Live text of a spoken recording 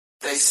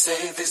They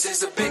say this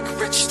is a big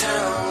rich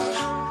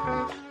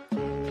town.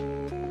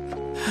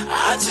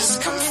 I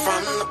just come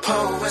from the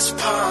poet's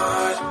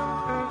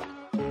part.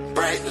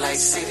 Bright light,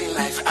 city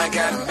life, I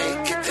gotta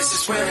make it, this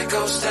is where it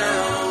goes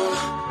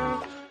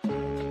down.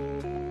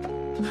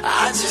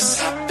 I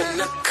just happen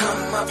to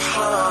come up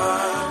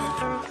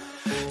hard.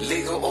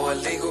 Legal or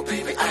illegal,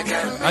 baby, I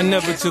gotta make it. I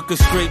never took a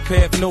straight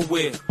path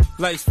nowhere.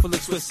 Life's full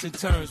of twists and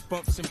turns,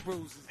 bumps and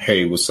bruises.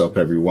 Hey, what's up,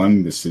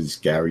 everyone? This is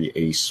Gary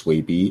A.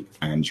 Swaby,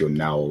 and you're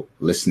now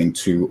listening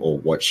to or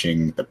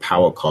watching the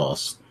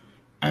Powercast.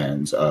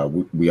 And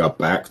we are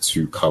back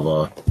to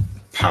cover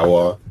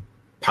Power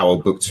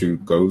Book 2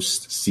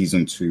 Ghost,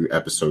 Season 2,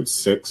 Episode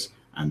 6.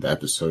 And the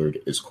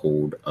episode is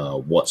called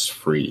What's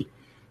Free?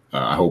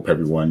 I hope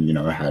everyone,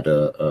 had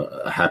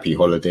a happy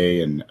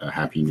holiday and a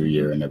happy new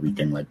year and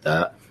everything like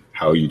that.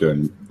 How are you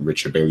doing,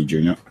 Richard Bailey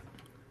Jr.?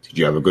 Did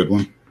you have a good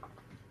one?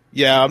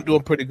 Yeah, I'm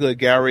doing pretty good,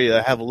 Gary.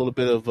 I have a little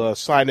bit of a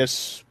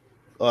sinus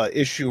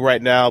issue right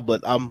now,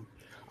 but I'm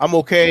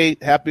okay.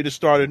 Happy to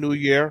start a new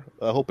year.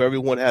 I hope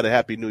everyone had a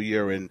happy new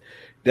year, and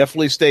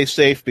definitely stay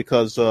safe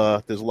because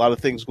there's a lot of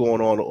things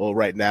going on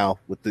right now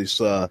with this,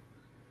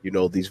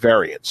 these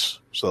variants.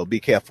 So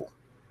be careful.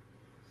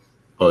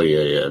 Oh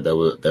yeah. There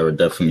were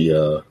definitely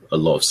a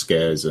lot of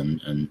scares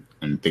and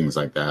things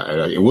like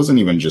that. It wasn't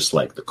even just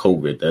like the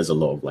COVID. There's a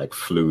lot of like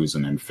flus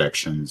and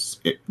infections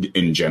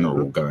in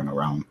general going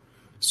around.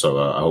 So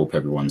I hope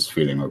everyone's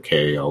feeling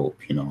okay. I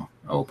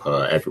hope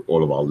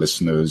all of our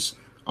listeners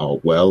are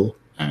well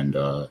and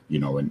not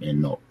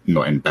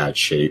in bad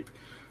shape.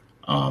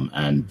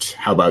 And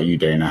how about you,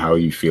 Dana? How are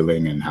you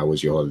feeling? And how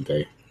was your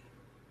holiday?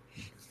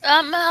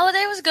 My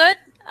holiday was good.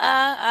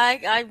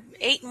 I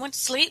ate and went to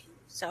sleep,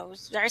 so it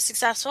was very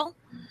successful.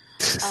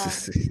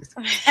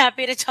 I'm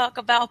happy to talk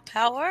about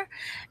Power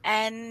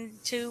and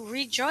to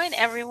rejoin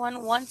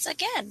everyone once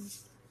again.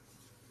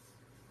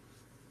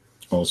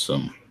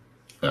 Awesome.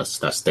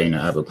 That's Dana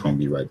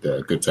Abercrombie right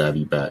there. Good to have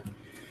you back.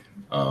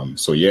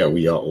 So yeah,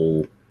 we are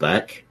all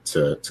back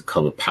to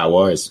cover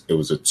Power. It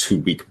was a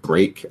 2-week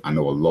break. I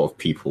know a lot of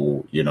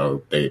people,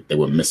 they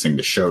were missing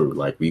the show.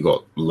 Like we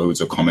got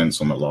loads of comments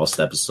on the last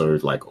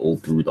episode, like all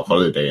through the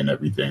holiday and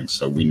everything.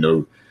 So we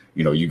know,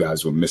 you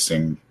guys were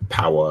missing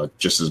Power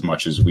just as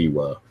much as we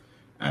were.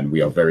 And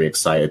we are very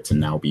excited to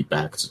now be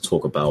back to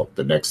talk about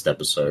the next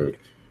episode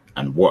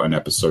and what an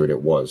episode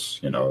it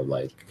was,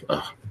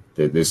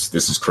 This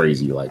is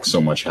crazy. Like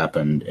so much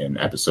happened in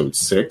episode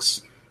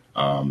 6.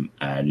 And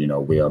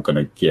we're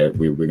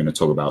going to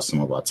talk about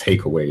some of our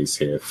takeaways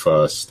here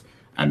first,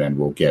 and then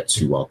we'll get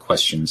to our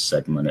questions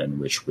segment in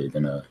which we're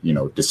going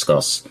to,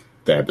 discuss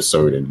the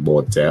episode in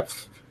more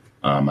depth.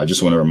 I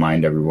just want to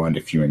remind everyone,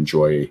 if you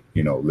enjoy,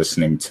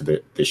 listening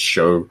to this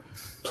show,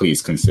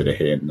 please consider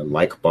hitting the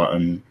like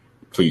button.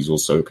 Please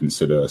also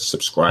consider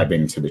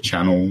subscribing to the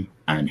channel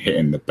and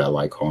hitting the bell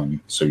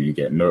icon so you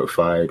get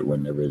notified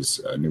when there is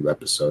a new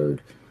episode.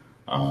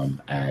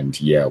 And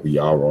yeah, we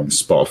are on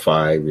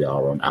Spotify, we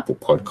are on Apple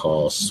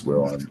Podcasts,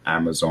 we're on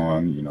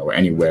Amazon,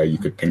 anywhere you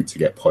could think to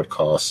get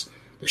podcasts.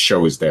 The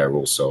show is there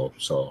also.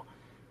 So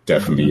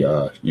definitely,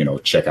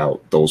 check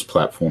out those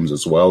platforms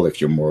as well if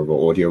you're more of an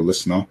audio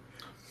listener.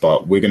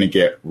 But we're going to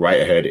get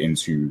right ahead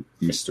into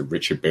Mr.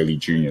 Richard Bailey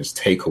Jr.'s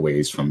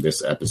takeaways from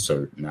this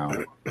episode now.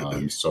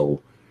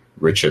 So,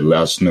 Richard,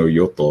 let us know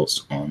your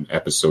thoughts on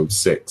episode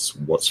 6,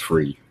 What's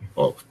Free,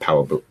 of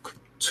Power Book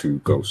 2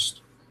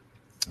 Ghost.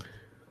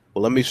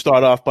 Well, let me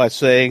start off by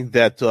saying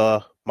that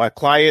my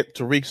client,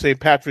 Tariq St.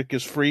 Patrick,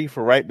 is free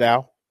for right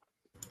now.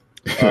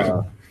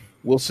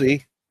 We'll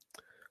see.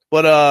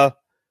 But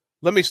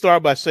let me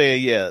start by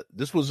saying, yeah,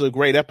 this was a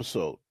great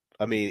episode.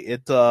 I mean,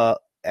 it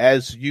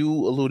as you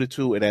alluded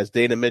to, and as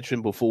Dana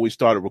mentioned before we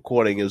started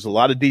recording, there's a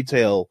lot of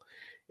detail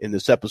in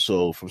this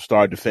episode from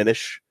start to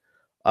finish.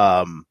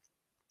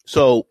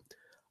 So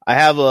I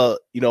have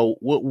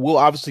we'll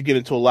obviously get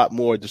into a lot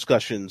more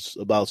discussions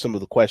about some of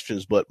the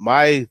questions, but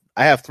I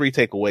have 3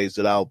 takeaways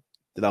that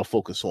I'll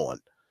focus on.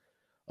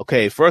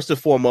 Okay. First and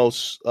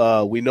foremost,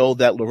 we know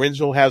that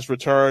Lorenzo has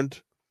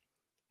returned,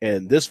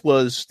 and this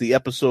was the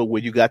episode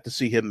where you got to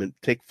see him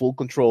take full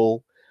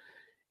control.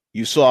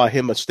 You saw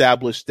him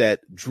establish that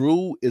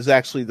Drew is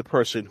actually the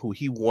person who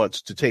he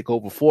wants to take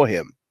over for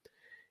him.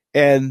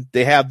 And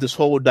they have this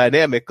whole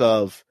dynamic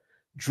of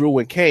Drew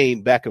and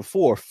Kane back and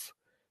forth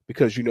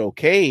because,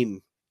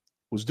 Kane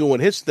was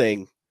doing his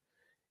thing.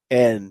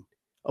 And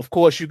of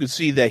course, you can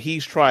see that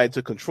he's trying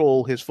to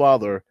control his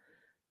father,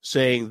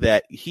 saying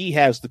that he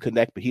has the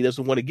connect, but he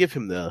doesn't want to give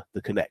him the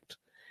connect.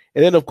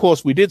 And then, of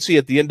course, we did see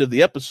at the end of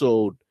the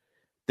episode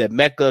that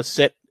Mecca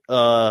sent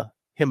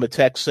him a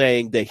text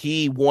saying that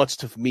he wants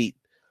to meet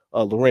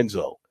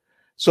Lorenzo.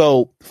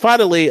 So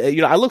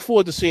finally, I look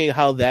forward to seeing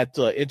how that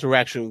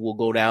interaction will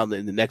go down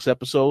in the next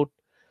episode.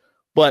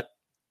 But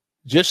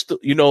just,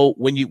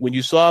 when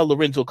you saw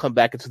Lorenzo come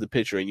back into the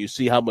picture and you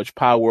see how much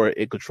power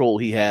and control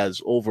he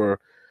has over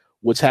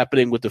what's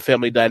happening with the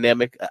family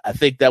dynamic, I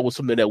think that was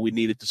something that we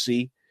needed to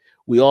see.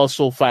 We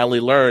also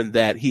finally learned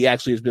that he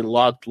actually has been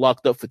locked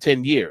up for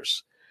 10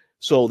 years.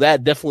 So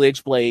that definitely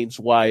explains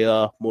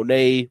why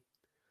Monet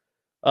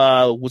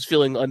was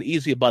feeling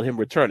uneasy about him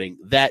returning.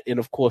 That, and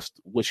of course,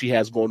 what she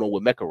has going on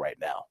with Mecca right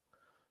now.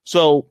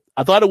 So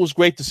I thought it was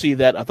great to see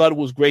that. I thought it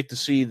was great to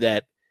see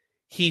that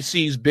he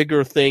sees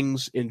bigger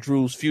things in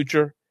Drew's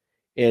future.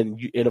 And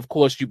of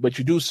course, but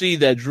you do see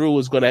that Drew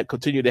is going to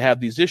continue to have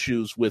these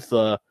issues with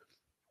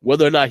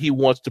whether or not he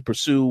wants to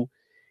pursue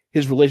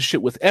his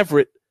relationship with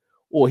Everett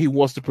or he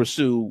wants to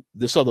pursue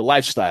this other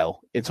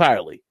lifestyle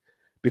entirely.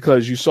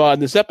 Because you saw in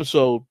this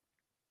episode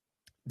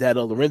that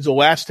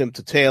Lorenzo asked him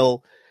to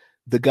tell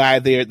the guy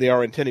they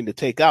are intending to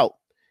take out.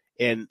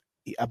 And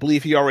I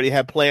believe he already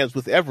had plans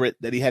with Everett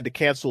that he had to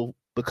cancel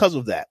because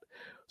of that.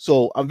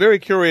 So I'm very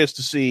curious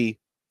to see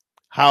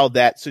how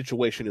that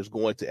situation is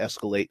going to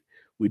escalate.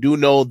 We do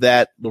know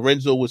that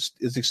Lorenzo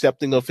is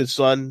accepting of his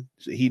son.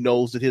 He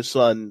knows that his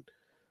son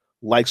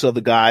likes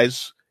other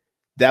guys.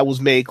 That was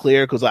made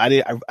clear because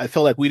I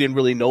felt like we didn't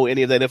really know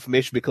any of that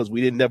information because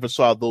we never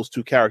saw those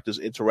two characters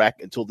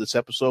interact until this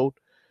episode.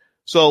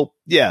 So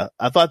yeah,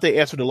 I thought they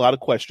answered a lot of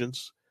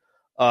questions.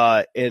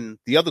 And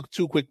the other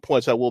two quick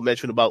points I will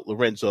mention about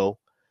Lorenzo,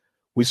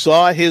 we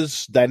saw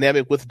his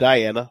dynamic with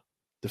Diana,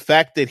 the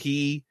fact that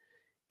he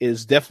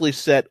is definitely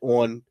set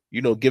on,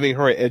 giving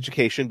her an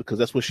education because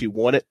that's what she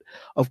wanted.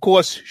 Of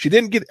course, she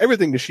didn't get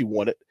everything that she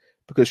wanted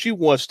because she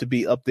wants to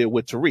be up there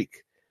with Tariq,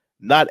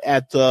 not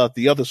at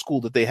the other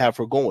school that they have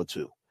her going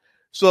to.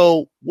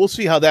 So we'll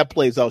see how that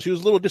plays out. She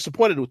was a little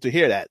disappointed to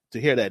hear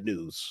that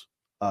news.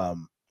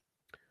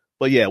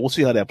 But yeah, we'll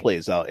see how that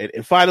plays out.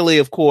 And finally,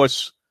 of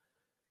course,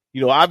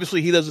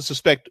 obviously he doesn't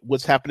suspect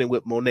what's happening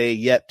with Monet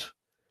yet,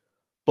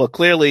 but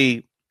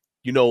clearly,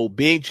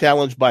 being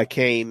challenged by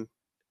Kane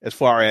as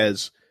far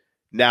as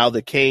now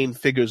that Kane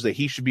figures that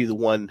he should be the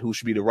one who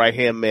should be the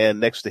right-hand man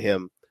next to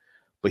him,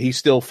 but he's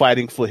still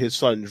fighting for his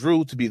son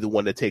Drew to be the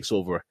one that takes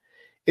over.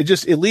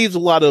 It leaves a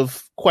lot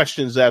of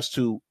questions as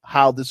to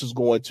how this is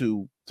going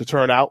to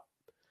turn out.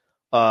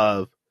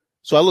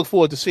 So I look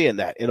forward to seeing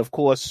that. And of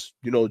course,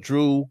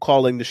 Drew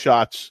calling the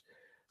shots,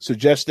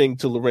 suggesting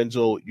to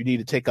Lorenzo, you need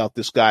to take out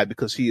this guy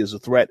because he is a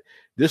threat.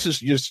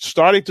 You're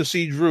starting to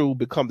see Drew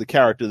become the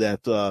character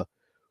that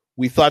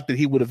we thought that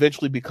he would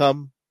eventually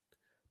become.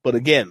 But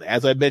again,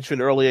 as I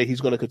mentioned earlier, he's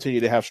going to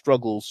continue to have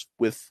struggles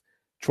with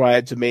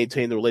trying to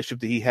maintain the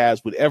relationship that he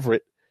has with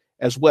Everett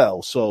as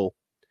well. So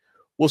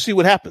we'll see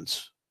what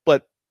happens.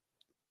 But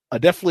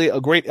definitely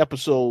a great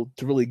episode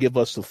to really give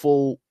us the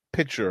full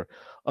picture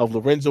of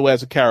Lorenzo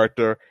as a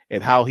character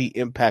and how he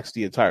impacts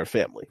the entire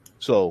family.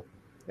 So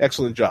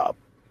excellent job.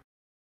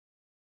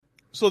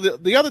 So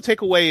the other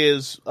takeaway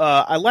is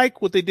I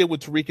like what they did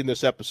with Tariq in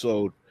this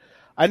episode.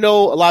 I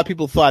know a lot of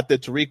people thought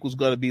that Tariq was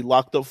going to be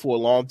locked up for a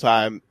long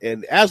time.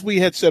 And as we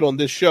had said on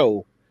this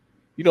show,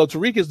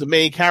 Tariq is the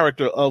main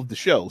character of the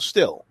show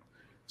still.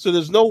 So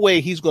there's no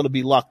way he's going to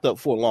be locked up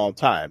for a long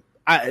time.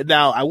 I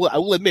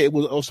will admit I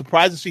was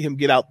surprised to see him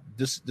get out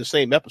the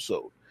same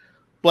episode.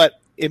 But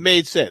it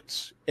made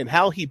sense. And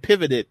how he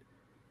pivoted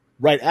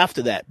right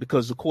after that,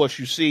 because, of course,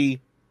 you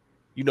see,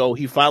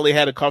 he finally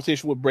had a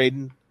conversation with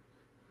Braden.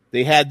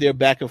 They had their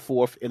back and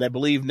forth. And I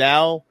believe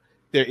now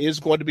there is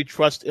going to be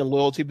trust and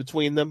loyalty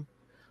between them.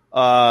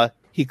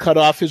 He cut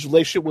off his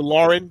relationship with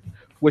Lauren,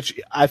 which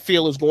I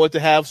feel is going to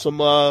have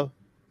some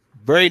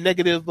very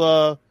negative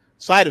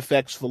side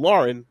effects for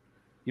Lauren.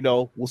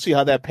 We'll see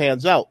how that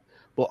pans out.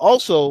 But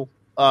also,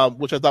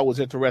 which I thought was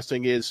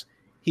interesting, is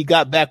he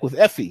got back with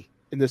Effie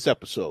in this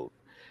episode.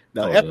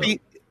 Now,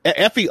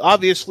 Effie,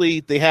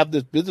 obviously, they have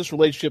this business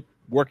relationship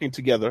working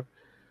together.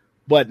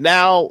 But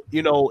now,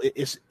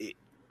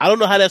 I don't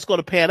know how that's going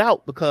to pan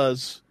out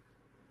because,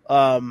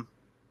 I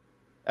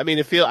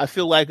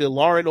feel like if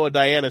Lauren or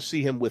Diana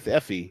see him with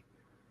Effie,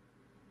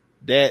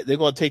 they're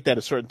going to take that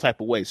a certain type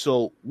of way.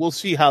 So we'll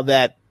see how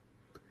that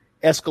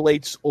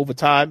escalates over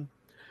time.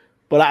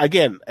 But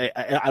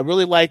I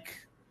really like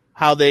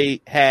how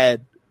they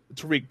had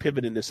Tariq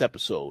pivot in this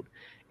episode.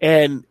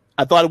 And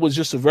I thought it was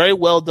just a very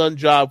well done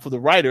job for the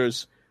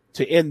writers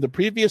to end the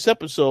previous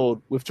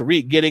episode with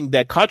Tariq getting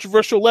that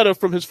controversial letter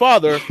from his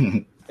father.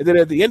 And then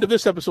at the end of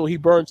this episode, he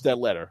burns that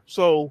letter.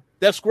 So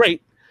that's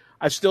great.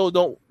 I still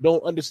don't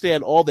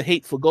understand all the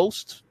hate for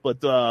Ghost, but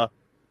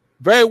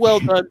very well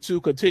done to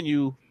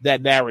continue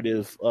that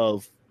narrative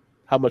of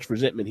how much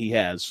resentment he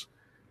has.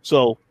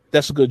 So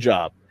that's a good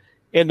job.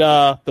 And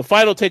the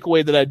final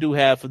takeaway that I do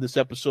have for this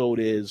episode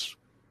is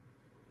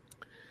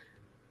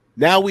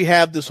now we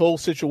have this whole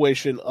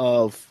situation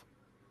of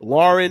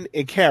Lauren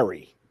and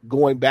Carrie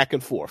going back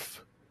and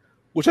forth,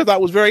 which I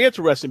thought was very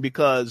interesting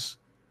because,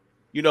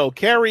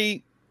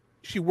 Carrie,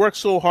 she worked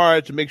so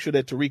hard to make sure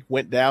that Tariq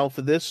went down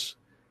for this.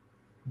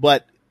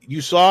 But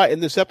you saw in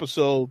this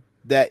episode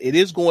that it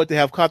is going to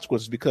have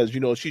consequences because,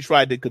 she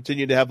tried to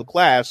continue to have a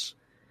class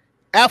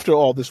after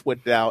all this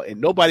went down, and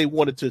nobody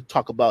wanted to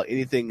talk about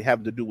anything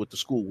having to do with the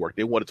schoolwork.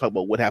 They wanted to talk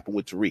about what happened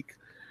with Tariq.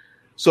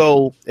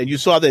 So, and you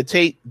saw that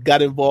Tate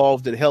got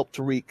involved and helped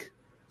Tariq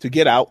to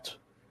get out,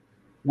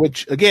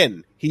 which,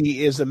 again,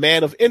 he is a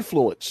man of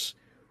influence,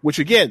 which,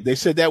 again, they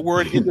said that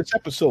word in this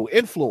episode,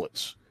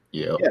 influence.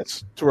 Yeah.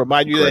 Yes, to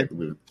remind you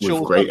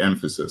with great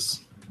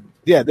emphasis.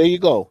 Yeah, there you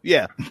go.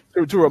 Yeah,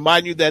 to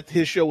remind you that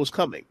his show was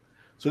coming.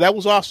 So that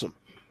was awesome.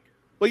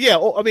 But yeah,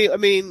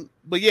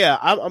 but yeah,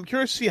 I'm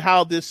curious to see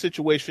how this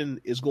situation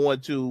is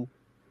going to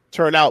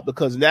turn out,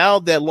 because now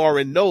that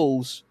Lauren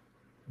knows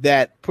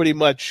that pretty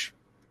much,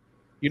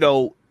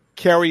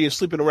 Carrie is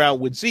sleeping around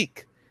with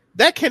Zeke,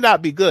 that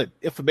cannot be good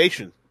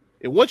information.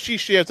 And once she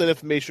shares that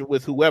information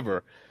with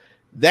whoever,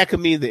 that could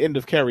mean the end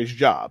of Carrie's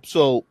job.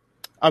 So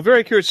I'm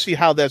very curious to see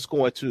how that's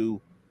going to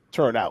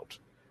turn out.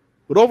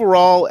 But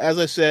overall, as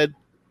I said,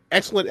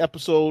 excellent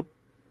episode.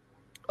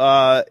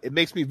 It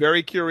makes me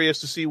very curious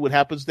to see what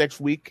happens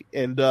next week,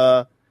 and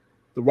the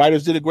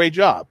writers did a great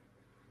job.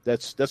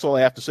 That's all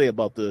I have to say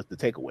about the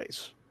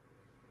takeaways.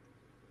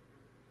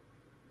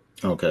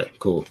 Okay,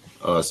 cool.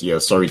 So yeah,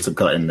 sorry to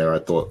cut in there. I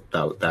thought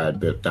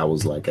that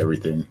was like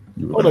everything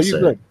you were Oh no, gonna you're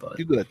say. good. But,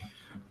 You're good.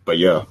 but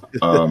yeah,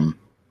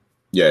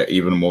 yeah,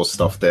 even more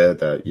stuff there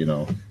that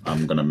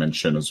I'm gonna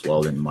mention as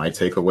well in my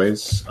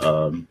takeaways.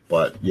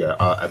 But yeah,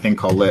 I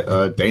think I'll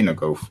let Dana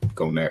go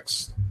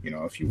next.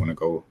 If you want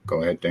to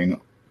go ahead, Dana.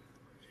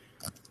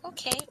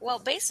 Okay, well,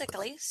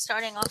 basically,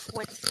 starting off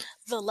with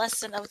the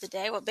lesson of the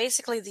day,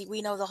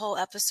 we know the whole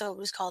episode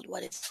was called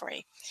 "What is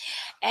Free,"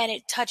 and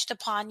it touched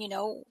upon,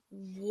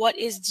 what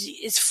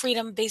is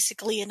freedom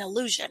basically an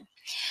illusion,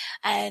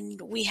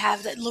 and we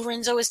have that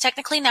Lorenzo is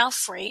technically now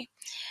free,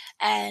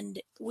 and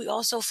we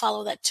also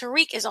follow that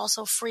Tariq is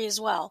also free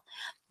as well,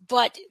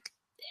 but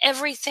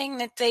everything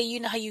that they,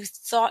 how you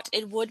thought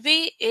it would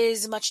be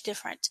is much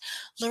different.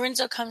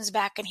 Lorenzo comes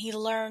back and he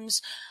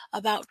learns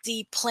about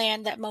the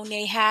plan that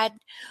Monet had.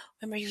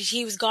 Remember,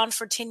 he was gone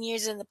for 10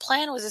 years, and the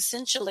plan was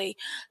essentially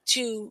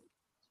to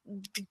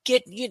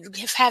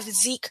have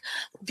Zeke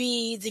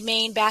be the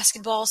main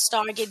basketball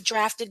star, get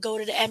drafted, go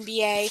to the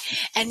NBA,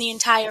 and the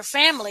entire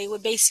family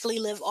would basically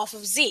live off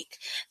of Zeke.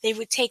 They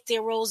would take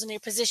their roles and their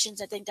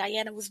positions. I think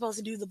Diana was supposed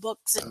to do the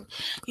books, and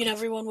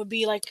everyone would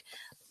be like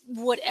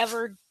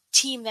whatever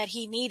team that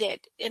he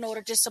needed in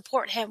order to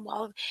support him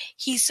while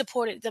he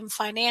supported them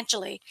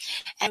financially.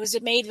 And it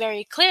was made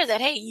very clear that,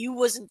 hey, you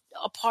wasn't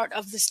a part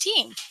of this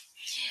team.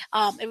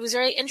 It was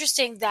very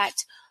interesting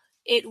that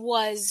it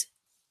was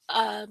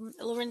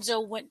Lorenzo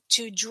went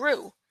to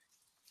Drew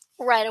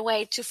right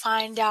away to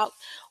find out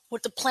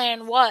what the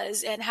plan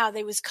was and how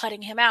they was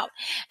cutting him out.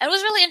 And it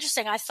was really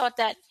interesting. I thought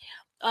that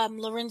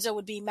Lorenzo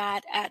would be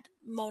mad at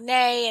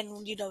Monet,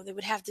 and they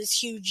would have this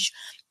huge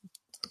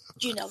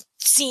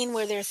scene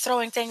where they're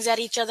throwing things at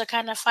each other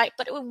kind of fight,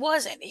 but it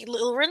wasn't.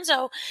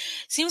 Lorenzo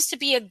seems to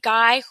be a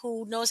guy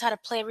who knows how to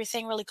play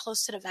everything really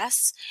close to the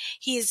vest.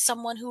 He is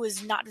someone who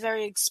is not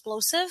very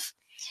explosive.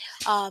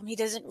 He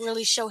doesn't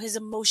really show his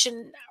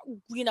emotion,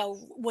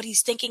 what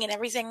he's thinking and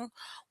everything,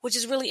 which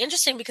is really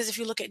interesting because if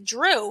you look at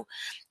Drew,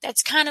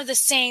 that's kind of the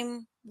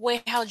same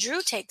way how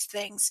Drew takes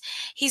things.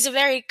 He's a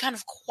very kind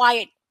of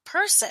quiet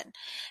person.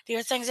 There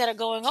are things that are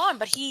going on,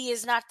 but he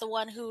is not the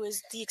one who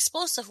is the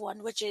explosive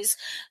one, which is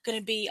going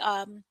to be,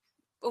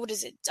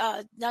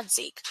 not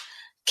Zeke,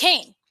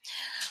 Kane.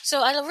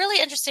 So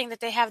really interesting that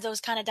they have those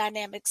kind of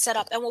dynamics set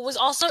up. And what was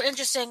also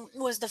interesting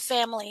was the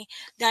family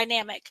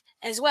dynamic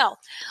as well.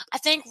 I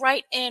think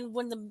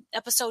when the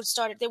episode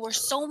started, there were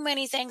so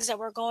many things that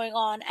were going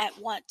on at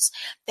once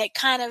that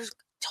kind of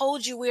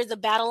told you where the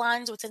battle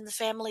lines within the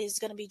family is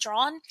going to be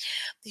drawn.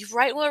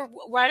 Right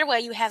away,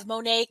 you have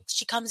Monet.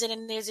 She comes in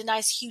and there's a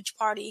nice huge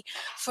party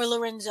for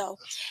Lorenzo.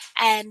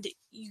 And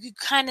you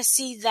kind of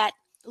see that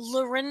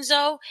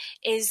Lorenzo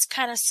is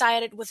kind of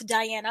sided with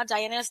Diana.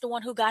 Diana is the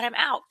one who got him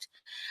out.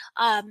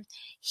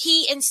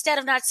 He, instead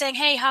of not saying,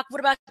 hey, Hawk, what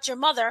about your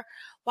mother?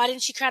 Why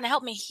didn't she kind of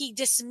help me? He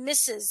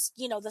dismisses,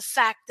 the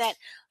fact that,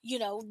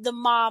 the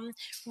mom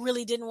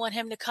really didn't want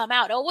him to come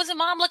out. Oh, wasn't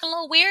mom looking a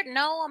little weird?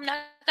 No, I'm not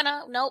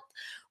gonna, nope.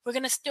 We're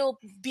going to still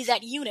be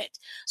that unit.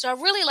 So I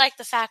really like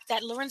the fact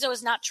that Lorenzo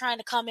is not trying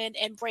to come in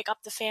and break up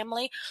the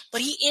family,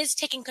 but he is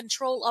taking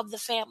control of the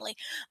family.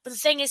 But the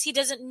thing is, he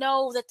doesn't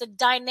know that the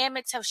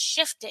dynamics have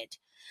shifted.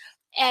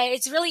 And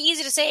it's really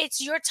easy to say it's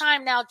your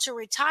time now to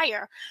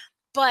retire,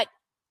 but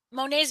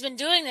Monet's been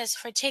doing this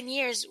for 10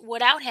 years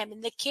without him,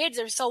 and the kids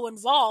are so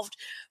involved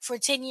for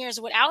 10 years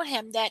without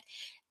him that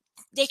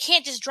they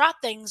can't just drop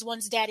things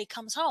once daddy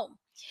comes home.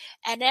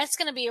 And that's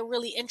going to be a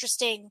really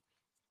interesting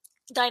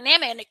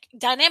dynamic,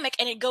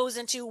 and it goes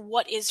into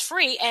what is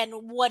free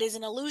and what is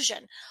an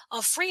illusion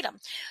of freedom.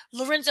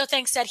 Lorenzo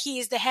thinks that he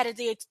is the head of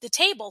the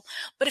table,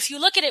 but if you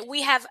look at it,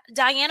 we have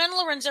Diana and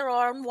Lorenzo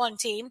are on one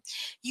team.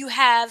 You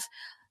have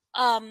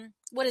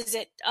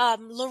Lorenzo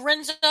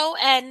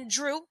and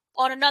Drew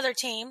on another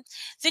team.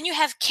 Then you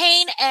have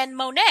Kane and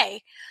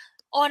Monet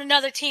on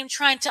another team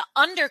trying to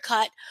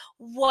undercut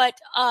what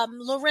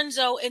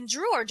Lorenzo and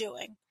Drew are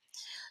doing.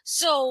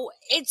 So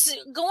it's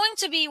going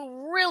to be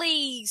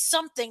really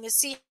something to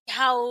see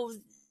how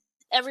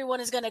everyone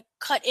is going to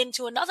cut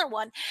into another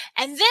one.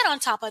 And then on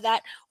top of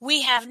that,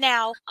 we have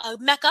now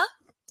Mecca,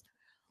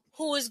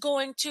 who is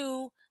going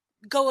to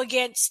go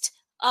against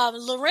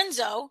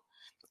Lorenzo,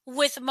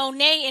 with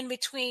Monet in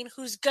between,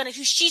 who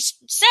she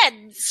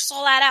said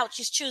flat out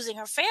she's choosing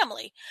her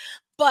family.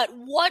 But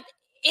what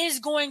is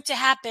going to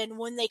happen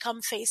when they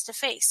come face to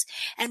face.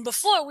 And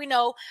before, we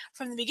know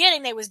from the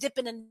beginning they was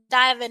dipping and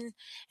diving, and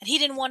he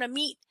didn't want to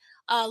meet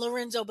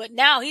Lorenzo, but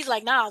now he's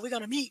like, nah, we're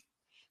gonna meet.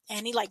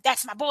 And he like,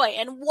 that's my boy.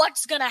 And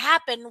what's gonna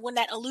happen when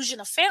that illusion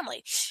of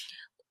family?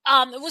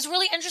 It was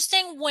really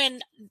interesting when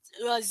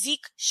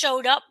Zeke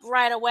showed up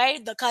right away,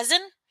 the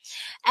cousin,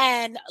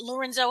 and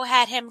Lorenzo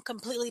had him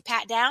completely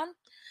pat down.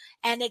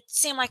 And it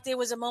seemed like there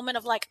was a moment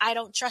of like, I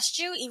don't trust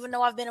you, even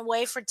though I've been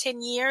away for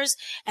 10 years.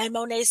 And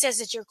Monet says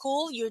that you're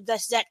cool. You're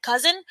that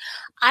cousin.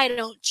 I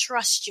don't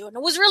trust you. And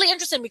it was really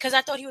interesting because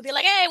I thought he would be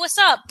like, hey, what's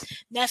up,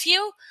 nephew?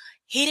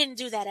 He didn't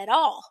do that at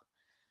all.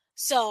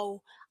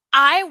 So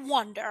I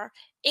wonder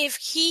if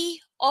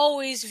he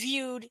always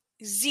viewed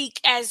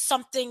Zeke as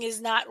something is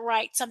not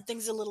right.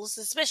 Something's a little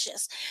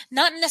suspicious.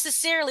 Not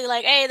necessarily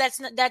like, hey,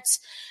 that's,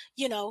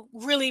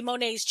 really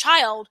Monet's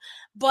child,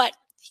 but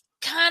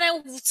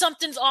kind of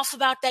something's off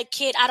about that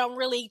kid. I don't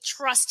really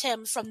trust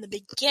him from the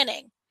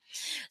beginning.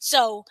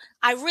 So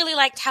I really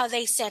liked how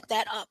they set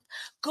that up.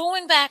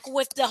 Going back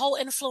with the whole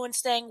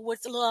influence thing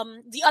with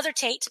the other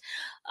Tate,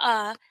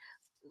 that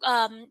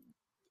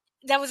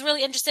was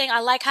really interesting.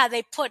 I like how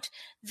they put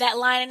that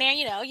line in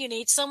there, you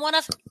need someone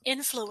of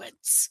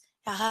influence.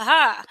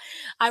 I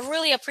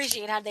really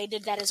appreciate how they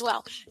did that as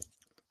well.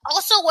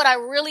 Also, what I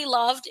really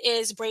loved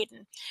is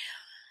Brayden.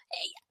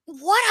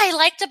 What I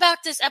liked about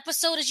this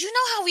episode is,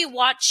 how we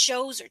watch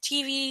shows or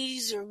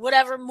TVs or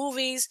whatever,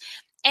 movies,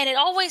 and it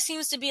always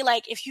seems to be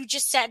like if you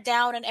just sat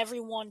down and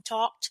everyone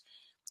talked,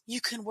 you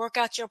can work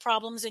out your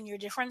problems and your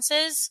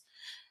differences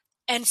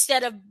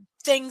instead of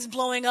things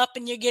blowing up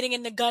and you're getting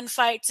into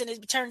gunfights and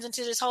it turns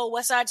into this whole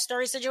West Side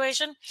Story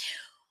situation.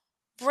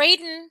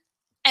 Brayden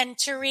and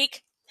Tariq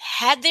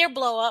had their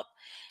blow up.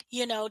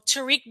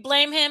 Tariq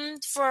blamed him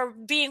for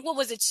being,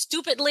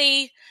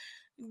 stupidly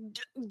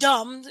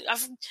dumb. I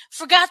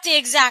forgot the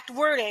exact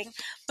wording,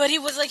 but he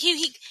was like,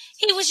 he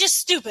was just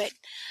stupid.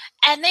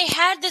 And they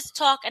had this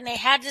talk and they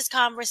had this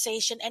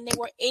conversation and they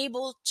were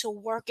able to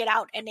work it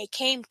out and they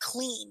came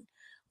clean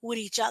with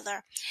each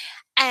other.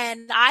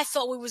 And I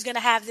thought we was going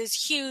to have this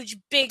huge,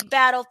 big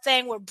battle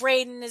thing where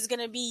Brayden is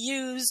going to be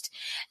used.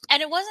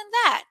 And it wasn't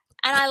that.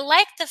 And I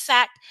like the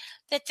fact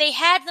that they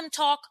had them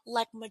talk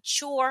like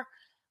mature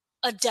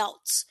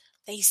adults.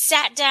 They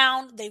sat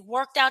down, they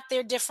worked out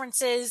their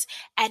differences,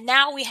 and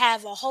now we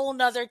have a whole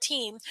nother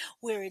team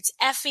where it's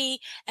Effie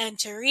and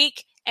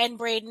Tariq and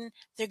Brayden.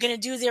 They're going to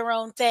do their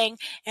own thing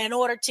in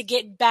order to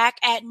get back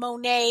at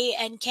Monet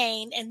and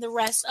Kane and the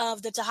rest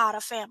of the Tejada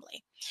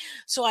family.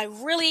 So I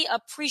really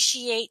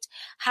appreciate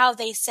how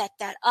they set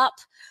that up.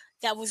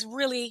 That was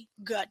really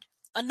good.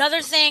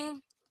 Another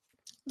thing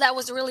that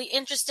was really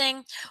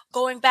interesting,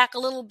 going back a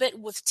little bit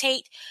with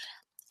Tate,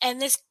 and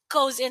this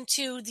goes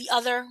into the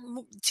other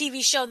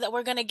TV show that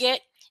we're going to get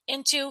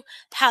into,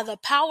 how the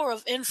power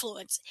of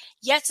influence.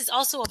 Yes, it's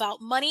also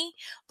about money,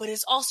 but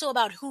it's also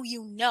about who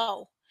you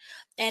know,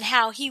 and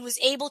how he was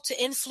able to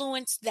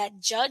influence that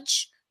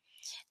judge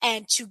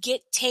and to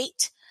get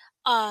Tate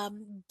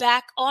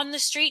back on the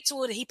streets.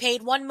 He paid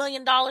 $1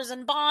 million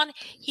in bond.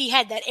 He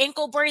had that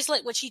ankle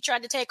bracelet, which he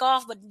tried to take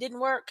off, but it didn't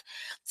work.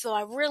 So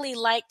I really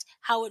liked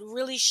how it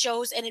really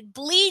shows, and it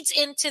bleeds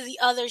into the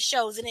other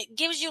shows, and it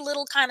gives you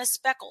little kind of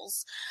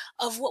speckles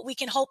of what we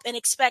can hope and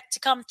expect to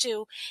come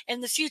to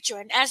in the future.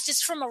 And as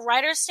just from a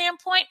writer's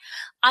standpoint,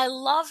 I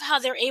love how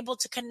they're able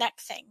to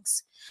connect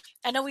things.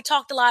 I know we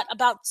talked a lot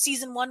about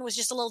season 1 was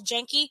just a little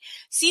janky.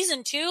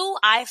 Season 2,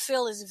 I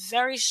feel, is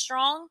very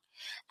strong.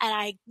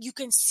 And you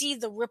can see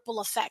the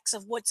ripple effects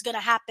of what's going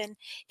to happen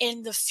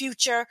in the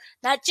future,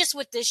 not just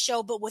with this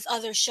show, but with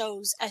other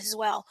shows as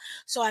well.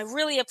 So I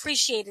really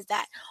appreciated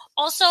that.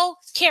 Also,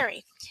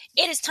 Carrie.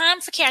 It is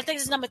time for Carrie. I think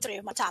this is number 3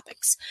 of my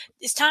topics.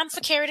 It's time for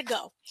Carrie to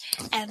go.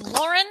 And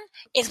Lauren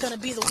is going to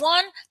be the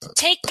one to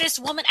take this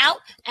woman out.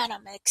 And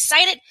I'm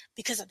excited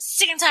because I'm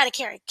sick and tired of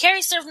Carrie.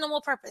 Carrie served no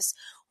more purpose.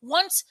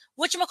 Once,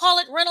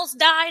 Reynolds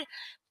died,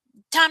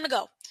 time to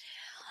go.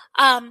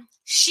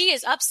 She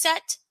is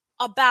upset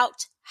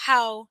about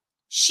how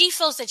she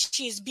feels that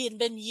she is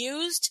been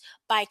used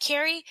by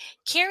Carrie.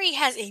 Carrie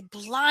has a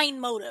blind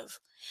motive.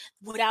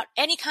 Without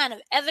any kind of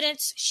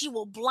evidence, she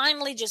will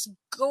blindly just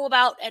go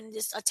about and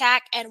just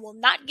attack and will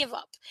not give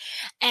up.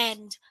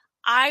 And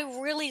I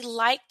really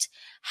liked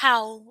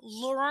how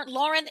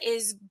Lauren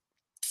is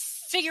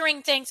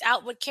figuring things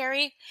out with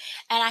Carrie.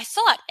 And I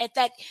thought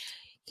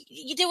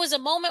there was a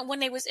moment when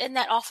they was in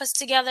that office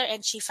together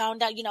and she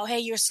found out, hey,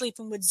 you're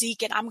sleeping with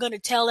Zeke and I'm going to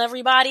tell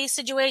everybody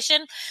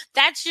situation.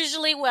 That's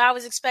usually where I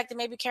was expecting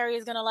maybe Carrie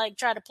is going to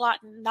try to plot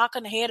and knock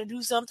on the head or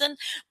do something,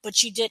 but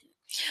she didn't.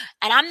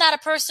 And I'm not a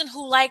person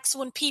who likes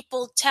when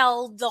people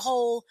tell the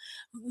whole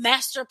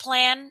master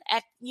plan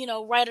at,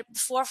 right at the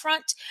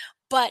forefront.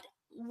 But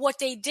what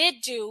they did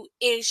do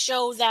is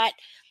show that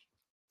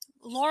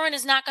Lauren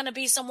is not going to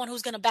be someone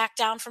who's going to back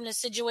down from this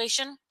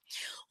situation.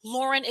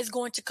 Lauren is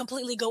going to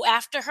completely go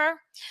after her.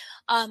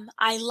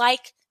 I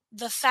like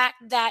the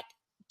fact that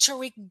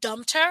Tariq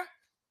dumped her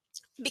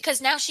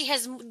because now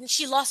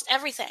she lost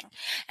everything,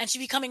 and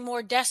she's becoming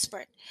more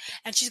desperate,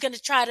 and she's going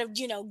to try to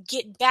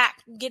get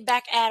back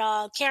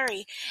at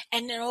Carrie,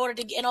 and in order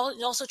to and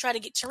also try to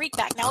get Tariq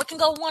back. Now it can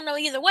go one or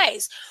either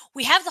ways.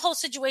 We have the whole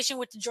situation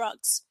with the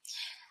drugs,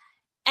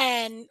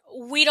 and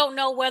we don't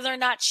know whether or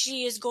not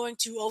she is going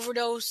to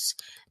overdose,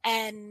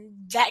 and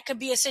that could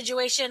be a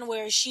situation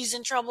where she's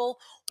in trouble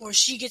or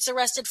she gets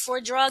arrested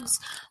for drugs.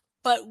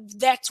 But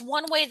that's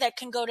one way that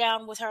can go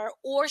down with her,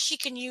 or she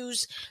can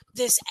use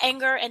this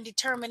anger and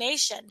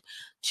determination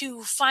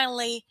to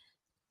finally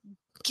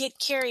get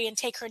Carrie and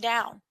take her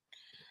down.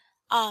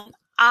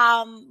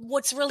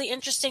 What's really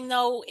interesting,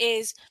 though,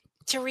 is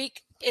Tariq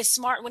is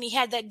smart. When he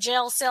had that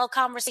jail cell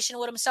conversation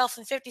with himself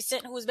and 50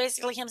 Cent, who was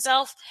basically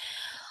himself,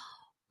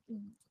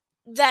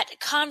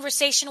 that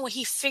conversation where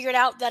he figured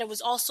out that it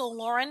was also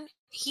Lauren,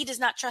 he does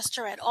not trust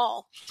her at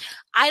all.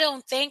 I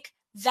don't think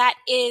that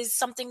is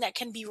something that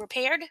can be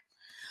repaired.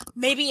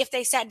 Maybe if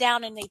they sat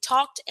down and they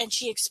talked and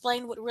she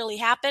explained what really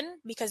happened,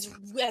 because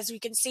as we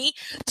can see,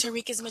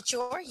 Tariq is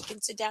mature. He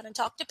can sit down and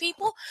talk to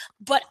people.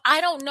 But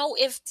I don't know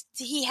if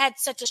he had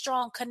such a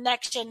strong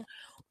connection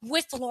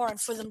with Lauren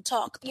for them to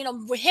talk.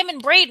 With him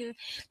and Braden,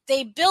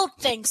 they build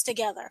things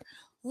together.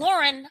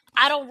 Lauren,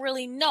 I don't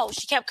really know.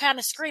 She kept kind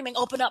of screaming,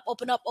 open up,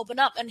 open up, open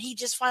up. And he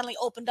just finally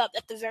opened up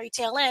at the very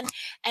tail end.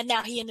 And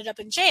now he ended up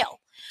in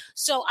jail.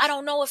 So I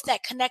don't know if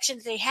that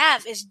connection they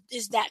have is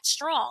that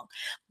strong.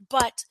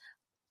 But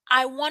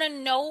I want to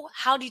know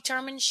how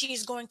determined she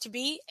is going to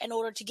be in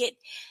order to get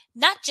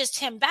not just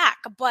him back,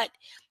 but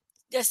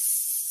there's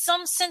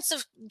some sense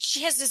of,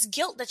 she has this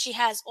guilt that she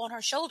has on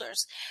her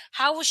shoulders.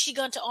 How is she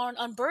going to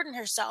unburden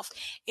herself?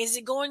 Is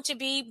it going to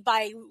be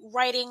by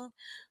righting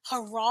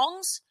her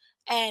wrongs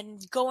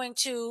and going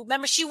to,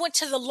 remember, she went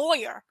to the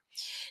lawyer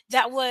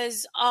that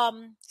was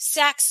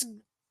Sack's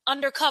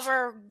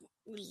undercover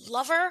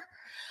lover.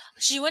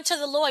 She went to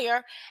the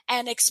lawyer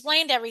and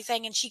explained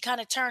everything, and she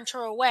kind of turned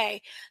her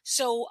away.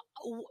 So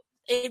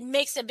it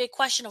makes a big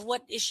question of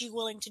what is she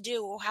willing to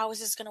do, or how is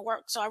this going to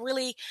work? So I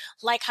really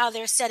like how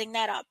they're setting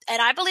that up.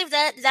 And I believe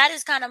that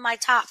is kind of my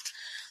top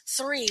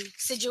 3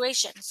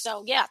 situation.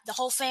 So yeah, the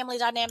whole family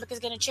dynamic is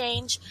going to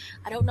change.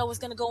 I don't know what's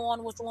going to go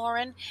on with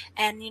Lauren,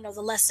 and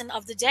the lesson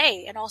of the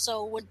day, and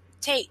also with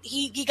Tate.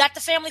 He got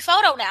the family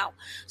photo now.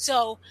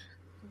 So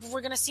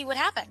we're going to see what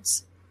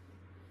happens.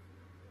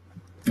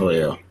 Oh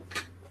yeah.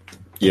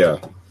 Yeah.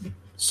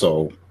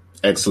 So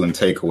excellent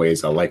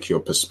takeaways. I like your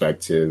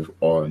perspective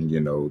on,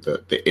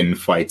 the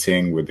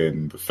infighting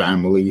within the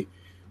family,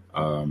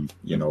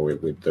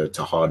 with the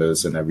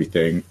Tejadas and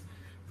everything.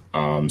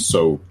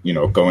 So,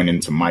 going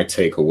into my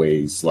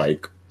takeaways,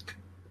 like,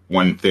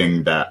 one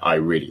thing that I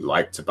really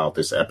liked about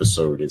this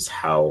episode is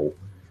how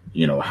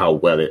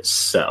well it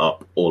set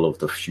up all of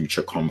the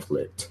future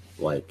conflict.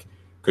 Like,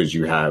 because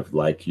you have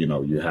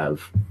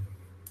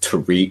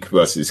Tariq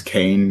versus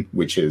Kane,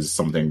 which is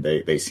something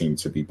they seem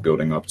to be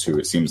building up to.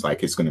 It seems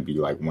like it's going to be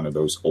like one of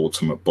those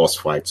ultimate boss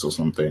fights or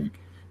something,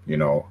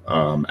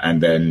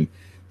 and then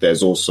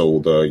there's also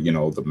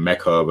the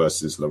Mecca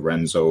versus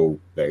Lorenzo.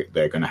 They're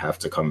going to have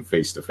to come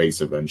face to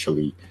face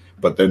eventually.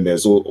 But then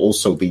there's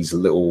also these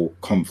little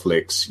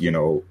conflicts,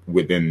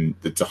 within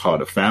the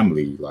Tejada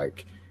family,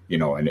 like,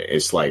 and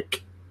it's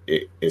like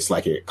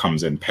it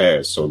comes in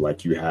pairs. So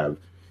like you have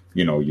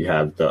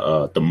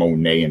the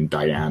Monet and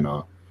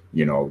Diana,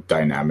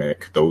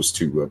 dynamic. Those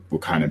two were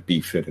kind of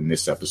beefing in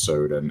this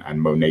episode,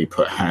 and Monet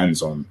put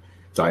hands on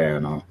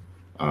Diana.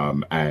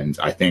 And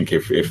I think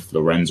if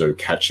Lorenzo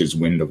catches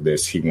wind of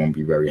this, he won't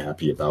be very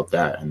happy about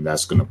that. And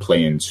that's going to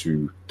play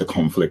into the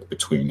conflict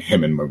between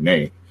him and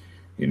Monet,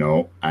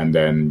 and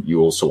then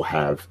you also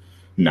have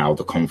now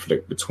the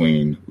conflict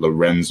between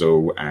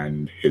Lorenzo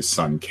and his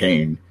son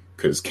Kane,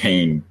 because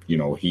Kane,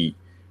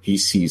 he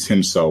sees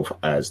himself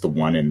as the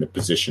one in the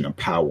position of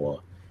power.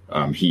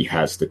 He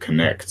has to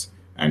connect.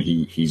 And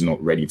he's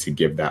not ready to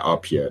give that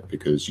up yet,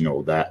 because,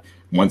 that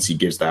once he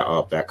gives that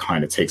up, that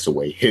kind of takes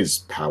away his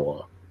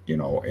power,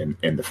 in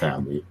the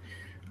family.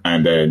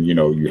 And then,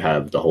 you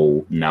have the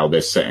whole, now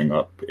they're setting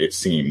up, it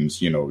seems,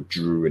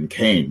 Drew and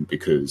Kane,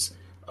 because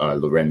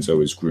Lorenzo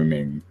is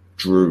grooming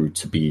Drew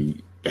to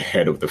be the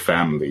head of the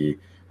family.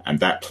 And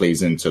that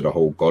plays into the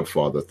whole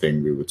Godfather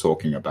thing we were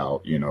talking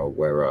about,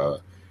 where,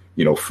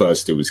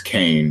 first it was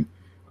Kane,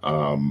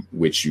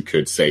 which you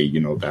could say,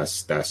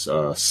 that's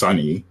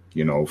Sonny,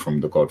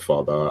 from The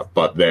Godfather.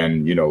 But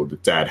then, the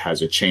dad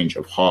has a change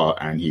of heart,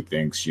 and he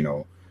thinks,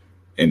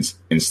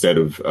 instead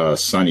of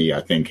Sonny,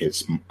 I think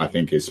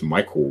it's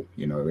Michael.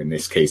 In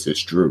this case,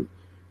 it's Drew.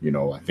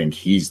 I think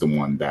he's the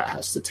one that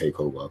has to take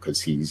over,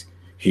 because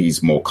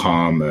he's more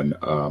calm and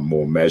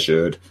more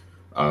measured.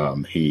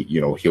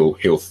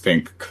 He'll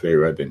think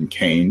clearer than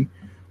Kane.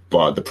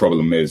 But the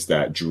problem is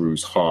that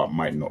Drew's heart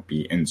might not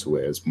be into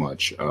it as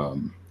much.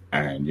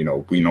 And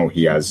we know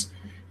he has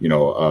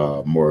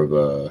more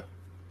of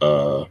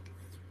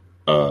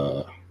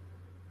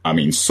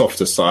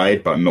softer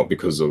side, but not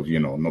because of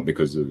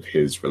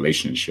his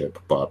relationship,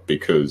 but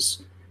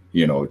because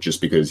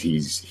just because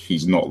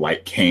he's not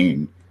like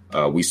Kane.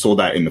 We saw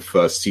that in the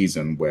first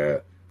season,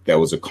 where there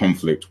was a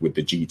conflict with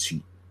the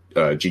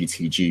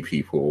GTG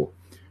people,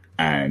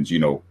 and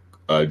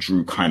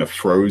Drew kind of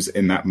froze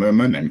in that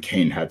moment, and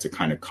Kane had to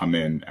kind of come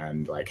in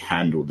and like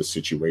handle the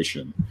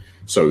situation.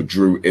 So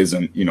Drew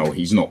isn't,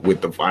 he's not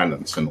with the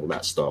violence and all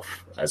that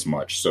stuff as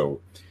much.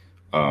 So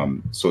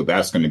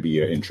that's going to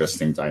be an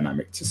interesting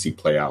dynamic to see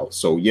play out.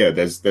 So yeah,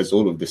 there's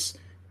all of this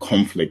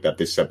conflict that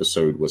this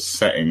episode was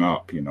setting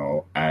up,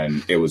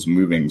 and it was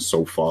moving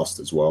so fast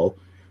as well.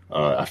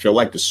 I feel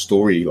like the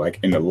story, like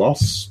in the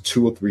last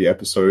 2 or 3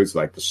 episodes,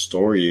 like the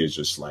story is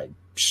just like,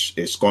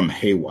 it's gone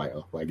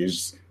haywire. Like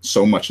it's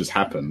so much has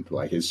happened.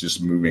 Like it's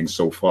just moving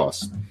so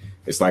fast.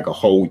 It's like a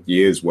whole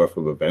year's worth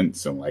of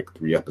events in like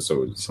 3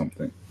 episodes or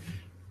something.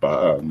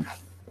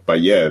 But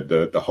yeah,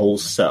 the whole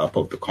setup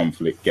of the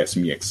conflict gets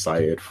me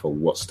excited for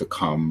what's to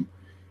come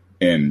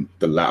in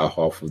the latter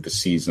half of the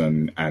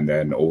season, and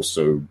then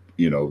also,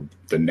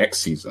 the next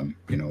season,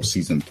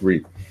 season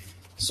 3.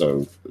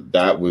 So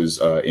that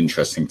was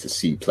interesting to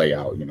see play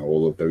out,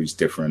 all of those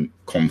different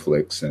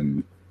conflicts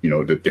and,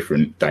 the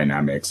different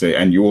dynamics.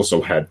 And you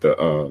also had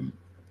the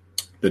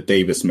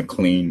Davis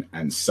McLean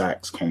and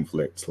Sax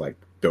conflict like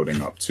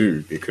building up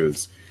too,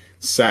 because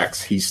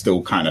Sax, he's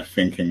still kind of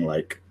thinking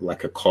like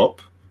a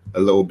cop a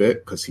little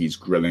bit because he's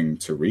grilling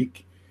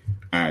Tariq.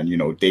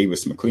 And,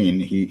 Davis McLean,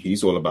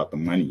 he's all about the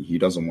money. He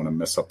doesn't want to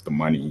mess up the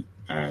money.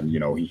 And,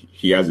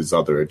 he has his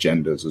other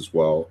agendas as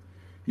well,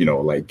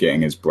 like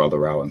getting his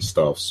brother out and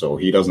stuff. So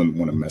he doesn't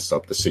want to mess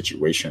up the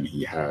situation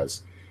he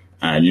has.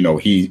 And,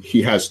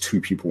 he has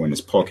 2 people in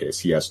his pockets.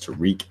 He has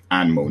Tariq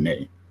and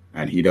Monet.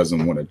 And he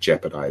doesn't want to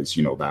jeopardize,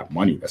 that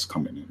money that's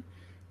coming in.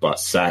 But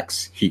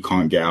Sax, he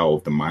can't get out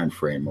of the mind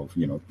frame of,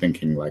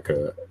 thinking like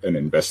an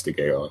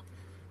investigator.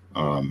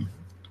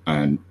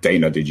 And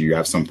Dana, did you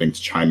have something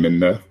to chime in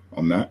there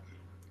on that?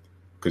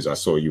 Because I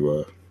saw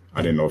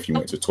I didn't know if you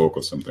wanted to talk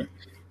or something.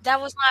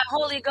 That was my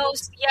Holy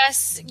Ghost.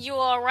 Yes, you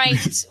are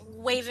right.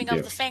 Waving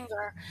of the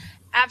finger.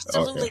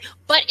 Absolutely. Okay.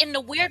 But in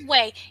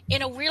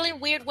a really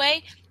weird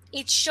way,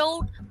 it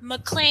showed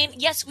McClane.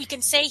 Yes, we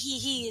can say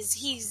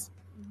he's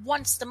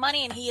wants the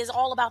money and he is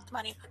all about the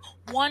money.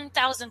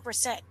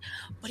 1,000%.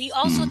 But he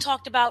also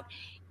talked about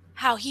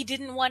how he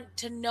didn't want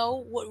to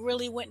know what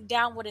really went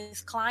down with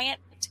his client,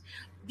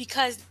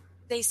 because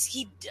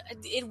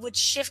it would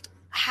shift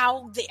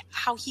how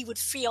he would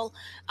feel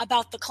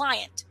about the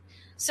client.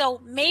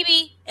 So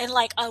maybe in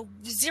like a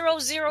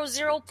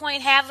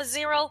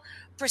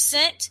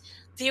 0.000%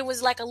 there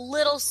was like a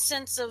little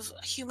sense of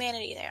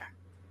humanity there.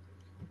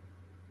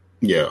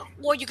 Yeah.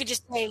 Or you could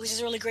just say it was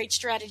just a really great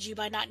strategy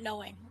by not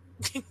knowing.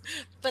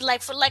 But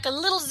like for like a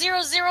little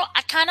 0.0,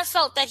 I kind of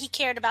felt that he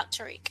cared about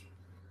Tariq.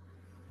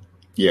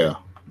 Yeah.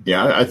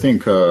 I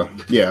think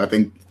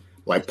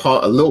like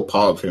a little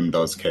part of him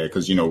does care,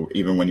 because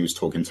even when he was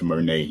talking to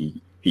Monet,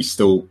 he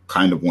still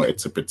kind of wanted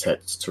to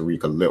protect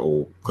Tariq a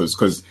little,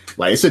 because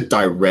like it's a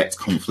direct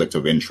conflict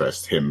of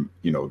interest. Him,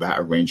 that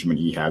arrangement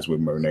he has with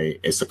Monet,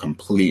 it's a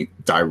complete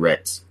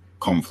direct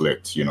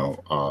conflict,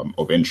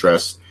 of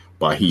interest.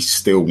 But he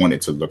still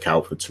wanted to look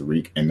out for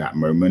Tariq in that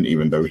moment,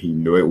 even though he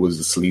knew it was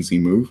a sleazy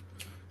move.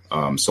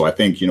 So I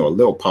think a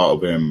little part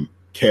of him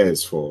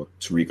cares for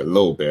Tariq a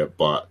little bit,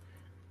 but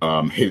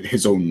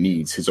his own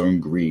needs, his own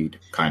greed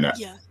kind of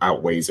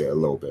outweighs it a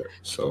little bit.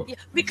 So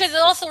because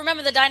also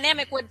remember the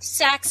dynamic with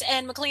Sax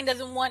and McLean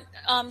doesn't want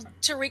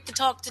Tariq to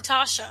talk to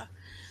Tasha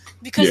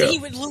because he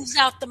would lose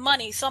out the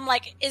money. So I'm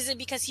like, is it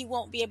because he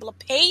won't be able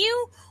to pay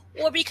you,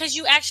 or because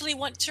you actually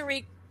want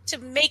Tariq to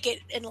make it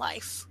in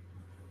life?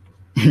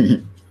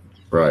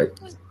 Right.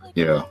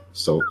 Yeah.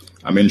 So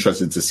I'm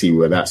interested to see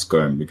where that's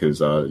going,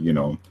 because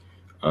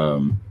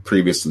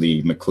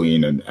previously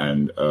McLean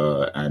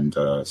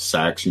and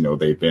Sax,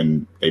 they've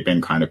been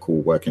kind of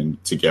cool working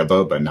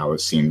together, but now it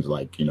seems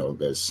like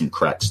there's some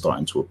cracks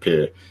starting to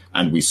appear.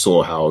 And we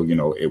saw how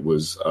it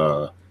was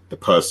the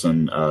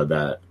person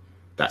that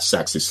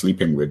Sax is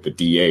sleeping with, the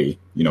DA.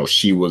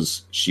 She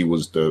was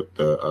the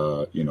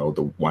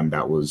one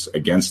that was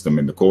against them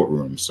in the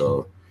courtroom.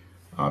 So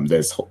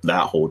there's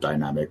that whole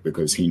dynamic,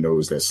 because he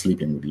knows they're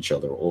sleeping with each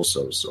other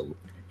also. So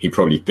he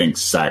probably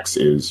thinks Sax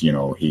is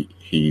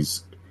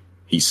he's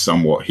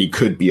somewhat, he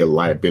could be a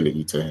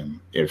liability to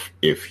him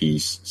if he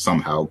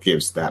somehow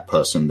gives that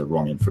person the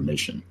wrong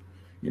information,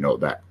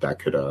 that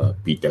could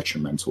be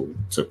detrimental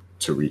to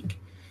Tariq.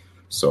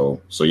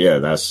 So yeah,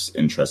 that's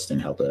interesting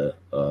how they're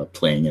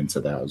playing into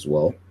that as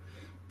well.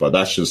 But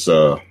that's just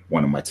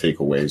one of my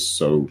takeaways.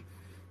 So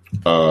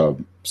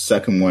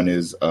second one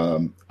is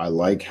I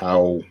like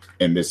how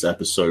in this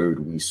episode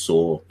we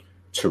saw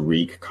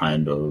Tariq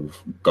kind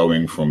of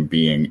going from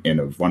being in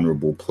a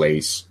vulnerable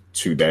place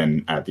to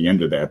then at the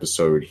end of the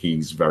episode,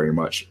 he's very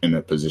much in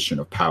a position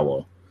of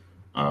power.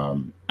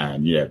 And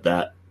yeah,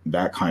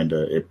 that kind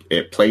of,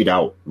 it played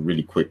out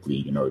really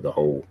quickly, the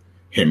whole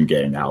him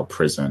getting out of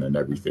prison and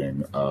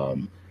everything.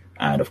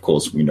 And of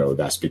course, we know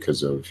that's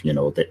because of,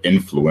 the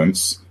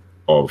influence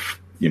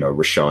of,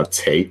 Rashad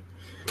Tate.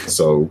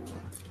 So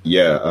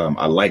yeah,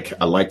 I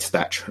liked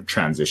that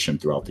transition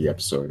throughout the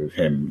episode of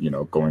him,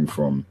 going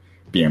from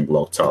being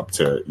locked up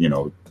to,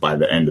 by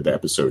the end of the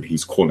episode,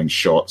 he's calling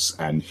shots,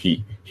 and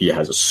he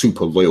has a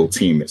super loyal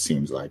team. It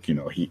seems like,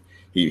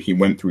 he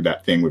went through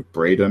that thing with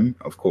Brayden,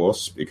 of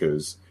course,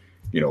 because,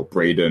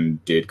 Brayden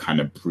did kind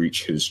of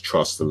breach his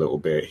trust a little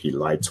bit. He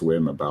lied to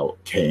him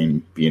about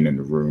Kane being in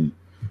the room.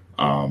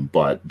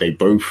 But they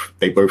both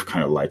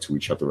kind of lied to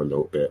each other a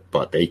little bit,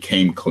 but they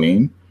came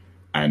clean,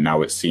 and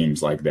now it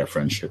seems like their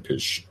friendship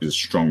is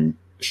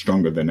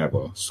stronger than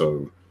ever.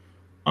 So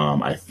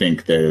I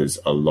think there's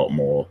a lot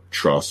more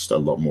trust, a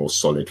lot more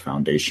solid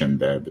foundation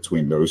there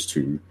between those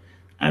two.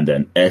 And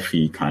then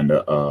Effie kind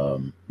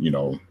of,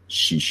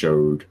 she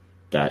showed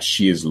that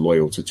she is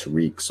loyal to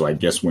Tariq. So I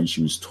guess when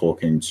she was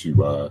talking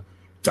to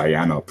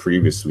Diana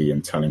previously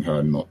and telling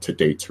her not to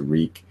date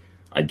Tariq,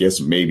 I guess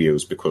maybe it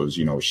was because,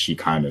 she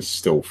kind of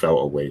still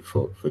felt a way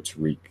for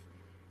Tariq.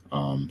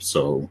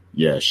 So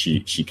yeah,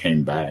 she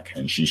came back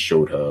and she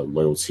showed her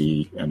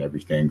loyalty and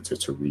everything to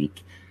Tariq.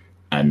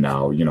 And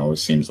now, it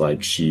seems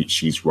like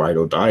she's ride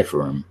or die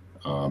for him.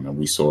 And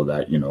we saw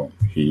that,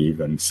 he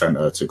even sent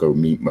her to go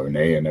meet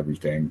Monet and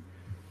everything,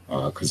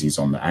 because he's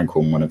on the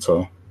ankle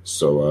monitor.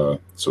 So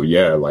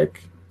yeah,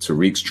 like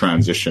Tariq's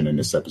transition in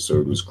this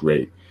episode was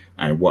great.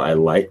 And what I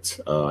liked,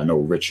 I know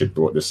Richard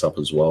brought this up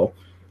as well.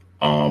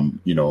 They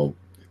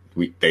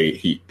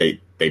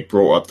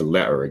brought up the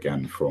letter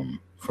again from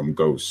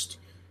Ghost.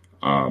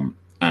 And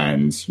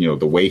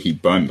the way he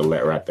burned the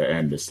letter at the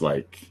end, it's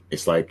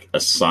like a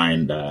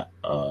sign that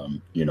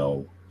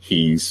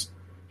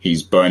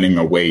he's burning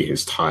away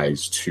his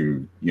ties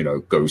to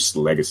Ghost's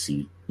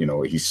legacy.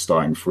 He's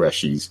starting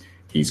fresh.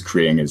 He's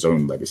creating his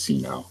own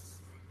legacy now.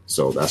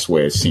 So that's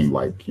where it seemed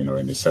like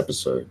in this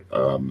episode,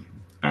 and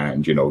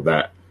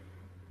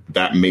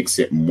that makes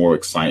it more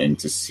exciting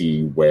to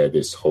see where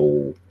this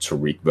whole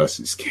Tariq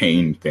versus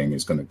Kane thing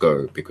is going to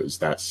go, because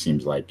that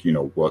seems like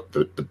what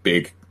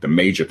the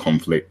major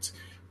conflict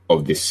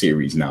of this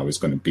series now is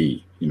going to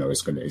be.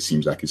 It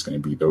seems like it's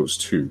going to be those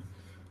two.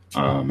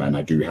 And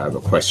I do have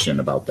a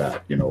question about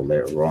that,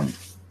 later on.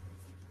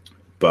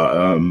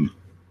 But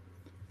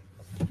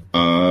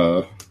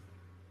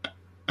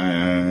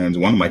and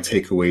one of my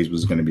takeaways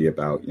was going to be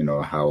about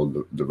how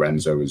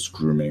Lorenzo is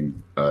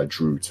grooming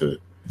Drew to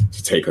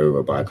take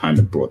over, but I kind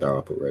of brought that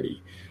up already.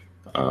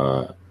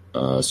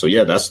 So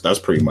yeah, that's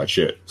pretty much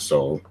it.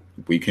 So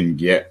we can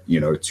get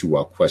to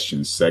our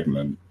questions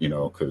segment,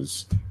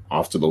 because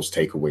after those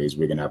takeaways,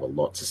 we're gonna have a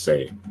lot to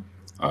say.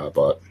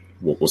 But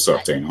what's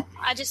up, Dana?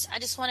 I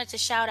just wanted to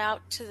shout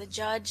out to the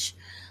judge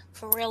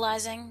for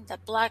realizing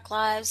that Black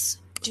lives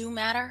do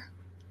matter.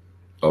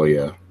 Oh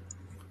yeah,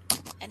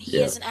 and he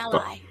is an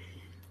ally.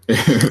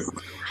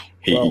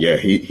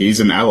 He's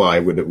an ally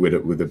with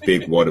a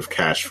big wad of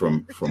cash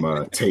from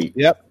Tate.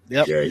 Yep.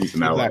 Yeah, he's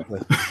an ally. Exactly.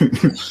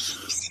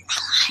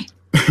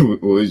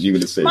 What was you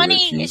going to say?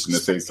 Money. You was going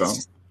to say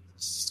something?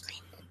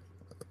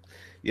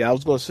 Yeah, I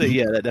was going to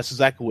say, that's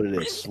exactly what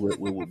it is.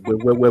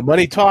 When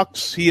money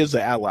talks, he is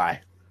an ally.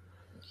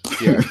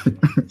 Yeah.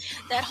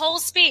 That whole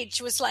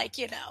speech was like,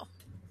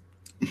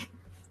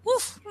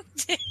 woof.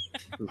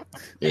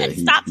 It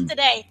stops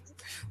today.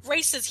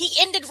 He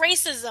ended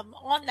racism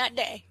on that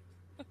day.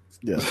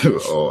 Yeah.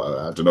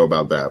 Oh, I don't know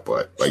about that,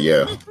 but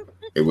yeah,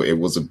 it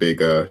was a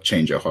big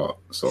change of heart.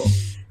 So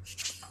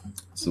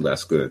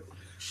that's good.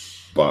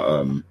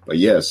 But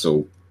yeah,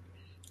 so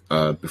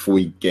before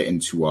we get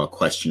into our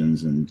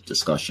questions and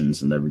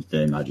discussions and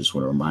everything, I just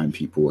want to remind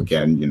people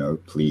again,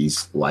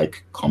 please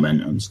like,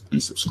 comment,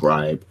 and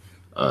subscribe.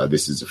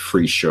 This is a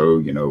free show.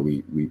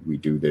 We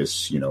do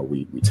this.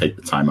 We take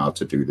the time out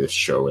to do this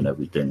show and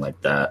everything like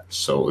that.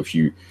 So if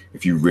you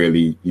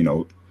really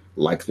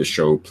like the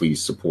show,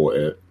 please support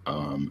it.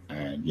 And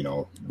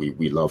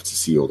we love to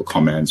see all the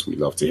comments. We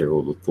love to hear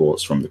all the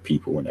thoughts from the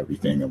people and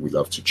everything, and we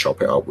love to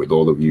chop it up with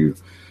all of you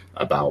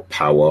about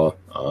Power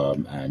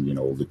and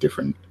all the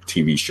different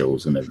TV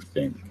shows and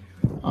everything.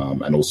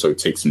 And also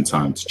take some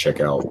time to check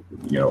out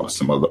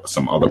some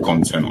other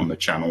content on the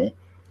channel.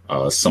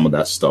 Some of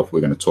that stuff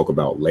we're going to talk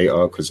about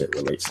later because it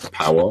relates to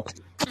Power.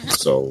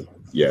 So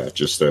yeah,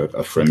 just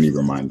a friendly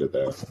reminder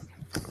there.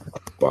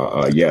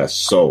 But yeah,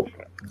 so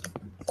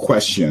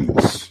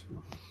questions.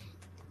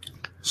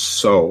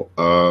 So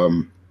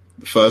the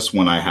first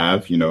one I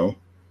have, the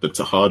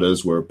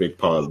Tejadas were a big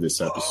part of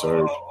this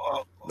episode.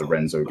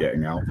 Lorenzo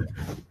getting out.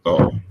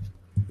 I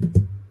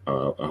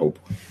hope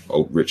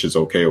Rich is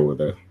okay over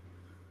there.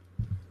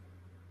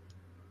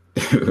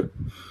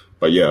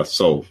 But yeah,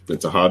 so the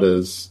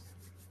Tejadas,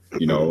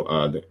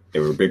 they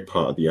were a big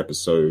part of the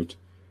episode.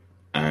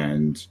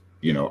 And,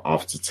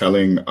 after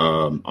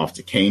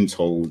Kane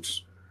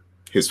told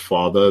his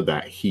father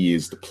that he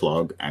is the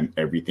plug and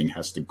everything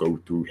has to go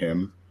through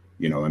him,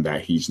 and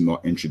that he's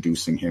not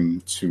introducing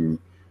him to,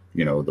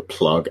 the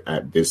plug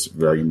at this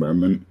very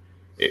moment.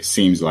 It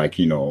seems like,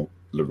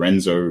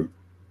 Lorenzo,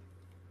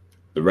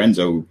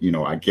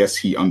 I guess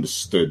he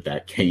understood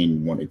that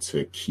Kane wanted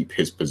to keep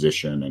his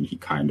position, and he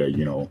kind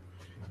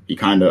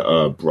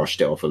of, brushed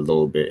it off a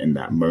little bit in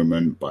that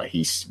moment, but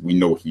we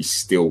know he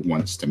still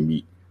wants to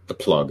meet the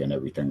plug and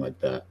everything like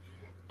that.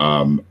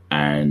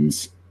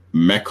 And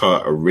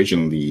Mecca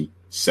originally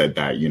said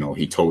that, you know,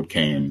 he told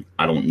Cain,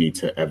 I don't need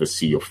to ever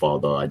see your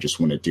father. I just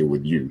want to deal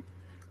with you.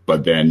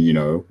 But then, you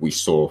know, we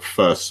saw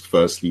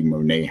firstly,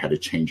 Monet had a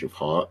change of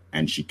heart,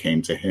 and she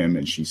came to him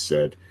and she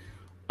said,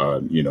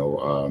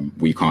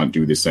 we can't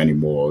do this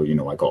anymore. You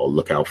know, I got to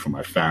look out for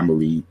my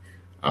family.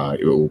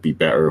 It will be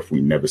better if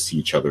we never see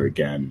each other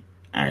again.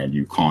 And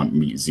you can't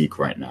meet Zeke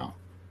right now.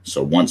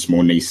 So once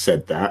Monet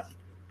said that,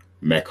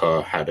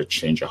 Mecca had a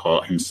change of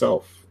heart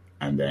himself.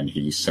 And then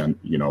he sent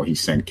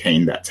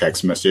Cain that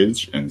text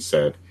message and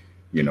said,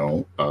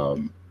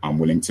 I'm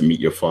willing to meet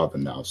your father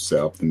now, set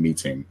up the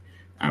meeting.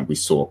 And we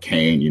saw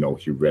Cain,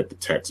 he read the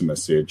text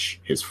message.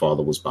 His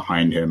father was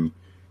behind him,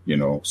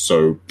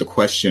 So the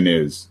question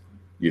is,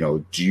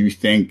 do you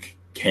think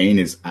Cain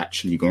is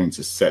actually going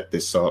to set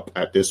this up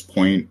at this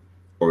point?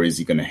 Or is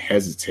he going to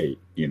hesitate,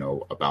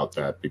 about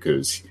that?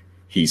 Because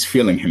he's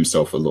feeling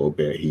himself a little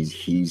bit.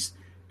 He's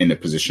in a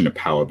position of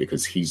power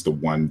because he's the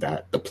one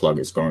that the plug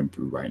is going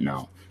through right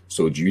now.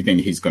 So do you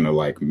think he's going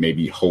to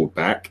maybe hold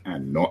back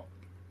and not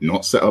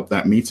set up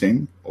that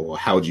meeting? Or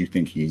how do you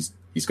think he's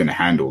going to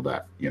handle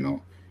that,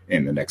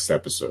 in the next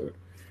episode?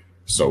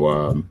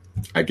 So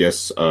I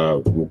guess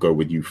we'll go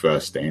with you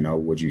first, Dana.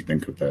 What do you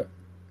think of that?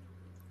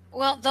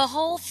 Well, the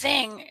whole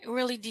thing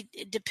really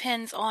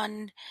depends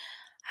on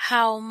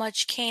how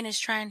much Cain is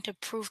trying to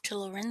prove to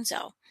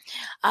Lorenzo.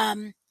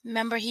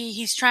 Remember,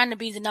 he's trying to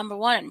be the number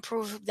one and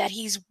prove that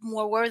he's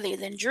more worthy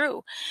than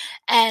Drew.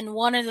 And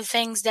one of the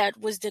things that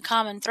was the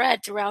common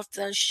thread throughout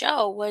the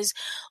show was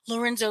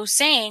Lorenzo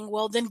saying,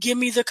 well, then give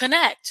me the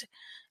connect.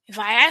 If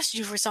I asked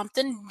you for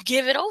something,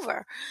 give it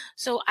over.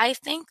 So I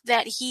think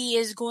that he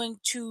is going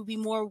to be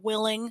more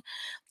willing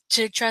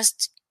to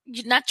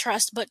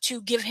but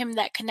to give him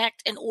that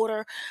connect in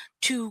order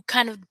to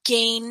kind of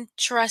gain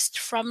trust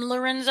from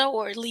Lorenzo,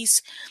 or at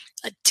least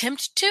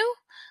attempt to.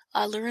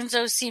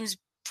 Lorenzo seems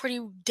pretty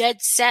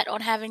dead set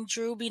on having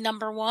Drew be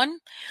number one,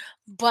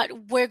 but I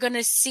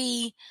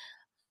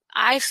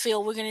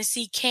feel we're going to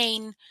see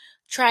Cain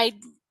try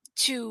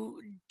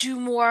to do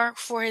more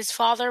for his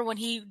father when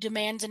he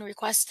demands and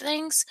requests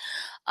things.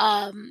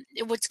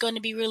 What's going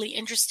to be really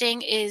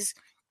interesting is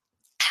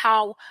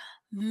how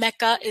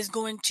Mecca is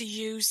going to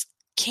use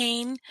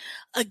Cain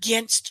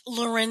against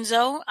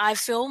Lorenzo, I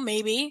feel,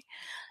 maybe,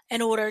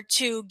 in order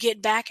to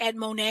get back at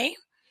Monet.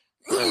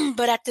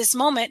 But at this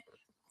moment,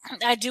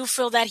 I do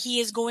feel that he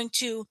is going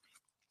to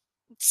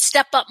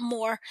step up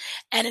more,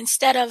 and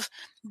instead of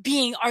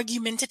being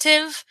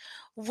argumentative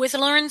with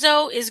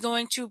Lorenzo, is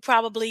going to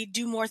probably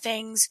do more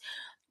things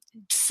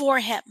for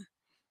him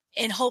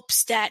in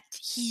hopes that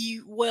he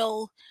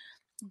will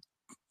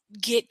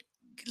get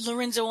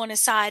Lorenzo on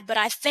his side. But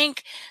I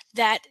think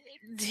that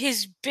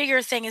his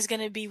bigger thing is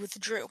going to be with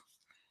Drew,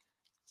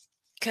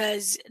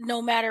 because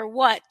no matter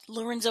what,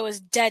 Lorenzo is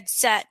dead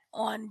set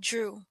on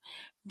Drew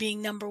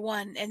being number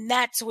one, and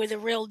that's where the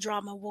real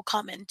drama will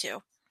come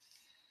into.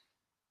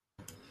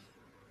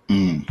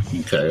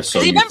 Okay, so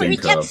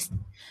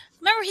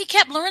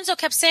Lorenzo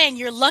kept saying,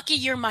 "You're lucky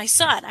you're my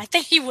son." I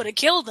think he would have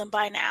killed him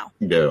by now.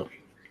 Yeah.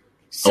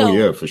 So,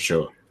 yeah, for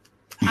sure.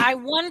 I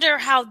wonder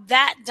how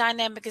that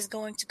dynamic is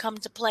going to come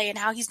to play, and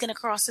how he's going to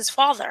cross his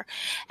father,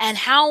 and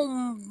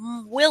how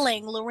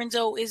willing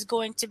Lorenzo is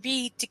going to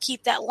be to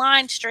keep that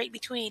line straight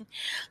between,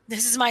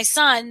 this is my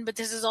son, but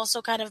this is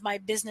also kind of my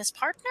business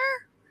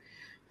partner.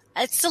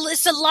 It's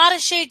a lot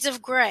of shades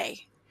of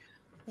gray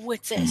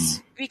with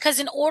this, because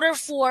in order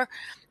for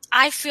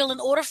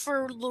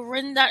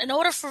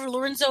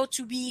Lorenzo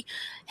to be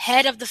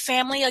head of the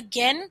family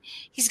again,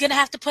 he's going to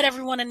have to put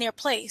everyone in their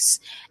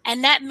place,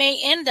 and that may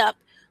end up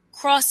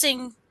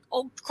crossing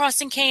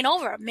Cain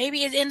over.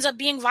 Maybe it ends up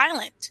being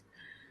violent.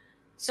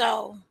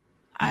 So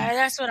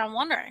that's what I'm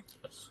wondering.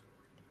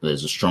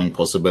 There's a strong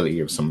possibility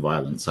of some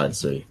violence, I'd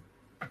say.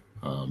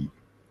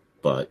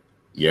 But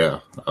yeah.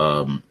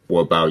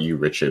 What about you,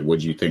 Richard? What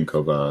do you think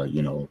of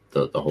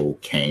the whole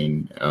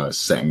Cain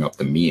setting up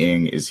the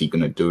meeting? Is he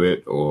going to do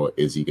it, or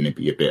is he going to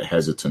be a bit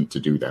hesitant to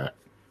do that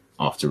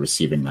after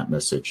receiving that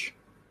message?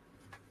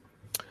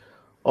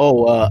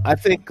 I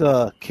think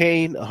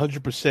Cain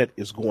 100%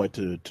 is going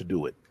to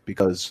do it,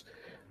 because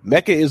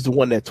Mecca is the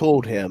one that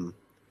told him,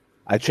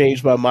 I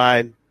changed my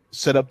mind,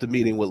 set up the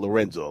meeting with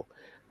Lorenzo.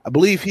 I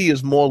believe he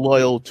is more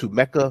loyal to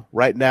Mecca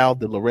right now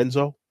than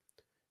Lorenzo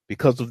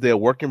because of their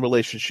working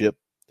relationship,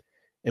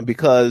 and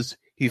because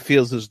he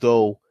feels as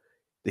though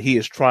that he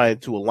is trying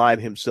to align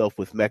himself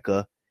with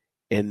Mecca,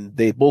 and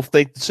they both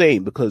think the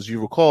same. Because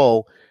you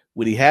recall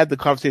when he had the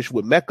conversation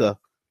with Mecca,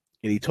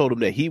 and he told him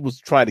that he was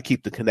trying to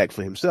keep the connect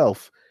for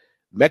himself,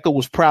 Mecca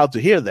was proud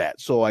to hear that.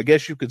 So I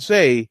guess you could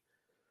say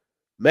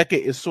Mecca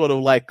is sort of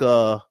like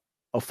a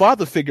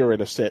father figure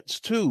in a sense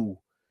to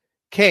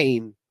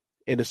Cain,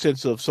 in the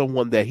sense of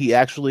someone that he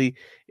actually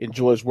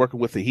enjoys working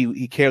with, and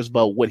he cares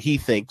about what he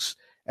thinks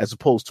as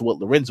opposed to what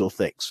Lorenzo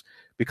thinks.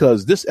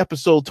 Because this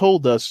episode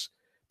told us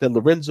that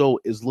Lorenzo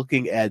is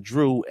looking at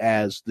Drew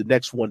as the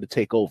next one to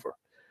take over,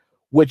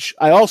 which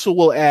I also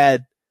will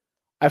add,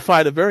 I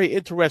find a very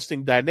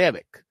interesting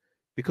dynamic.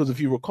 Because if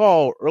you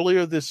recall,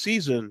 earlier this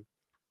season,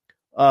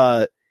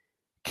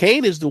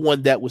 Kane is the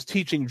one that was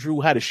teaching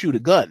Drew how to shoot a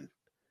gun.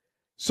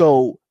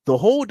 So the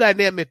whole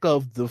dynamic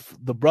of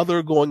the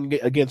brother going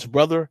against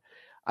brother,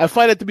 I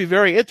find it to be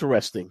very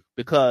interesting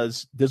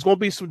because there's going to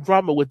be some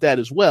drama with that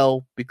as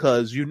well,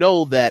 because you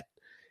know that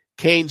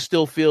Kane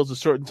still feels a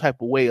certain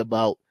type of way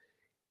about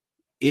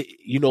it,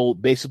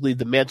 basically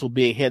the mantle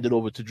being handed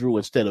over to Drew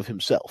instead of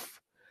himself.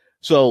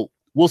 So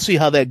we'll see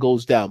how that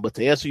goes down. But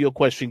to answer your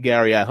question,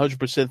 Gary, I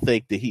 100%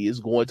 think that he is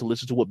going to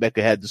listen to what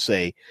Mecca had to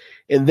say.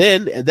 And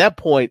then at that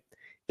point,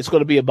 it's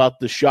going to be about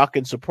the shock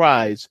and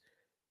surprise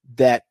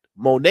that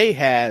Monet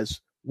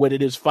has when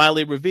it is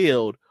finally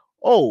revealed,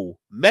 oh,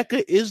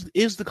 Mecca is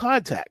the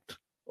contact.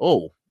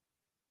 Oh,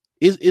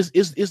 is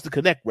the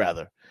connect,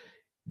 rather.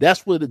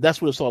 That's what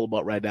it's all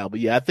about right now. But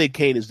yeah, I think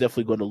Kane is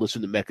definitely going to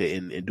listen to Mecca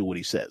and do what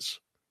he says.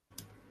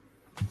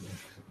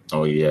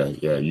 Oh yeah.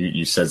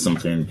 You said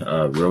something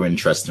real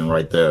interesting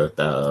right there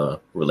that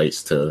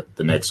relates to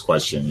the next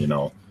question.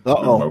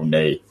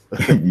 Monet.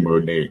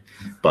 Monet.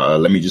 But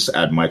let me just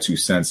add my 2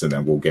 cents, and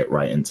then we'll get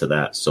right into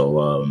that.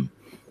 So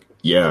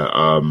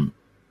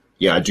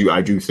I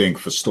do think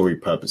for story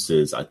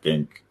purposes, I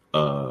think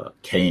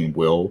Kane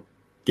will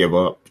give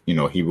up.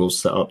 He will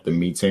set up the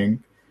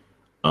meeting.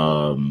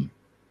 I'm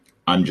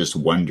just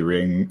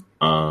wondering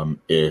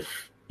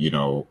if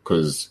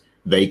because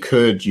they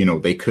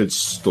could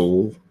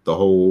stall the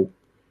whole.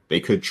 They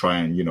could try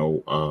and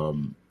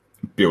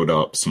build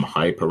up some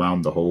hype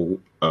around the whole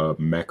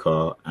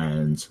Mecca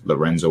and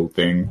Lorenzo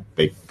thing.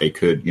 They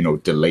could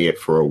delay it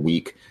for a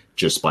week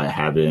just by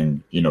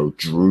having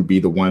Drew be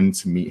the one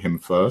to meet him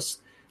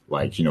first.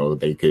 Like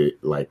they could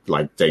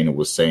like Dana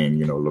was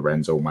saying,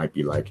 Lorenzo might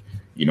be like,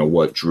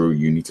 what, Drew,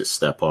 you need to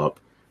step up.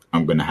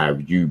 I'm gonna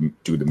have you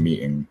do the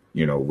meeting,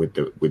 with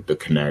the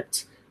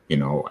connect,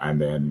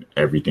 and then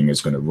everything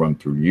is gonna run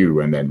through you,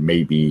 and then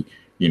maybe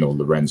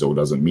Lorenzo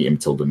doesn't meet him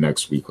till the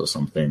next week or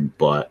something.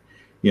 But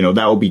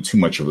that would be too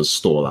much of a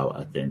stall out,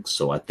 I think.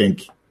 So I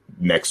think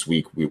next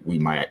week we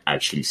might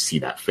actually see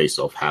that face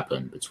off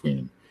happen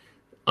between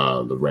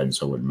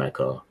Lorenzo and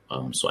Mecca.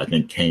 So I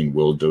think Kane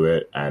will do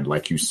it, and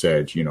like you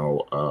said,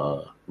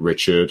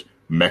 Richard,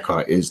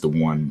 Mecca is the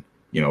one.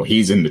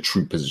 He's in the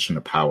true position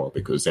of power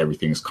because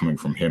everything's coming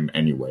from him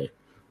anyway.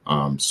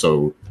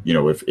 So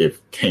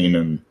if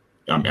Kane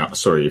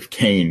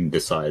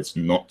decides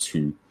not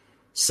to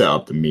set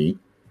up the meet,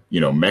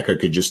 Mecca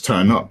could just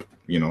turn up.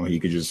 He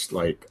could just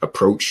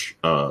approach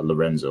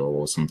Lorenzo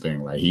or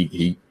something. Like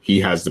he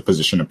has the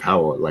position of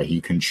power. Like he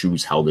can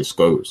choose how this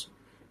goes.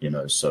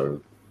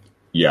 So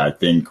yeah, I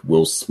think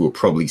we'll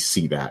probably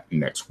see that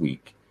next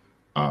week.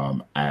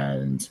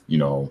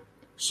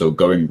 So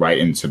going right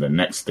into the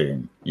next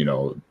thing,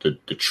 the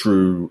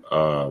true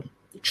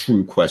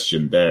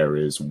question there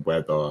is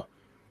whether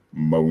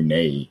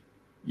Monet,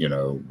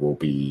 will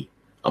be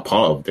a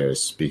part of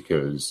this,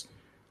 because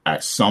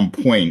at some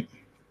point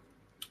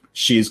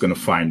she's going to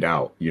find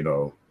out,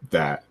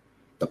 that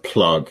the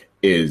plug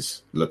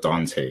is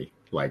LaDante,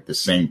 like the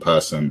same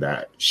person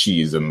that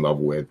she is in love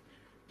with,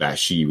 that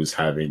she was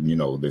having,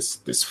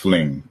 this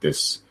fling,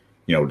 this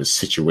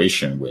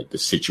situation with, the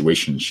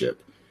situationship.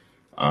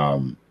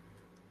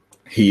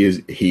 He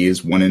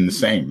is one and the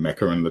same.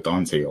 Mecca and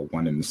LaDante are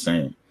one and the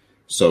same.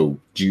 So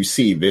do you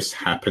see this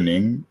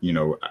happening,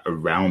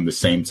 around the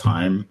same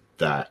time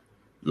that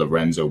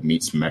Lorenzo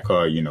meets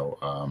Mecca,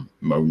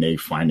 Monet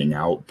finding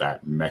out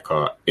that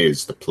Mecca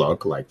is the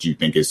plug? Like, do you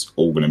think it's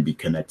all going to be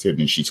connected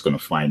and she's going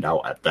to find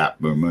out at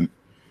that moment?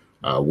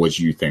 What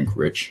do you think,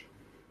 Rich?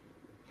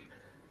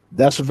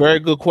 That's a very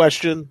good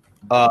question.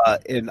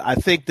 And I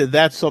think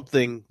that's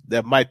something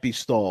that might be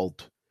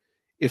stalled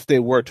if they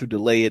were to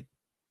delay it.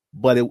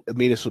 But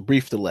it's a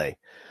brief delay.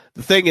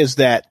 The thing is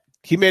that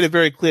he made it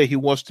very clear he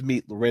wants to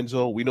meet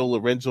Lorenzo. We know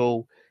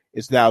Lorenzo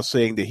is now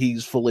saying that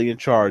he's fully in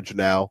charge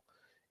now,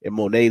 and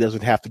Monet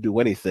doesn't have to do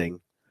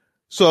anything.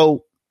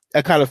 So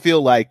I kind of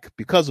feel like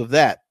because of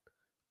that,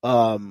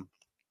 I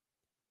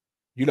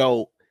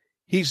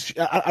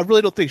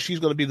really don't think she's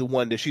going to be the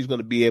one that she's going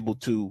to be able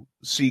to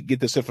get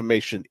this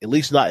information, at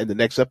least not in the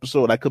next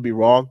episode. I could be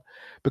wrong,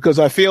 because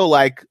I feel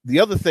like the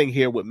other thing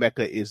here with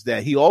Mecca is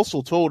that he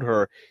also told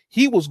her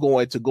he was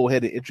going to go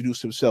ahead and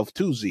introduce himself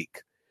to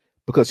Zeke,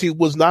 because he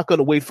was not going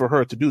to wait for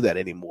her to do that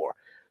anymore.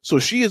 So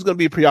she is going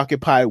to be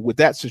preoccupied with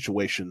that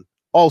situation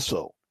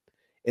also.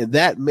 And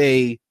that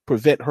may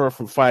prevent her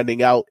from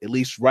finding out, at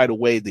least right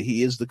away, that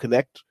he is the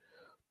connect.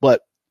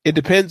 But it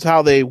depends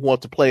how they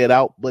want to play it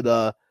out.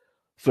 But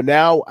for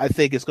now, I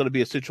think it's going to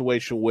be a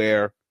situation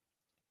where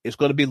it's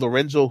going to be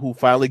Lorenzo who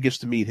finally gets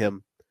to meet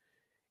him.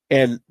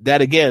 And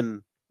that,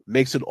 again,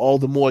 makes it all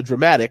the more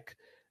dramatic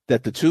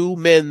that the two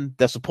men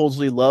that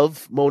supposedly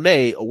love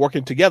Monet are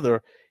working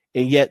together,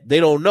 and yet they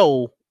don't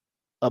know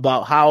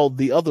about how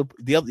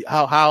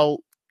how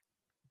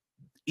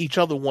each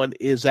other one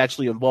is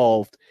actually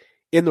involved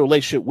in the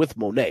relationship with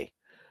Monet.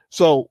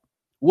 So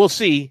we'll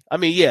see. I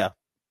mean, yeah,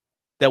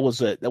 that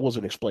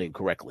wasn't explained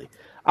correctly.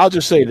 I'll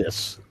just say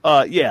this.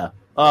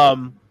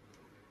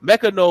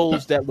 Mecca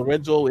knows that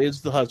Lorenzo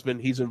is the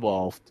husband. He's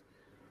involved.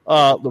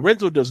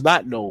 Lorenzo does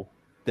not know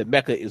that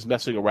Mecca is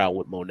messing around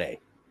with Monet.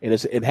 and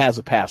it has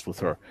a past with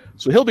her.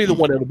 So he'll be the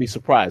one that'll be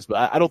surprised.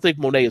 But I don't think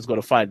Monet is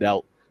going to find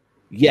out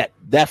yet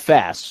that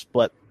fast.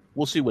 But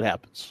we'll see what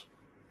happens.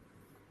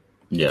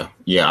 Yeah,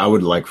 I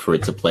would like for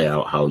it to play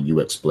out how you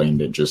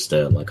explained it just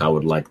there. Like, I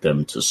would like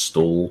them to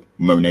stall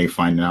Monet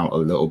finding out a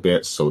little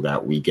bit so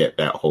that we get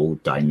that whole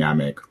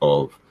dynamic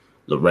of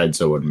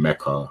Lorenzo and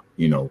Mecca,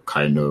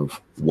 kind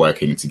of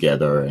working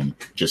together and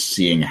just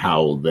seeing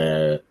how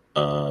their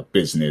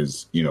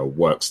business,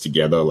 works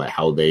together, like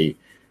how they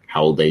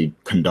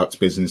conduct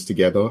business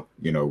together,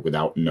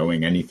 without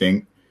knowing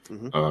anything.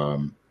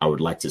 Mm-hmm. I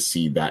would like to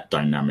see that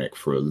dynamic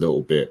for a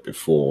little bit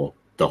before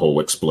the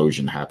whole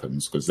explosion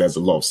happens, because there's a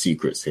lot of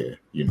secrets here,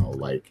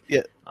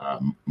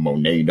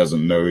 Monet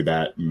doesn't know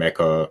that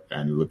Mecca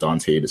and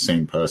Ladante are the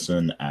same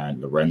person,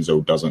 and Lorenzo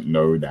doesn't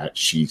know that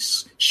she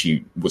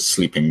was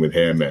sleeping with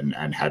him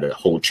and had a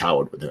whole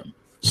child with him.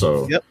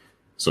 So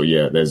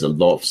yeah, there's a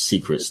lot of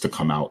secrets to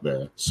come out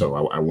there. So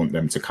I want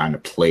them to kind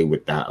of play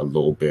with that a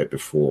little bit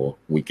before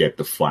we get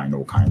the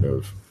final kind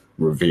of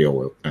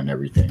reveal and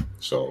everything.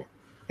 So,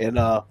 and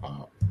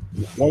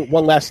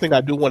one last thing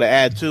I do want to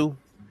add too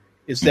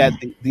is that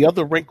the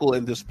other wrinkle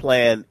in this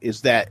plan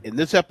is that in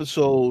this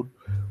episode,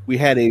 we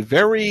had a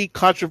very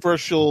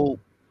controversial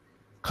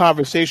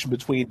conversation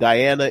between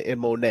Diana and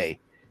Monet.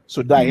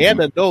 So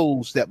Diana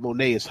knows that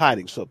Monet is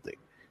hiding something.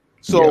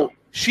 So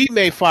she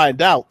may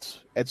find out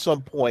at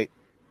some point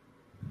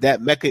that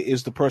Mecca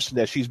is the person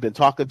that she's been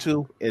talking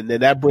to, and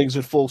then that brings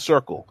it full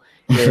circle.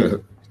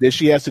 And then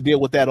she has to deal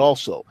with that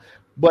also.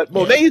 But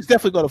Monet is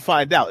definitely going to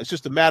find out. It's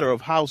just a matter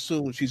of how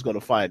soon she's going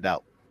to find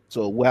out.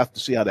 So we'll have to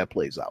see how that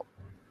plays out.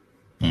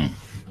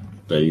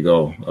 There you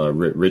go.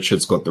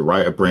 Richard's got the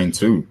writer brain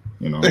too.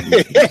 He's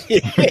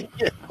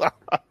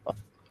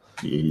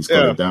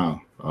got it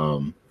down.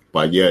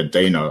 But yeah,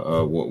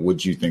 Dana, what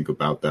would you think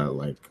about that?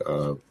 Like,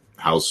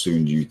 how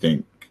soon do you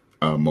think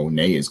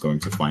Monet is going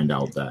to find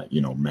out that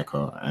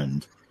Mecca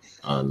and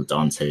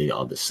Dante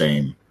are the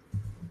same?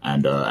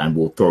 And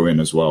we'll throw in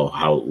as well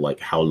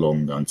how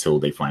long until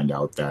they find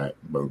out that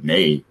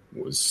Monet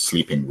was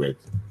sleeping with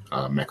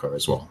Mecca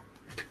as well.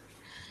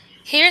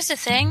 Here's the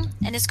thing,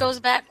 and this goes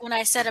back when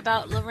I said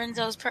about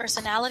Lorenzo's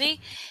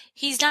personality.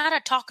 He's not a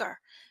talker.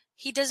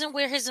 He doesn't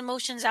wear his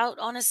emotions out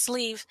on his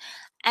sleeve,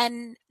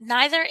 and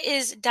neither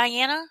is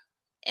Diana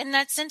in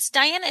that sense.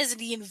 Diana is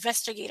the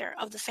investigator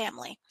of the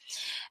family,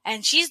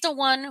 and she's the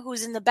one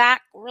who's in the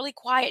back, really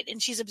quiet, and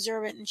she's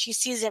observant, and she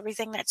sees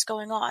everything that's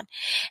going on.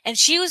 And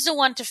she was the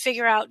one to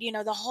figure out,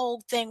 the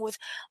whole thing with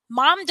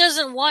Mom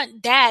doesn't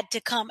want Dad to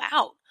come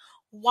out.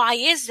 Why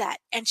is that?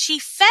 And she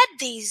fed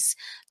this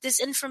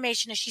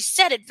information, and she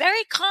said it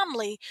very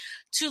calmly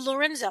to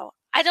Lorenzo.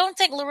 I don't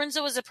think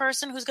Lorenzo is a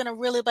person who's going to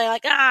really be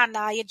like,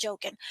 nah, you're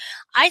joking.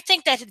 I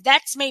think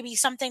that's maybe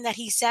something that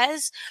he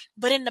says,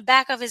 but in the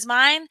back of his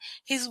mind,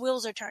 his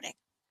wheels are turning.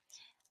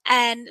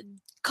 And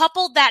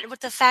coupled that with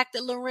the fact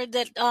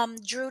that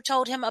Drew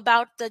told him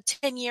about the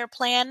 10-year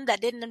plan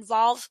that didn't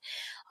involve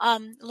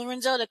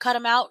Lorenzo, to cut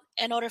him out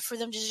in order for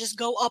them to just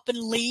go up and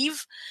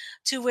leave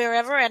to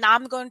wherever. And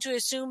I'm going to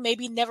assume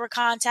maybe never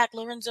contact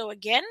Lorenzo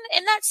again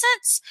in that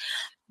sense.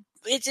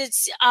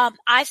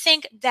 I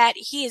think that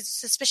he is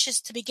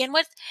suspicious to begin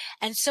with,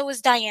 and so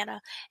is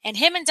Diana. And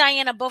him and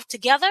Diana both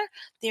together,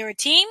 they're a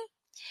team.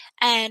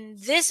 And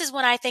this is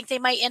when I think they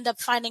might end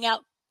up finding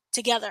out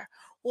together,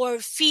 or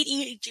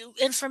feed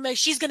information.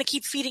 She's going to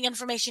keep feeding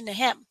information to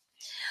him.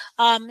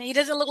 He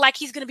doesn't look like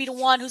he's going to be the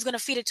one who's going to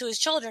feed it to his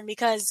children,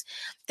 because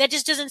that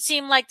just doesn't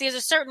seem like there's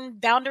a certain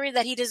boundary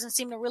that he doesn't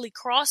seem to really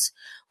cross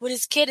with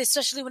his kid,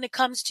 especially when it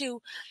comes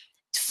to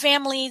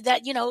family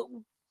that,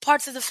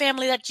 parts of the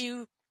family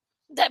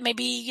that may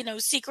be,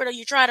 secret, or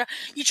you try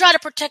to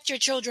protect your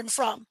children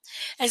from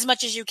as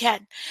much as you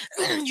can.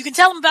 You can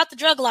tell them about the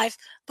drug life,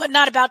 but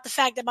not about the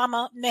fact that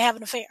Mama may have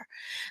an affair.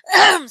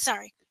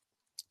 Sorry.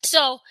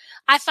 So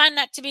I find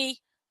that to be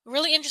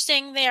really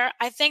interesting there.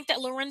 I think that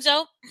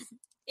Lorenzo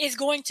is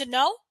going to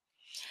know,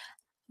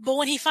 but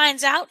when he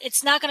finds out,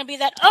 it's not going to be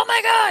that, oh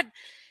my God.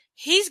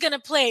 He's going to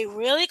play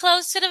really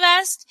close to the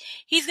vest.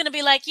 He's going to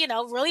be like,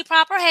 really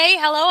proper. Hey,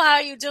 hello, how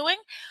are you doing?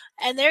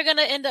 And they're going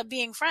to end up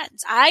being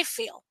friends. I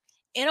feel,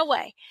 in a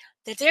way,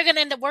 that they're going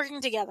to end up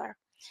working together.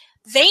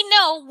 They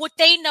know what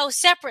they know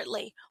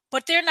separately,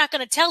 but they're not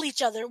going to tell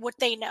each other what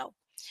they know.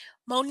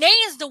 Monet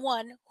is the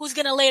one who's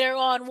going to later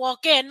on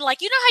walk in. Like,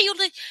 how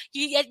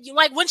you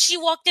like when she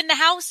walked in the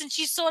house and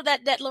she saw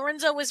that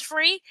Lorenzo was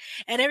free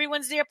and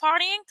everyone's there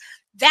partying?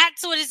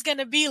 That's what it's going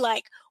to be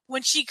like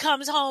when she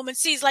comes home and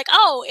sees, like,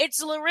 oh,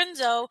 it's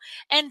Lorenzo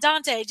and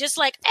Dante. Just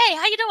like, hey,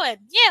 how you doing?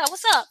 Yeah,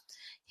 what's up?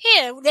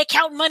 Here, they're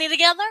counting money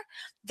together.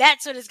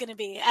 That's what it's going to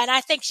be. And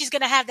I think she's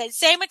going to have that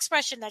same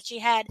expression that she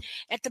had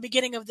at the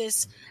beginning of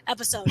this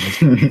episode.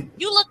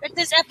 You look at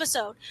this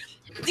episode,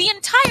 the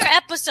entire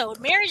episode,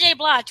 Mary J.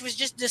 Blige was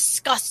just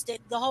disgusted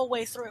the whole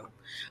way through.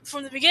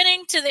 From the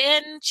beginning to the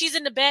end, she's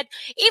in the bed,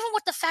 even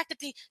with the fact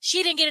that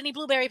she didn't get any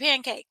blueberry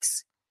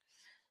pancakes.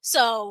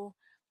 So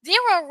they're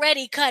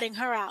already cutting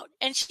her out,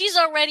 and she's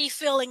already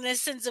feeling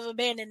this sense of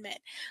abandonment.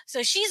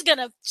 So she's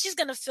gonna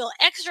feel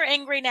extra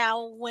angry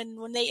now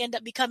when they end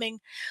up becoming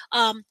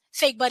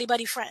fake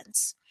buddy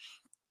friends.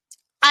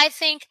 I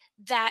think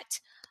that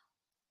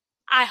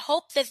I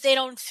hope that they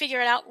don't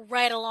figure it out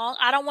right along.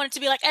 I don't want it to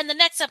be like, and the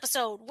next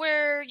episode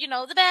we're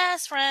the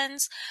best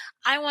friends.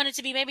 I want it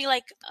to be maybe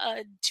like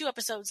 2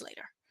 episodes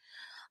later,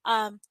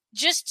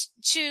 just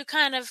to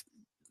kind of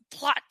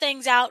plot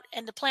things out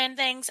and to plan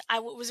things.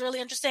 Was really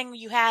interesting.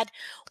 You had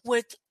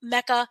with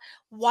Mecha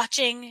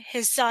watching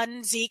his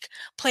son Zeke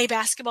play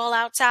basketball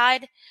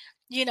outside.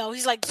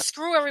 He's like,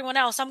 screw everyone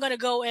else. I'm going to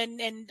go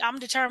and I'm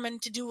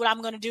determined to do what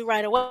I'm going to do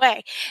right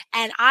away.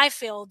 And I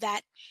feel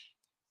that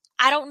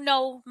I don't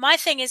know. My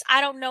thing is, I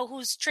don't know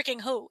who's tricking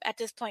who at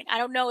this point. I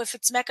don't know if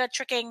it's Mecha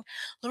tricking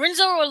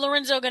Lorenzo or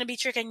Lorenzo going to be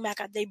tricking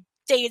Mecha.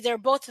 They're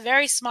both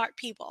very smart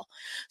people.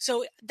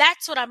 So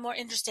that's what I'm more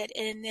interested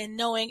in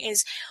knowing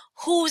is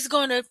who's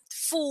going to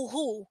fool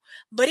who.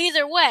 But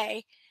either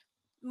way,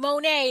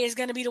 Monet is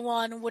going to be the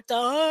one with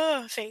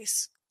the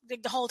face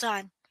the whole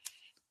time.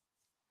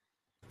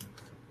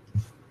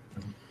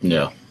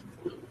 Yeah.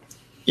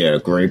 Yeah,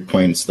 great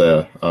points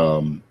there.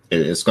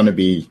 It's going to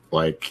be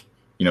like,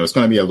 it's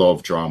going to be a lot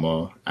of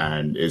drama,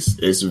 and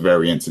it's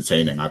very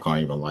entertaining. I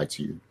can't even lie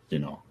to you.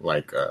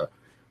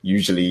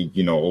 Usually,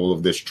 all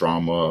of this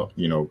drama,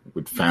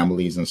 with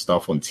families and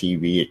stuff on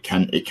TV, it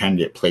can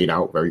get played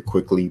out very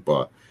quickly.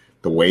 But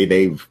the way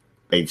they've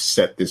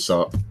set this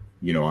up,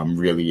 I'm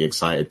really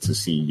excited to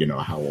see,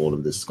 how all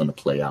of this is going to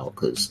play out,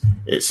 because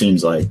it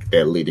seems like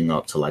they're leading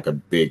up to like a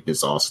big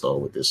disaster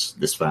with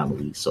this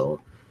family.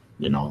 So,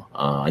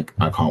 I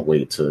can't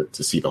wait to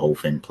see the whole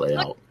thing play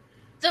out.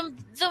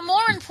 The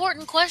more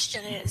important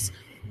question is,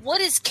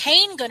 what is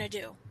Kane going to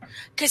do?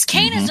 Because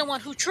Kane is the one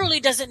who truly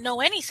doesn't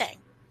know anything.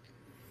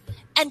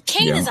 And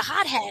Kane is a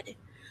hothead.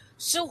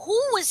 So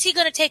who is he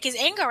going to take his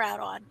anger out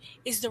on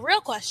is the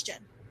real question.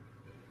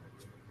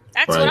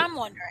 That's what I'm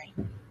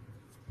wondering.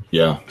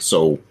 Yeah,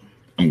 so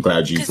I'm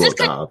glad you brought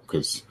that up.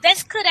 Because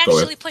this could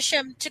actually push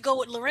him to go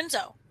with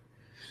Lorenzo.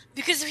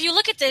 Because if you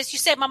look at this, you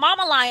said, my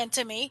mama lying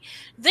to me.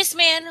 This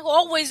man who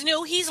always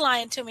knew he's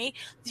lying to me.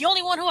 The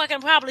only one who I can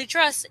probably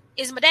trust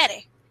is my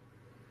daddy.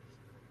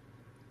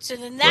 So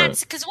then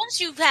that's because once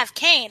you have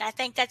Kane, I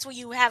think that's where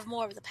you have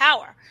more of the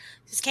power.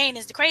 Because Kane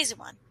is the crazy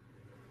one.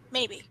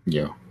 Maybe.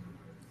 Yeah.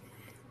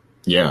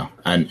 Yeah.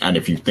 And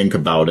if you think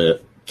about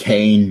it,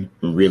 Kane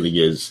really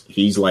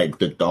he's like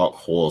the dark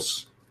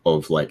horse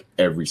of like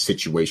every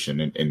situation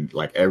and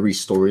like every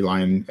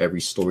storyline, every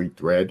story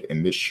thread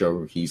in this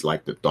show. He's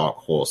like the dark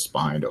horse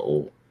behind it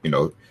all.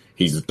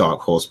 He's the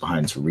dark horse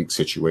behind Tariq's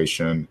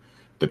situation,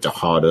 the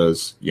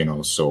Tejadas,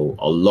 so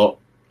a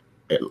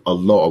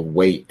lot of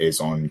weight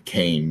is on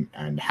Kane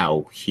and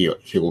how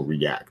he'll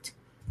react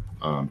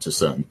to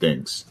certain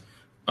things.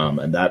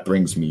 And that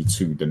brings me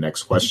to the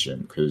next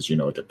question, because,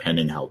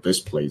 depending how this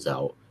plays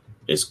out,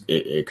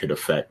 it could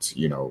affect,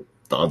 the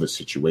other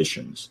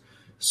situations.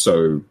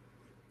 So,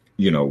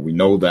 we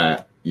know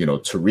that,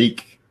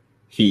 Tariq,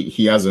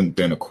 he hasn't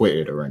been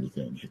acquitted or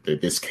anything.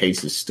 This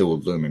case is still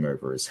looming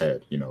over his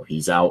head.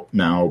 He's out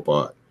now,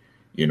 but,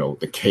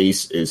 the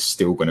case is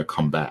still going to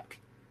come back.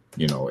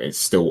 It's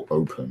still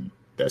open.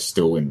 They're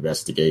still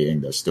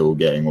investigating. They're still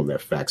getting all their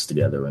facts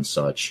together and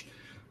such.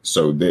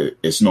 So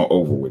it's not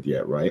over with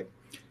yet, right?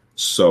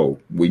 So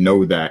we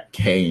know that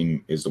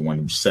Kane is the one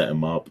who set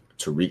him up.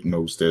 Tariq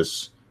knows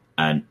this.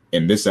 And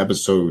in this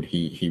episode,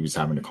 he was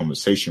having a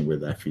conversation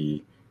with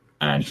Effie.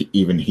 And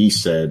he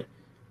said,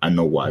 I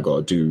know what I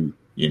got to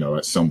do.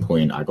 At some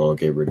point, I got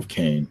to get rid of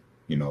Kane,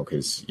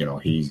 because,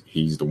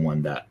 he's the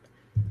one that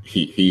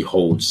he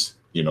holds,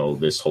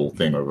 this whole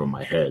thing over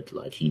my head.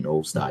 Like, he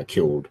knows that I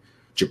killed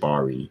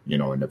Jabari,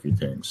 and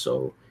everything.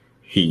 So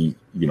he,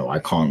 I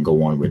can't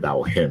go on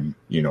without him,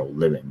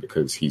 living,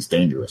 because he's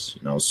dangerous,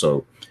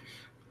 So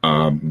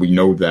we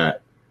know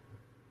that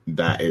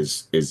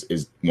is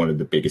one of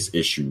the biggest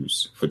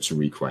issues for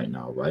Tariq right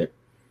now, right?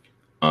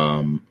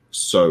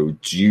 So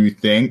do you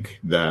think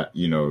that,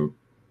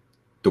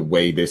 the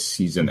way this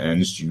season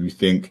ends, do you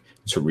think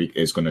Tariq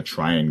is going to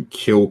try and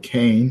kill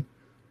Kane,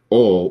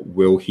 or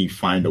will he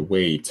find a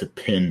way to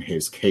pin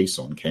his case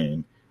on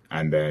Kane,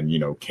 and then,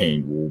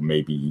 Kane will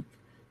maybe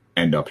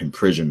end up in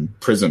prison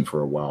for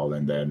a while,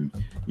 and then,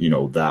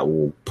 that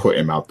will put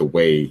him out the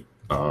way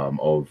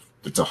of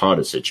the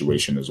Tejada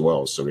situation as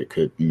well. So it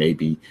could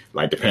maybe,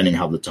 like, depending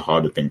how the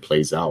Tejada thing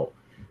plays out,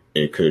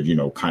 it could,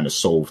 kind of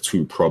solve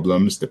two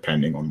problems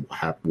depending on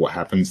what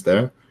happens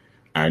there.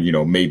 And,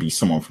 maybe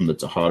someone from the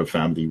Tejada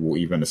family will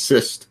even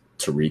assist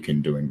Tariq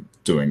in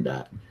doing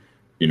that,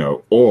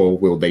 or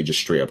will they just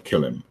straight up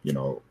kill him,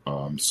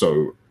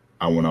 So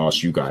I want to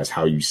ask you guys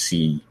how you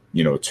see,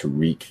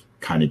 Tariq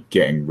kind of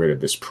getting rid of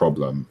this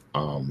problem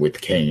with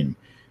Kane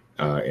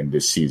in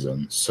this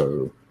season.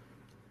 So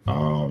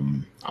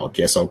I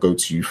guess I'll go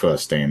to you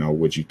first, Dana.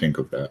 What'd you think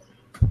of that?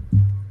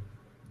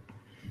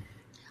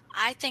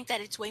 I think that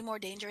it's way more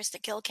dangerous to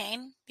kill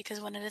Kane, because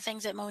one of the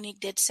things that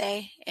Monique did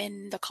say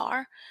in the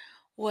car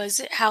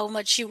was how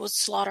much she will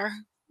slaughter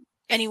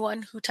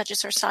anyone who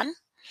touches her son.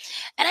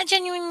 And I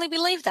genuinely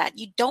believe that.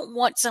 You don't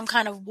want some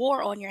kind of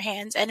war on your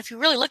hands. And if you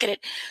really look at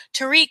it,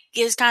 Tariq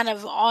is kind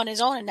of on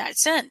his own in that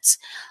sense.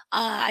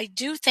 I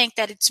do think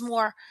that it's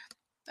more,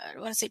 I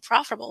don't want to say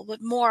profitable,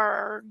 but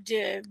more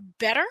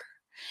better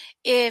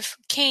if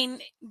Kane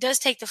does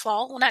take the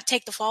fall. Well, not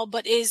take the fall,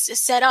 but is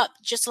set up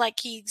just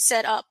like he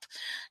set up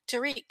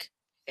Tariq.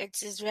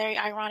 It's very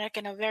ironic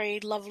and a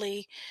very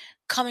lovely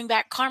coming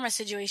back karma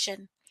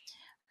situation.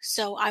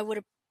 So I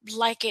would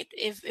like it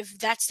if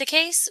that's the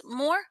case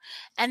more.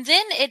 And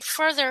then it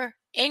further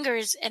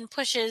angers and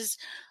pushes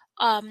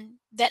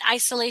that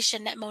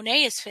isolation that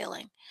Monet is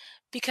feeling.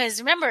 Because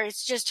remember,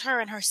 it's just her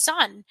and her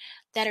son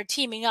that are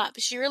teaming up.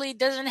 She really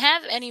doesn't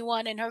have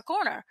anyone in her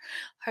corner.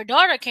 Her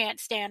daughter can't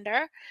stand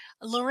her.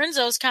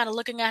 Lorenzo's kind of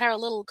looking at her a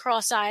little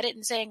cross-eyed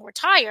and saying,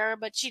 retire,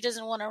 but she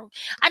doesn't want to.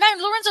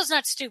 Lorenzo's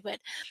not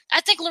stupid.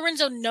 I think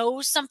Lorenzo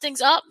knows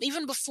something's up.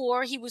 Even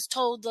before he was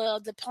told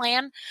the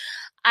plan,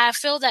 I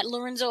feel that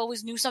Lorenzo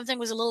always knew something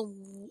was a little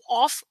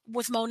off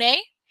with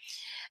Monet.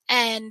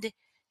 And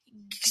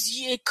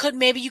it could,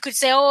 maybe you could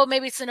say, oh,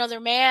 maybe it's another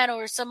man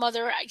or some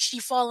other,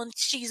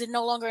 she's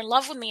no longer in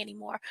love with me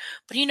anymore,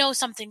 but he knows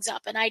something's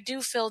up. And I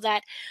do feel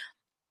that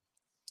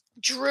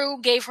Drew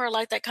gave her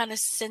like that kind of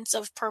sense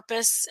of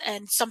purpose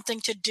and something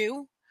to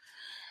do.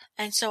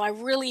 And so I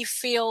really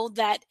feel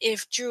that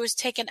if Drew is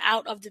taken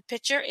out of the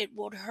picture, it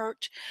would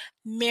hurt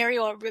Mary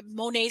or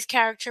Monet's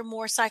character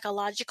more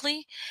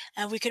psychologically.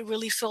 And we could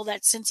really feel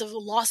that sense of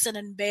loss and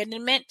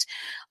abandonment.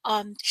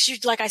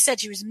 Like I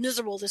said, she was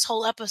miserable this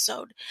whole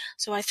episode.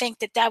 So I think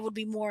that would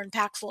be more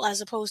impactful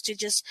as opposed to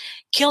just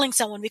killing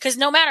someone. Because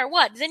no matter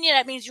what, then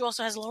that means you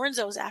also has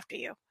Lorenzo's after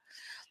you.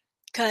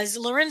 Because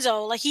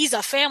Lorenzo, like, he's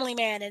a family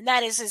man, and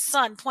that is his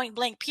son, point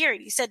blank,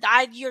 period. He said,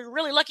 you're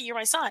really lucky you're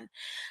my son.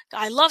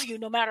 I love you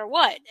no matter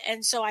what.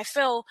 And so I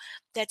feel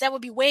that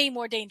would be way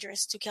more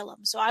dangerous to kill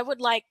him. So I would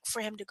like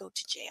for him to go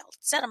to jail.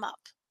 Set him up.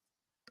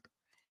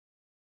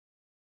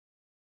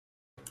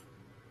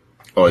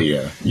 Oh,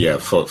 yeah. Yeah,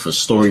 for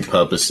story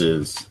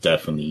purposes,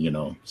 definitely,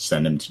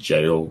 send him to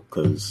jail,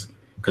 because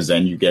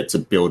then you get to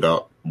build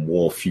up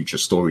more future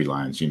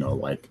storylines,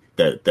 like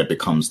that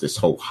becomes this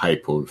whole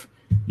hype of,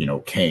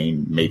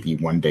 Kane maybe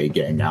one day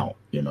getting out,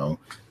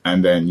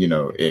 and then,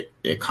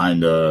 it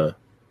kind of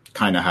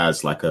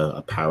has like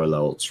a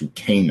parallel to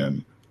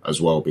Kanan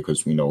as well,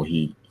 because we know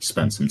he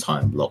spent some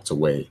time locked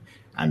away,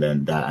 and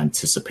then that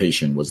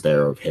anticipation was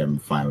there of him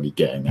finally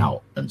getting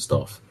out and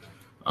stuff,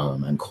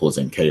 and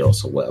causing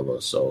chaos or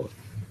whatever. So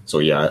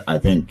yeah, I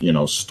think,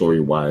 story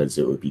wise,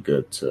 it would be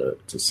good to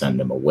send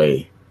him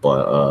away.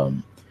 But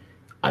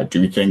I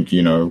do think,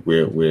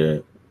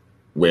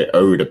 we're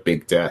owed a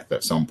big death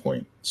at some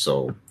point.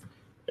 So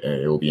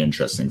it will be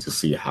interesting to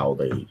see how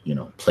they,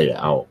 play it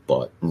out.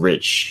 But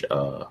Rich,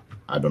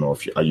 I don't know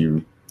if are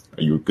you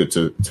good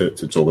to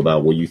talk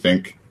about what you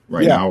think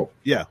now?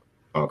 Yeah.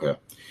 Okay.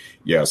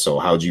 Yeah. So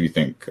how do you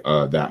think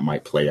that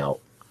might play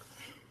out?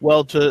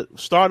 Well, to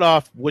start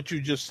off, what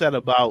you just said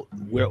about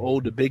we're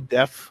owed a big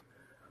death.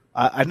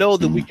 I know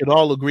that we can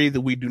all agree that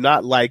we do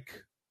not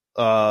like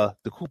the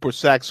Cooper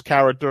Saxe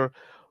character,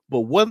 but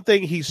one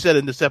thing he said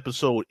in this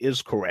episode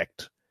is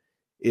correct.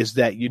 Is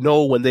that,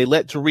 when they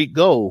let Tariq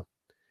go,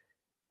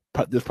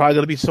 there's probably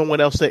going to be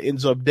someone else that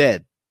ends up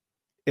dead.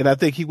 And I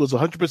think he was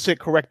 100%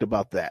 correct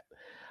about that.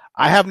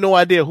 I have no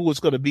idea who it's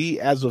going to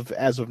be as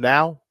of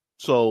now.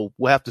 So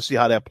we'll have to see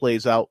how that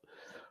plays out.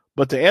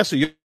 But to answer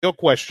your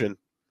question,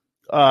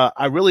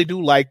 I really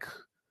do like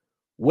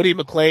Woody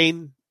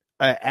McClain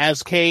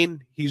as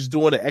Kane. He's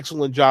doing an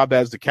excellent job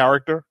as the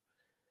character.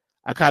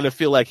 I kind of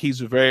feel like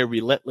he's a very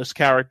relentless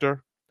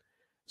character.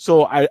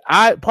 So I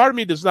part of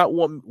me does not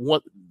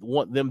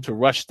want them to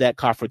rush that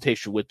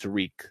confrontation with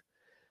Tariq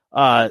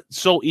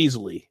so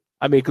easily.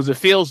 I mean, because it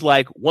feels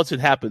like once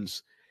it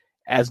happens,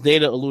 as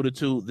Dana alluded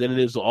to, then it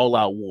is an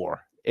all-out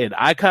war. And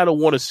I kind of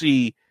want to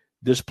see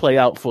this play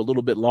out for a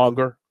little bit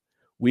longer.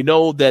 We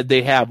know that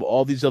they have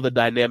all these other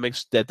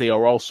dynamics that they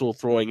are also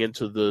throwing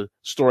into the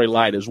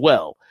storyline as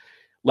well.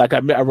 Like I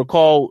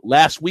recall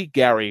last week,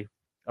 Gary,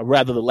 or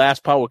rather the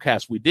last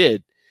Powercast we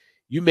did,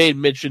 you made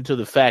mention to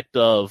the fact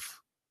of,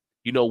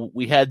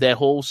 we had that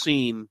whole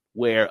scene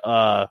where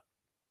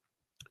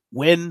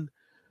when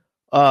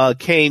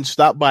Kane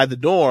stopped by the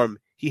dorm,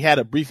 he had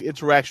a brief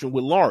interaction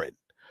with Lauren.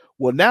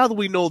 Well, now that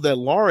we know that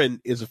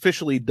Lauren is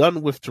officially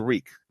done with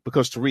Tariq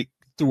because Tariq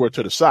threw her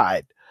to the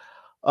side,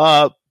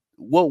 it's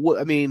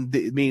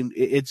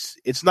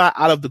not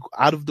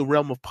out of the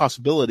realm of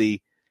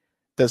possibility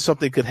that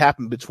something could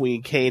happen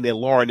between Kane and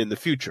Lauren in the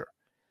future,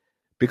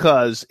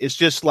 because it's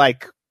just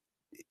like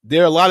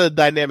there are a lot of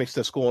dynamics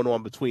that's going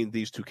on between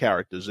these two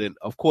characters. And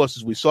of course,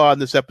 as we saw in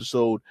this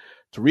episode,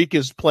 Tariq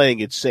is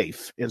playing it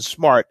safe and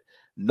smart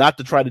not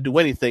to try to do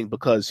anything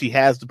because he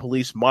has the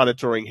police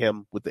monitoring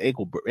him with the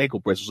ankle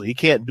bracelet. So he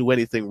can't do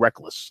anything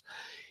reckless.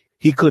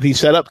 He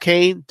set up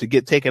Kane to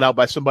get taken out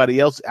by somebody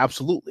else?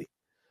 Absolutely.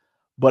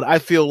 But I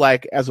feel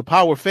like as a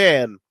Power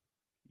fan,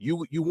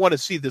 you want to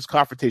see this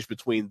confrontation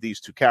between these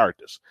two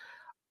characters.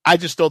 I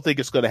just don't think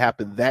it's going to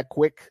happen that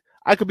quick.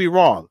 I could be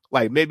wrong.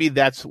 Like maybe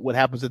that's what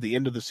happens at the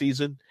end of the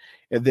season,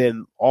 and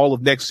then all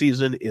of next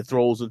season it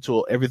throws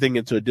everything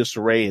into a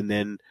disarray, and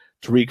then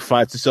Tariq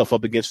finds himself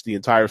up against the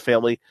entire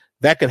family.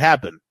 That could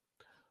happen.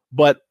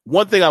 But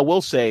one thing I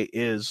will say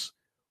is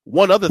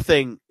one other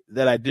thing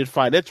that I did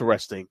find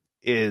interesting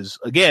is,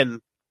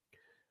 again,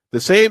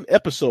 the same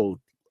episode,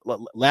 the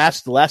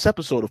last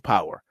episode of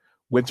Power,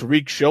 when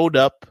Tariq showed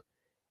up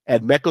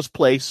at Mecca's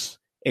place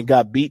and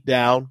got beat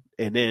down,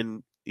 and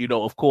then,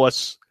 of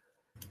course,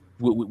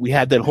 we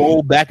had that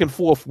whole back and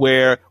forth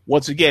where,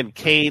 once again,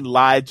 Kane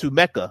lied to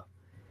Mecca.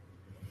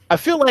 I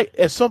feel like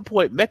at some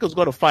point Mecca's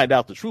going to find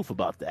out the truth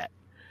about that.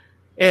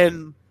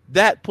 And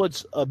that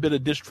puts a bit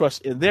of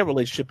distrust in their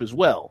relationship as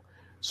well.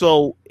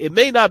 So it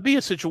may not be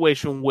a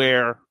situation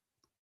where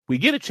we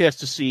get a chance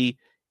to see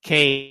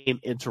Kane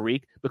and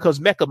Tariq, because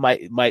Mecca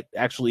might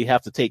actually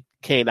have to take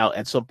Kane out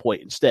at some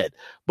point instead.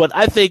 But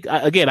I think,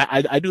 again,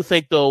 I do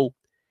think, though,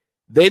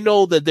 they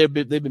know that they've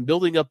been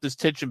building up this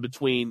tension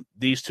between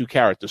these two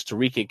characters,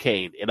 Tariq and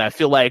Kane. And I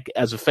feel like,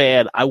 as a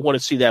fan, I want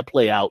to see that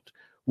play out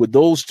with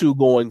those two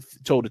going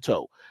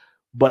toe-to-toe.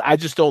 But I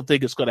just don't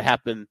think it's going to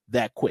happen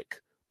that quick.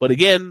 But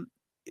again,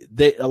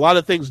 a lot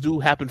of things do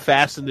happen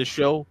fast in this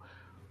show,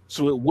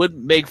 so it would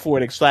make for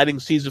an exciting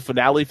season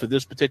finale for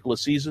this particular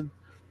season.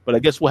 But I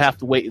guess we'll have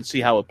to wait and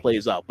see how it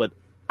plays out. But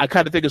I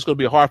kind of think it's going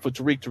to be hard for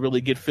Tariq to really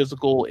get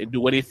physical and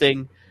do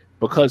anything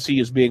because he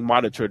is being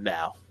monitored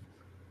now.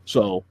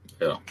 So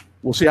yeah,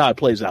 we'll see how it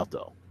plays out,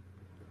 though.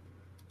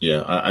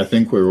 Yeah, I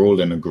think we're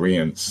all in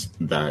agreement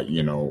that,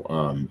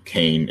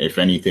 Kane, if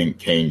anything,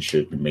 Kane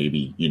should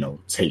maybe,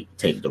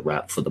 take the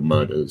rap for the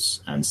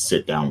murders and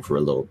sit down for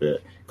a little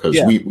bit. Because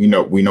we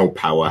know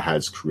Power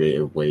has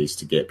creative ways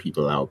to get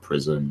people out of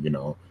prison.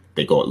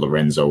 They got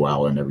Lorenzo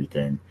out and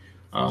everything.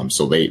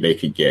 So they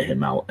could get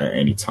him out at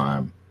any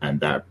time, and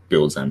that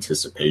builds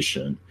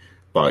anticipation.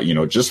 But,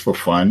 just for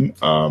fun,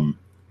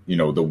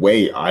 the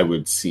way I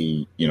would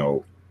see,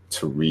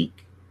 Tariq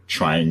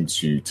trying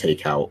to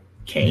take out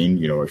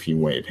Kane, if he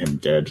wanted him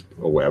dead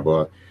or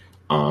whatever.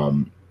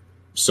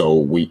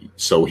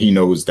 So he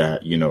knows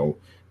that,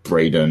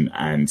 Brayden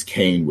and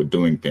Kane were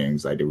doing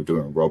things, like they were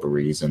doing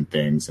robberies and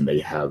things, and they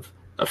have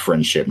a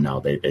friendship now.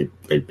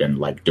 They've been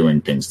like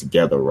doing things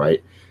together,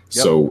 right?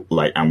 Yep. So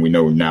and we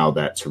know now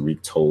that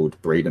Tariq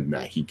told Brayden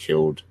that he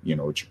killed,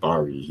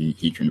 Jabari.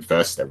 He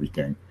confessed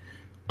everything.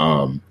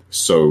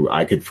 So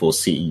I could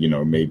foresee,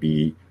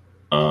 maybe,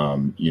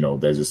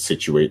 there's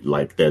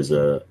a there's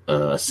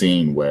a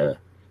scene where,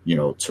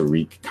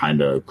 Tariq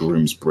kind of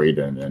grooms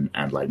Brayden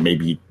and like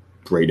maybe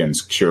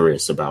Brayden's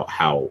curious about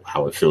how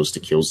it feels to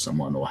kill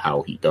someone or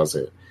how he does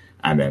it.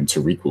 And then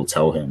Tariq will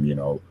tell him,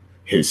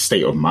 his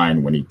state of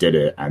mind when he did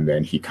it. And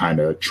then he kind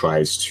of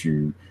tries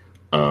to,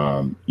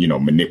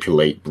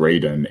 manipulate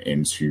Brayden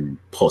into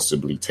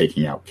possibly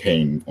taking out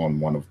Kane on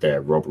one of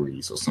their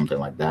robberies or something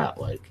like that.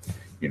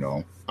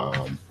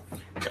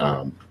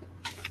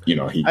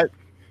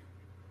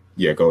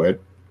 Yeah, go ahead.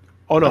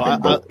 Oh,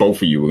 no. Both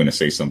of you were going to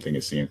say something,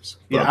 it seems.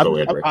 Yeah, go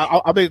ahead, Rick.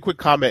 I'll make a quick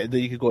comment and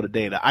then you can go to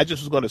Dana. I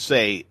just was going to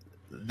say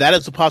that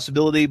is a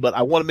possibility, but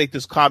I want to make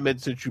this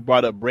comment since you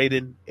brought up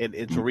Brayden and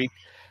Tariq.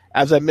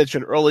 As I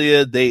mentioned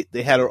earlier, they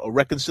had a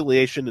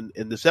reconciliation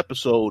in this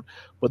episode,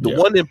 but the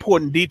one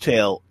important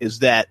detail is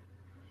that,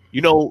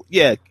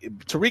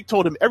 Tariq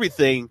told him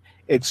everything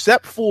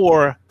except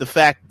for the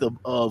fact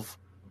of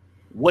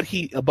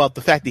about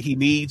the fact that he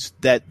needs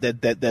that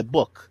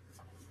book.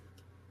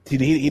 He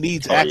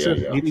needs access.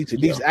 Yeah. He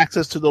needs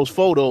access to those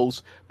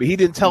photos, but he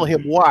didn't tell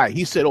him why.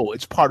 He said, "Oh,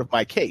 it's part of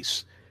my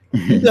case."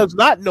 He does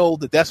not know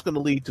that that's going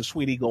to lead to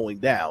Sweeney going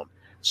down.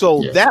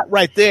 So that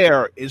right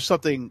there is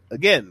something.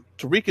 Again,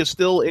 Tariq is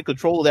still in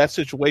control of that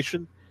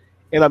situation,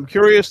 and I'm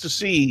curious to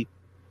see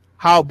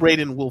how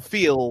Brayden will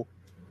feel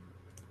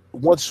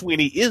once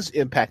Sweeney is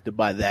impacted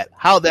by that.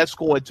 How that's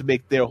going to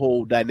make their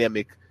whole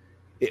dynamic.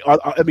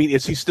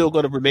 Is he still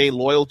going to remain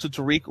loyal to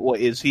Tariq, or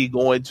is he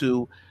going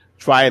to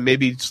try and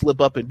maybe slip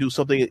up and do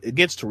something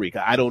against Tariq?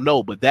 I don't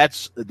know, but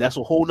that's a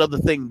whole nother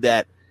thing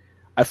that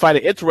I find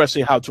it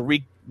interesting how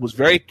Tariq was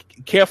very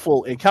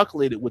careful and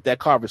calculated with that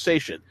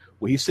conversation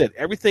where he said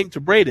everything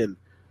to Brayden,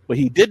 but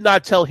he did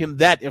not tell him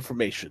that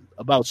information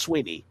about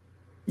Sweeney.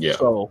 Yeah.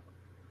 So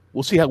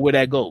we'll see where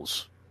that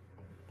goes.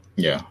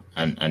 Yeah.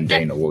 And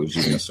Dana, what was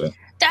you going to say?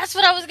 That's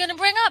what I was going to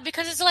bring up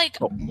because it's like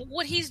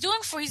what he's doing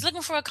he's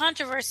looking for a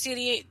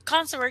controversy.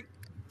 Controversy,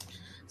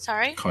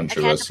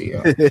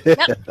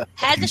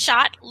 had the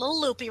shot, a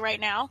little loopy right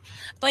now,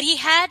 but he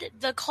had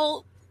the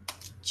whole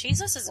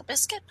Jesus is a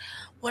biscuit.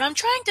 What I'm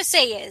trying to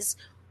say is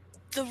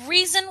the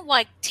reason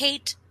why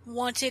Tate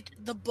wanted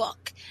the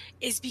book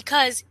is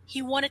because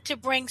he wanted to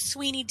bring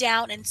Sweeney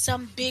down in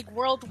some big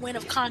whirlwind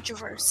of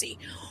controversy.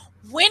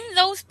 When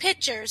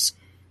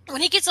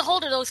he gets a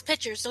hold of those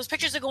pictures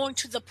are going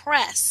to the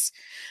press,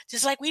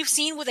 just like we've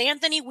seen with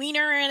Anthony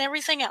Weiner and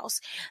everything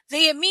else.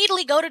 They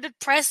immediately go to the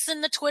press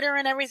and the Twitter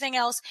and everything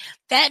else.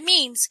 That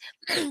means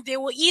they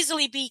will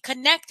easily be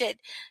connected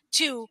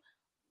to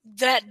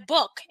that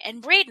book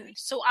and Brayden.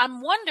 So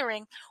I'm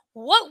wondering,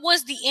 what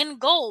was the end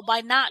goal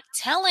by not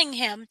telling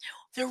him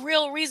the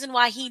real reason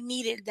why he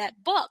needed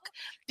that book?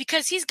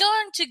 Because he's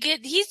going to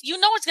get,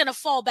 it's going to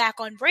fall back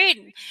on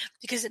Brayden,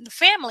 because in the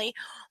family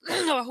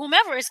or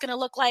whomever, it's going to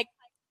look like,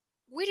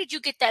 where did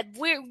you get that?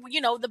 Where,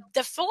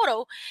 the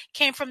photo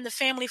came from the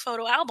family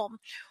photo album.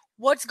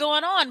 What's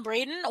going on,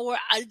 Brayden, or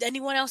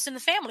anyone else in the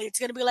family? It's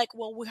going to be like,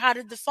 well, how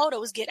did the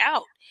photos get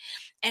out?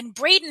 And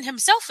Brayden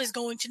himself is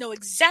going to know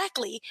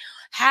exactly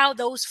how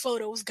those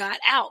photos got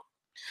out.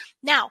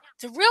 Now,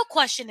 the real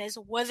question is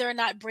whether or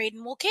not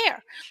Brayden will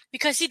care,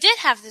 because he did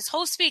have this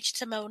whole speech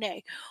to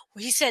Monet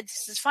where he said,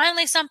 this is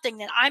finally something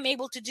that I'm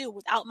able to do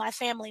without my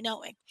family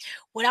knowing,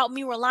 without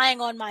me relying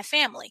on my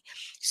family.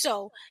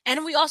 So,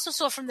 and we also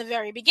saw from the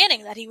very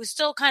beginning that he was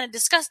still kind of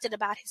disgusted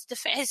about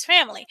his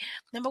family.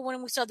 Remember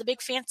when we saw the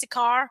big fancy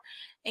car,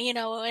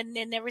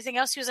 and everything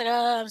else? He was like,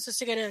 oh, I'm so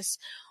sick of this.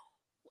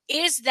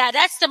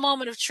 That's the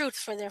moment of truth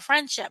for their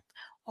friendship,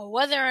 or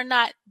whether or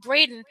not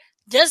Brayden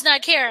does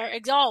not care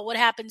at all what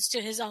happens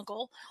to his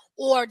uncle,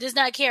 or does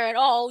not care at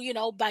all,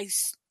 by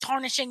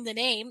tarnishing the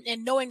name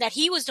and knowing that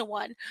he was the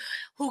one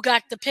who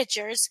got the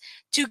pictures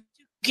to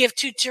give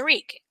to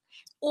Tariq.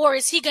 Or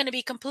is he going to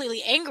be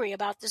completely angry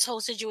about this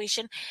whole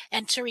situation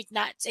and Tariq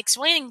not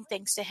explaining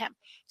things to him?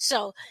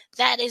 So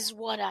that is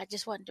what I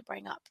just wanted to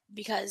bring up,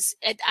 because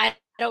I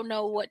don't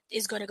know what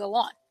is going to go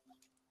on.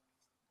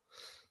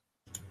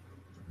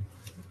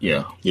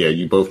 Yeah,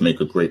 you both make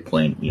a great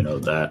point,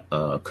 that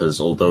because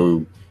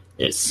although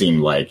it seemed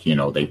like,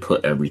 they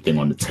put everything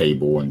on the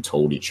table and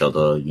told each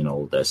other,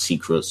 their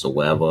secrets or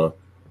whatever,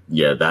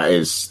 that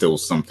is still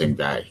something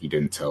that he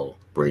didn't tell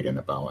Brayden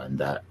about, and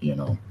that,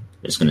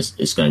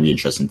 it's gonna be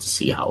interesting to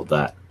see how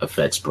that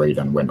affects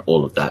Brayden when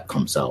all of that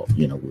comes out,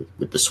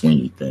 with the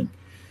Sweeney thing.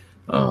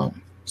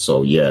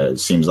 So it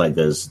seems like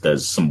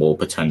there's some more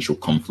potential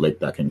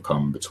conflict that can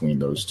come between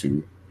those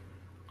two.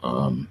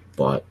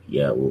 But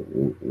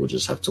we'll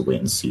just have to wait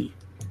and see.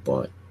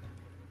 But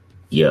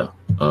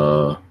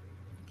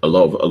a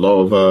lot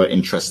of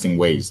interesting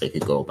ways they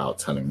could go about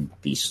telling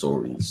these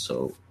stories.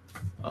 So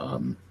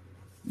the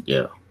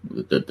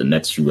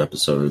next few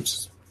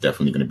episodes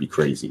definitely going to be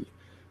crazy.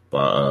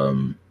 But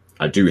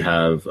I do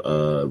have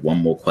one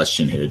more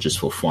question here just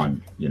for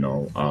fun.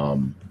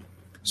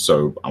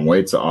 So I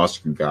wanted to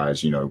ask you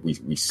guys.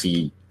 We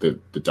see the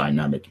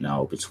dynamic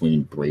now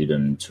between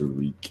Brayden,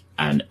 Tariq,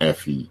 and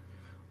Effie.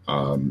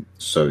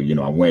 So,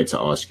 I wanted to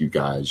ask you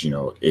guys,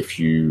 if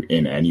you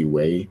in any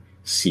way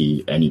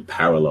see any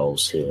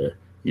parallels here,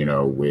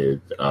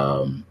 with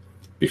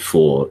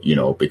before,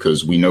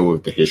 because we know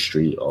of the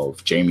history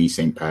of Jamie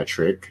St.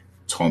 Patrick,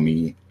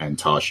 Tommy, and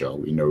Tasha.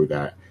 We know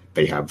that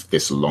they have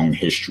this long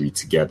history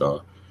together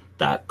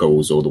that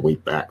goes all the way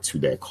back to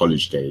their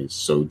college days.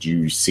 So do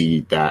you see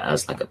that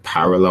as like a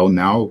parallel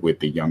now with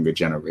the younger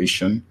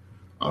generation,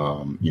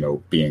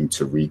 being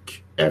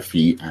Tariq,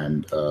 Effie,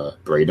 and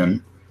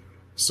Brayden?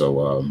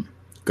 So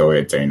go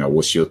ahead, Dana.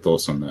 What's your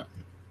thoughts on that?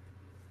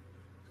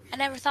 I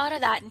never thought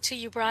of that until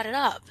you brought it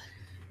up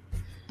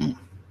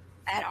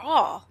at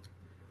all.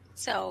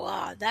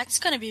 So that's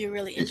going to be a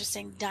really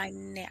interesting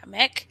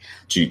dynamic.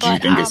 Do you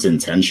think it's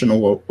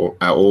intentional or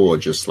at all, or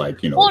just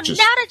like, Well, now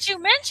that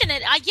you mention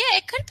it,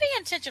 it could be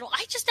intentional.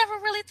 I just never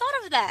really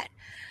thought of that.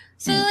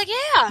 So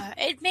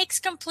it makes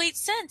complete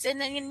sense. And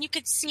then you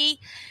could see,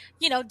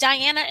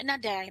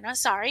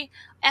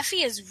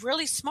 Effie is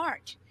really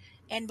smart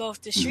in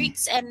both the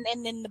streets and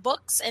in the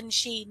books, and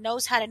she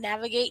knows how to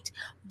navigate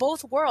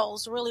both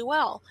worlds really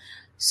well.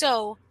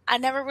 So I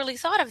never really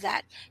thought of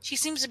that. She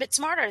seems a bit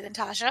smarter than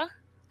Tasha.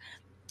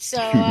 So,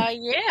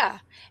 And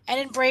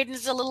then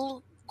Brayden's a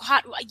little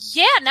hot.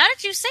 Yeah, now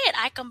that you say it,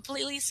 I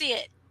completely see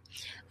it.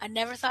 I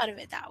never thought of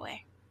it that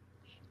way.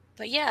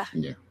 But yeah.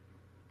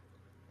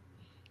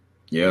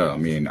 Yeah, I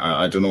mean,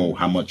 I don't know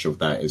how much of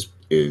that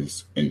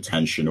is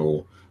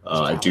intentional.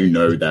 I do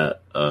know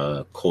that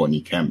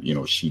Courtney Kemp,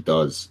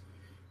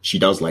 she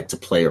does like to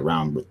play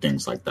around with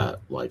things like that.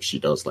 Like she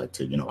does like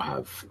to,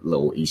 have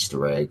little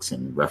Easter eggs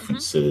and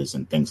references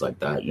and things like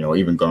that.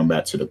 Even going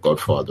back to the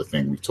Godfather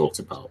thing we talked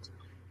about,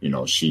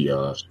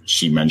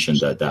 she mentioned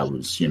that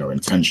was,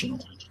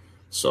 intentional.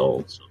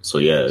 So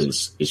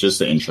it's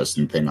just an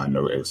interesting thing I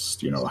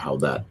noticed, how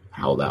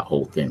that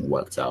whole thing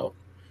worked out.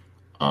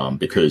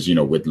 Because,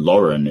 with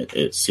Lauren,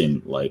 it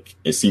seemed like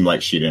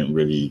she didn't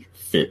really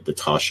fit the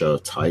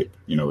Tasha type.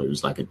 It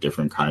was like a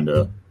different kind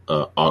of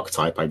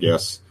archetype, I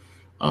guess.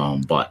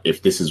 But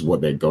if this is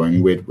what they're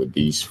going with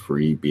these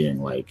three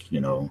being like,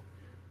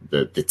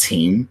 the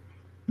team,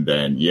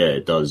 then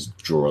it does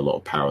draw a lot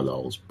of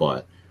parallels.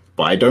 But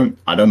I don't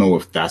know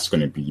if that's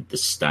going to be the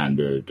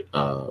standard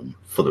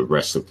for the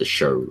rest of the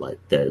show. Like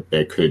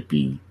there could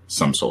be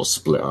some sort of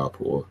split up,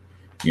 or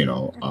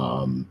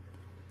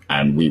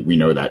and we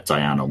know that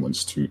Diana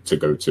wants to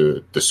go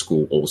to the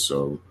school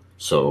also.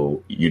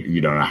 So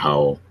you don't know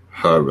how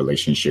her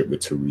relationship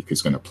with Tariq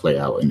is going to play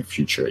out in the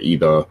future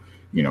either.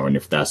 And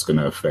if that's going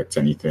to affect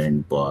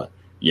anything. But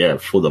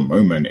for the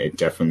moment, I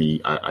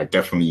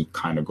definitely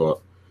kind of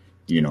got,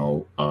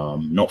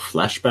 not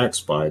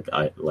flashbacks, but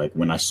I like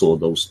when I saw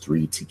those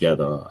three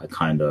together, I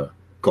kind of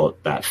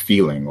got that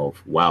feeling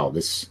of, wow,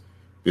 this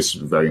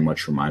very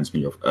much reminds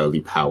me of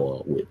early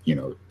Power with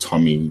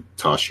Tommy,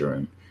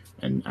 Tasha,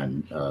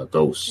 and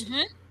Ghost.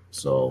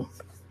 So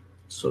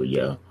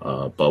yeah.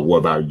 But what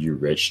about you,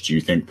 Rich? Do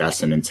you think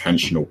that's an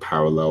intentional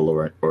parallel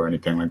or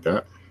anything like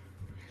that?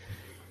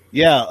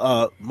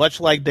 Yeah,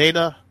 much like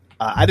Dana,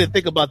 I didn't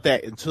think about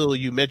that until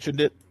you mentioned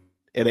it,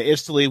 and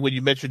instantly when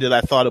you mentioned it, I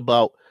thought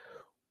about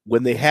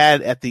when they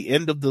had at the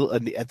end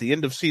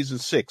of season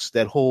 6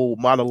 that whole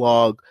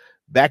monologue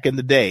back in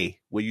the day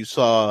where you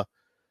saw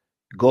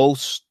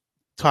Ghost,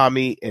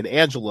 Tommy, and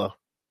Angela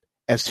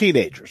as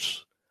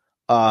teenagers.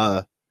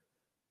 I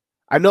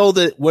know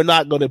that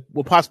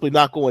we're possibly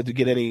not going to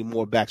get any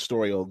more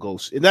backstory on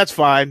Ghost, and that's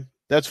fine.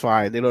 That's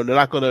fine. They're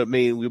not going to.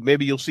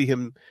 Maybe you'll see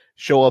him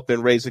show up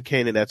in Raising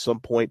Kanan at some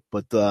point,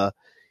 but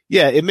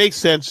yeah, it makes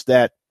sense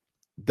that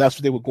that's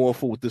what they were going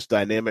for with this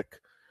dynamic.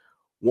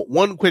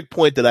 One quick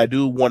point that I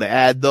do want to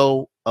add,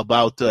 though,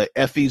 about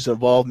Effie's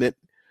involvement.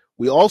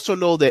 We also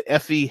know that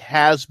Effie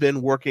has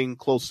been working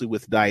closely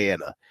with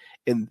Diana,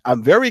 and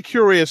I'm very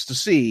curious to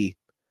see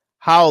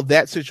how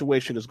that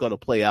situation is going to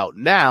play out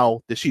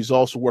now that she's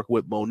also working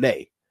with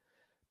Monet,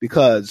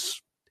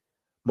 because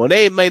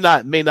Monet may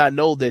not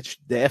know that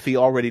Effie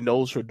already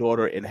knows her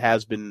daughter and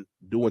has been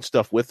doing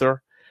stuff with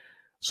her.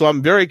 So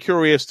I'm very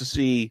curious to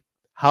see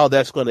how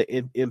that's going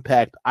to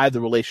impact either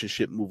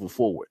relationship moving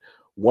forward.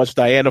 Once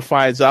Diana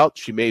finds out,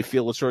 she may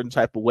feel a certain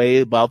type of way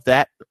about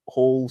that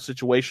whole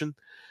situation.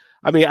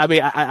 I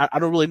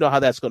don't really know how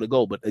that's going to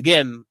go, but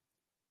again,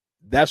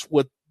 that's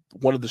what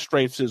one of the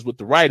strengths is with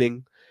the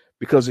writing,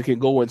 because it can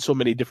go in so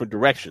many different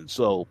directions.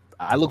 So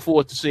I look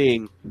forward to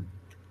seeing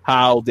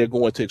how they're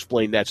going to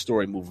explain that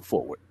story moving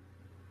forward.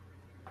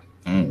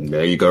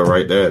 There you go,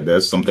 right there.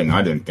 There's something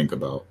I didn't think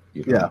about.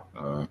 Yeah,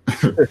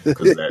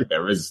 because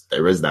there is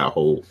that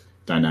whole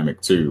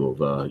dynamic too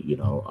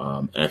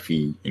of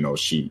Effie.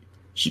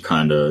 She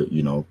kind of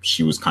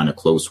she was kind of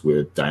close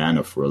with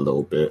Diana for a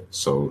little bit,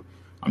 so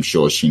I'm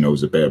sure she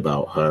knows a bit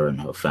about her and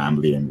her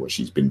family and what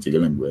she's been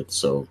dealing with.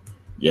 So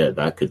yeah,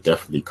 that could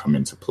definitely come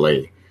into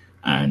play.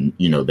 And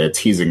they're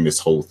teasing this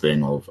whole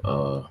thing of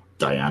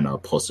Diana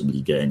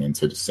possibly getting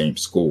into the same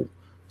school.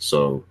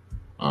 So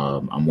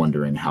I'm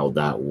wondering how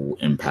that will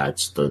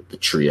impact the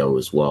trio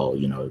as well,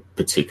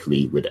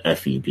 particularly with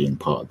Effie being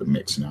part of the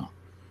mix now.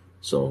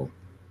 So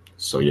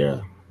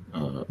yeah,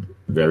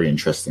 very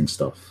interesting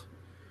stuff.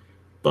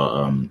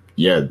 But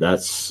yeah,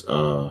 that's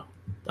all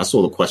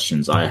the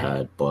questions I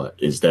had. But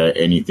is there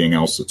anything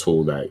else at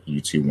all that you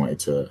two wanted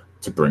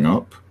to bring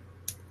up?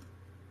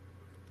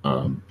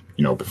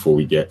 Before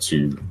we get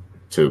to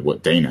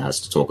what Dana has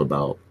to talk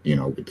about,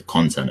 with the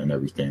content and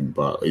everything.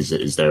 But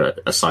is there,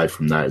 aside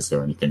from that, is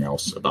there anything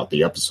else about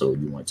the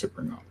episode you want to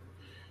bring up?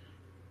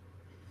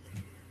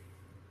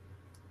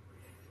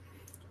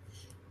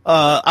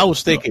 I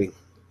was thinking.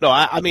 No,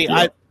 I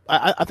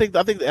think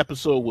the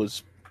episode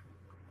was,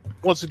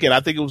 once again, I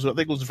think it was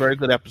a very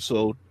good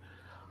episode.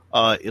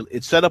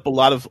 It set up a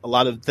lot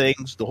of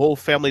things. The whole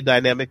family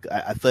dynamic,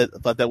 I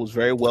thought that was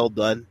very well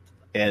done,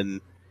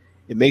 and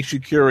it makes you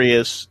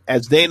curious.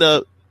 As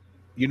Dana,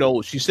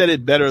 she said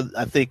it better.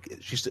 I think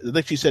she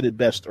said it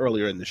best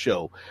earlier in the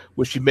show,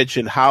 where she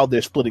mentioned how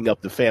they're splitting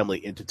up the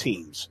family into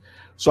teams.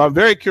 So I'm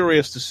very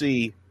curious to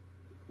see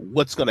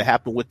what's going to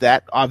happen with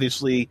that.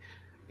 Obviously,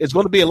 it's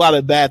going to be a lot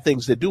of bad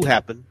things that do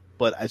happen,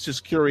 but it's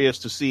just curious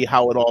to see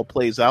how it all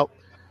plays out.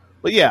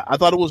 But yeah, I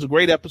thought it was a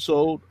great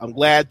episode. I'm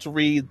glad to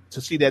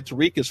see that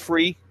Tariq is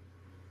free.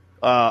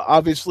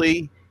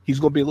 Obviously, he's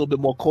going to be a little bit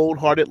more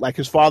cold-hearted like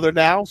his father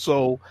now.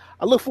 So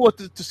I look forward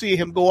to seeing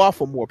him go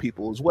off on more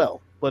people as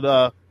well.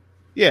 But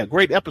yeah,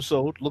 great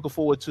episode. Looking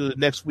forward to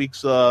next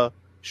week's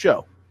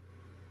show.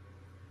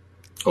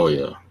 Oh,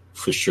 yeah,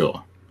 for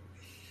sure.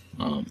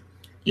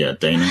 Yeah,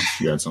 Dana,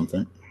 you had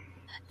something?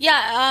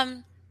 Yeah,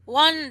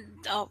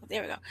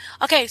 there we go.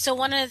 Okay, so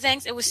one of the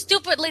things, it was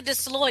stupidly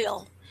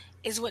disloyal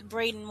is what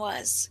Brayden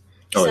was.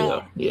 Oh,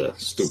 so, yeah.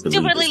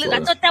 Stupidly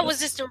I thought that was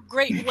just a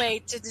great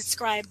way to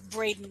describe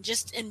Brayden,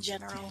 just in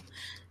general.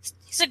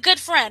 He's a good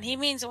friend. He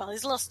means well.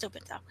 He's a little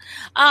stupid,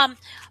 though.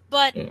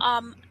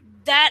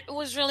 That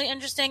was really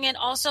interesting. And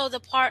also the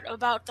part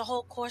about the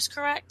whole course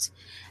correct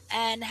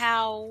and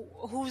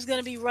who's going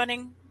to be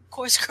running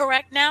course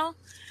correct now.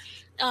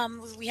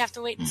 We have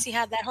to wait and see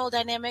how that whole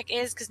dynamic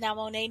is, because now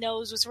Monet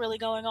knows what's really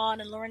going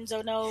on and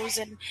Lorenzo knows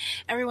and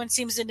everyone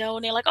seems to know,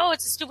 and they're like, oh,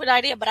 it's a stupid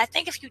idea. But I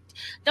think if you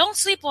don't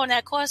sleep on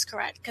that course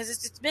correct, because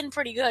it's been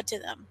pretty good to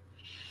them.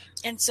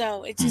 And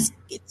so it's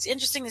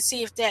interesting to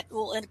see if that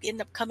will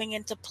end up coming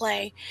into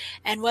play,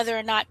 and whether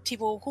or not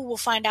who will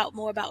find out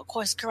more about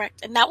course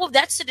correct. And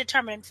that's the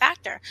determining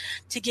factor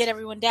to get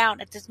everyone down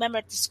at the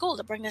school,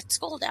 to bring the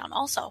school down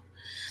also.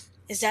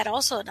 Is that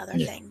also another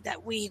thing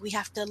that we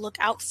have to look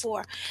out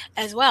for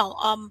as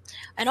well?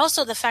 And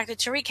also the fact that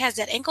Tariq has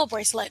that ankle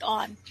bracelet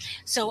on.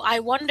 So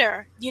I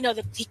wonder,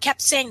 he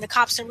kept saying the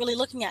cops are really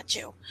looking at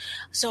you.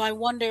 So I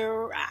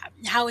wonder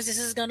how this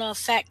is going to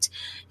affect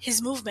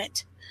his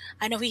movement.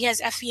 I know he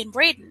has Effie and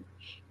Brayden,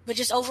 but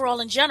just overall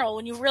in general,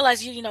 when you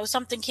realize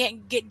something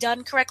can't get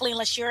done correctly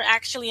unless you're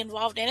actually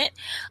involved in it,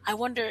 I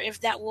wonder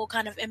if that will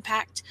kind of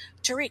impact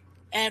Tariq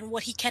and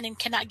what he can and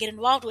cannot get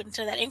involved with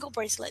until that ankle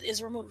bracelet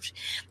is removed.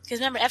 Because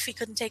remember, Effie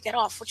couldn't take that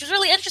off, which was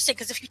really interesting,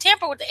 because if you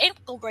tamper with the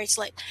ankle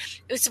bracelet,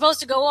 it was supposed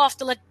to go off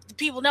to let the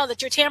people know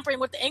that you're tampering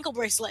with the ankle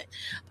bracelet.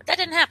 But that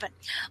didn't happen.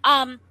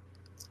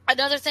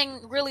 Another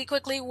thing really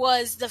quickly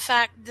was the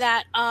fact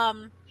that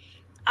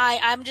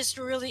I'm just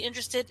really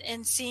interested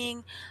in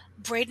seeing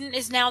Brayden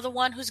is now the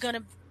one who's going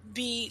to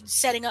be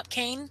setting up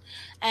Kane,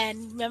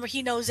 and remember,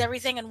 he knows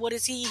everything, and what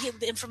is the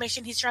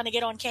information he's trying to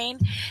get on Kane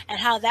and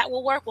how that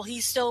will work. Will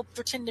he still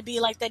pretend to be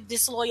like that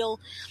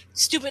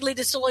stupidly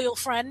disloyal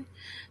friend,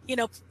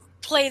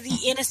 play the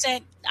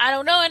innocent, I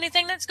don't know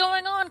anything that's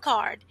going on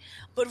card,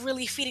 but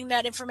really feeding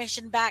that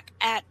information back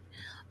at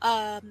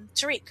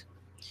Tariq.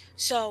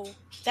 So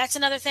that's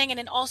another thing. And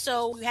then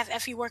also we have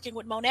Effie working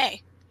with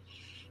Monet,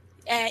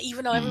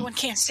 even though everyone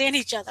can't stand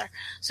each other.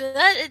 So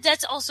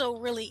that's also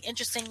really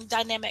interesting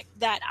dynamic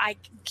that I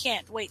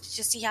can't wait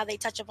to see how they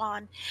touch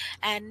upon.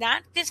 And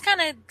that this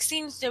kind of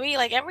seems to be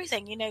like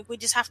everything, we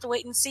just have to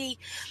wait and see.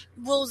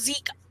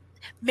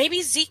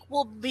 Maybe Zeke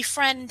will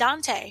befriend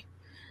Dante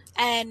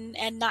and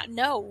not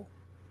know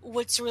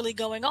what's really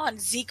going on.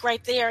 Zeke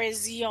right there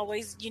is,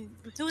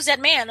 who's that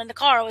man in the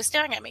car always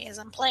staring at me as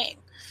I'm playing?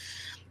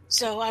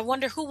 So I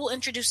wonder who will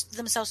introduce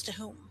themselves to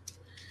whom.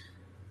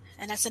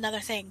 And that's another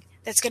thing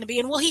that's going to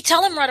be. And will he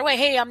tell him right away,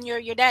 hey, I'm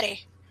your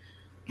daddy?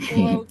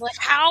 Or like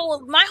how?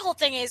 My whole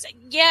thing is,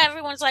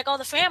 everyone's like, oh,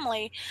 the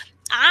family.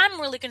 I'm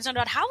really concerned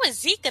about how is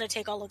Zeke going to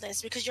take all of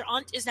this, because your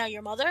aunt is now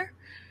your mother.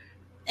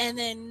 And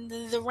then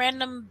the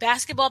random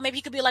basketball, maybe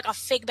he could be like a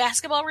fake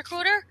basketball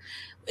recruiter,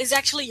 is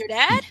actually your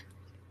dad.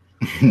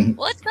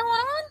 What's going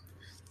on?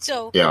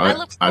 So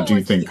yeah, I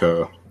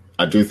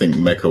do think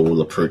Mecca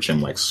will approach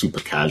him like super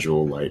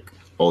casual, like,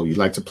 oh, you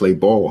like to play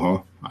ball,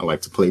 huh? I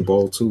like to play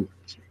ball too.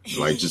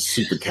 Like just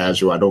super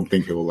casual. I don't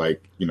think he'll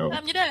like, I'm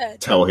your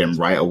dad. Tell him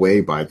right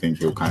away, but I think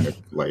he'll kind of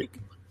like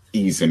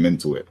ease him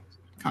into it,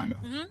 kind of.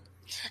 Mm-hmm.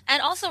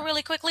 And also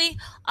really quickly,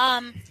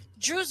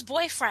 Drew's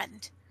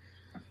boyfriend,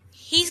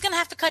 he's going to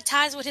have to cut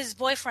ties with his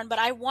boyfriend, but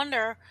I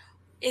wonder,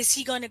 is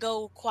he going to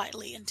go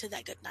quietly into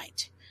that good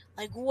night?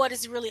 Like, what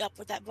is really up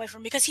with that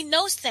boyfriend? Because he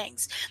knows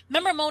things.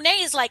 Remember,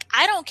 Monet is like,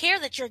 I don't care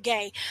that you're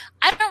gay.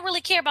 I don't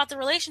really care about the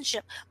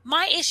relationship.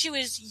 My issue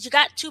is you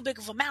got too big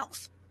of a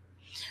mouth.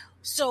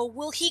 So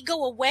will he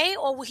go away,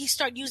 or will he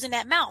start using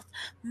that mouth?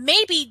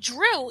 Maybe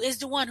Drew is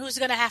the one who's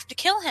going to have to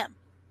kill him.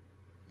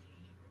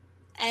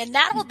 And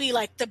that will be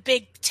like the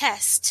big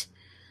test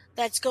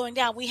that's going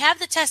down. We have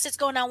the test that's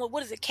going on with,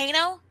 what is it,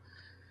 Kano?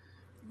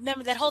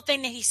 Remember that whole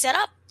thing that he set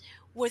up?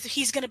 With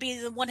he's going to be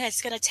the one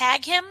that's going to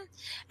tag him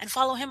and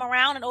follow him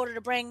around in order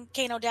to bring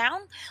Kano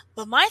down.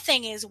 But my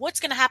thing is, what's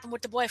going to happen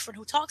with the boyfriend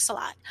who talks a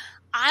lot?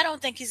 I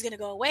don't think he's going to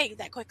go away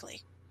that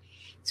quickly.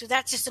 So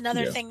that's just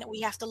another thing that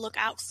we have to look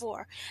out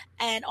for.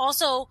 And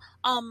also,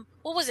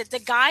 what was it? The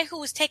guy who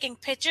was taking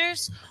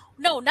pictures?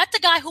 No, not the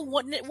guy who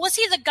wanted. Was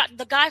he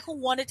the guy who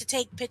wanted to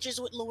take pictures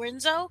with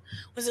Lorenzo?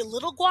 Was it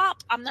Little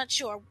Guap? I'm not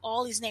sure.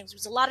 All these names. There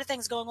was a lot of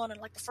things going on in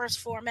like the first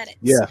 4 minutes.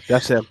 Yeah,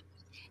 that's him.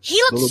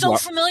 He looked so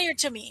familiar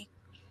to me.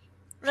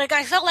 Like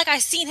I felt like I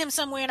seen him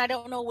somewhere and I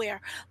don't know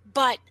where.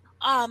 But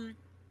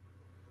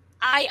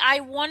I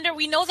wonder,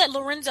 we know that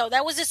Lorenzo,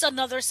 that was just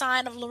another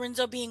sign of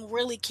Lorenzo being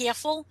really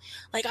careful.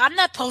 Like, I'm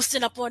not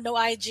posting up on no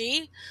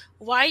IG.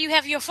 Why you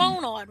have your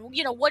phone on?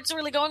 What's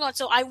really going on?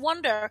 So I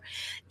wonder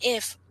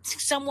if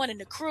someone in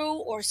the crew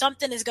or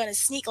something is going to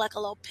sneak like a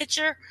little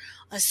picture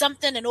or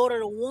something in order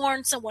to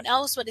warn someone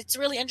else. But it's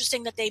really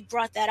interesting that they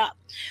brought that up.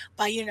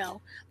 But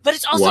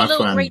it's also a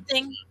little great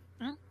thing.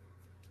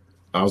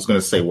 I was going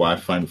to say what I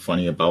find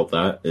funny about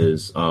that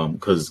is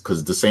because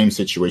the same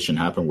situation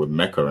happened with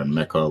Mecca, and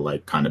Mecca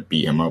like kind of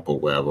beat him up or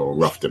whatever, or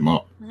roughed him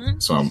up. Mm-hmm.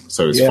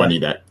 So it's funny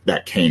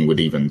that Kane would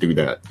even do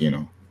that,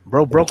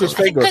 Bro broke his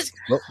finger.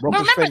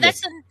 Remember,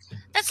 that's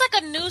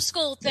like a new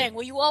school thing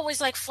where you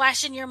always like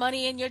flashing your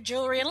money and your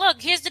jewelry, and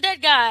look, here's the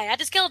dead guy. I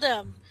just killed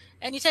him.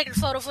 And you take a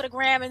photo for the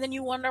gram, and then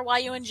you wonder why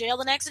you're in jail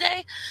the next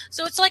day.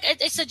 So it's like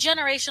it's a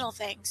generational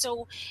thing.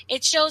 So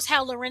it shows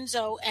how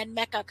Lorenzo and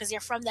Mecca, because they're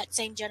from that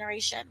same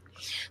generation,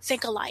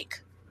 think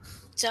alike.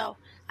 So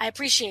I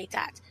appreciate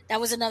that. That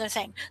was another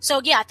thing.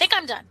 So I think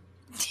I'm done.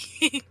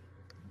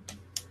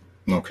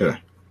 Okay.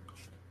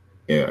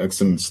 Yeah,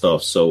 excellent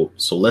stuff. So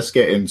let's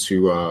get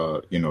into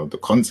the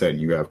content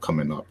you have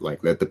coming up.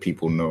 Like, let the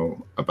people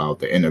know about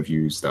the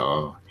interviews that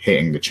are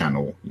hitting the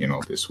channel,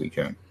 this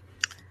weekend.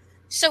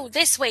 So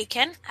this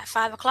weekend at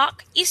 5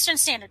 o'clock Eastern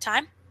Standard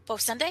Time,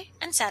 both Sunday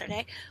and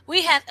Saturday,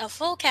 we have a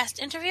full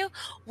cast interview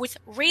with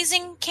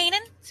Raising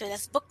Kanan. So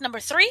that's book number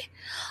 3.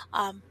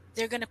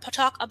 They're going to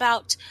talk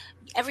about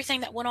everything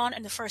that went on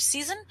in the first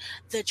season,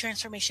 the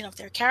transformation of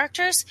their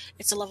characters.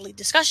 It's a lovely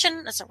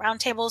discussion. It's a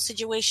roundtable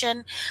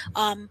situation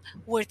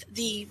with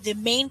the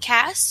main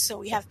cast. So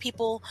we have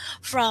people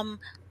from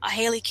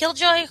Haley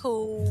Killjoy,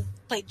 who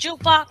played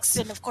Jukebox,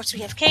 and of course we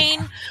have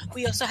Kane.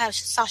 We also have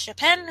Sasha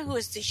Penn, who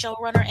is the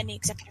showrunner and the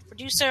executive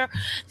producer.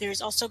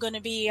 There's also going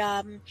to be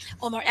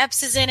Omar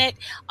Epps is in it.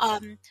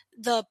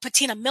 The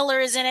Patina Miller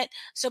is in it.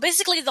 So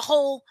basically the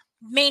whole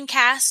main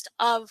cast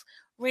of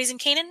Raising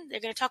Kanan. They're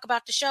going to talk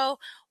about the show,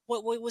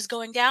 what was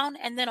going down.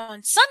 And then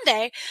on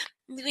Sunday,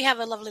 we have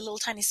a lovely little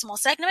tiny small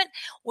segment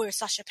where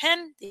Sasha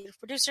Penn, the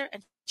producer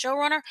and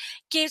showrunner,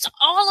 gives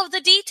all of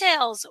the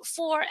details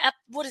for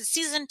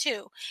season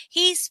 2.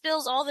 He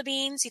spills all the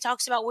beans. He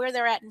talks about where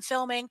they're at in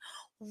filming,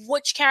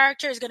 which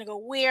character is going to go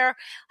where,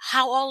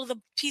 how all of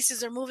the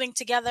pieces are moving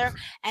together,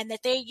 and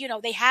that they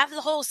have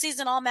the whole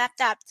season all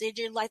mapped out. They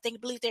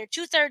believe they're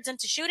 2/3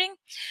 into shooting,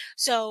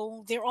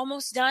 so they're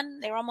almost done.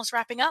 They're almost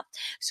wrapping up.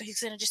 So he's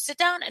going to just sit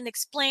down and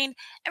explain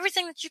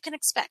everything that you can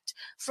expect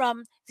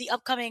from the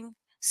upcoming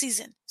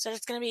season. So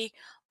it's going to be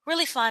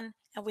really fun,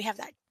 and we have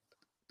that.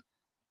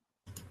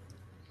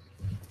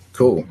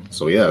 Cool.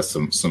 So yeah,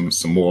 some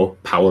more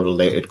power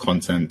related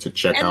content to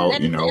check out.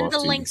 And the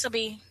links will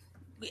be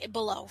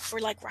below for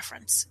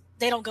reference.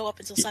 They don't go up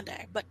until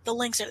Sunday, but the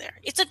links are there.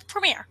 It's a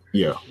premiere.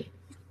 Yeah.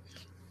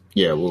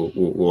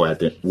 We'll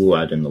add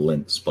in the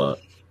links, but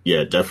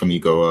yeah, definitely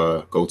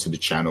go to the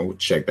channel,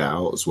 check that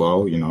out as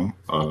well.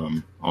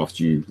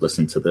 After you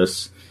listen to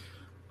this.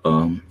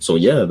 So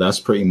yeah, that's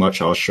pretty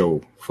much our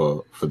show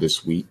for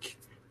this week.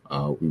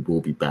 We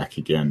will be back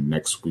again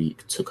next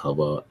week to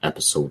cover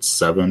episode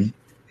 7,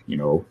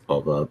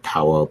 of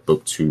Power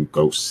Book 2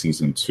 Ghost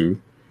Season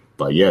 2.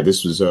 But yeah,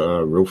 this was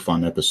a real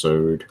fun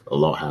episode. A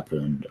lot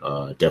happened.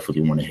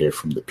 Definitely want to hear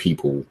from the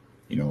people,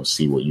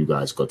 see what you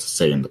guys got to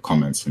say in the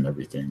comments and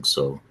everything.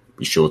 So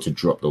be sure to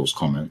drop those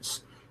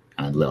comments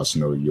and let us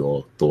know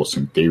your thoughts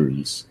and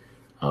theories.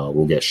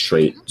 We'll get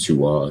straight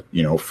to,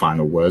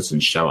 final words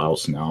and shout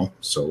outs now.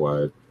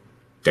 So,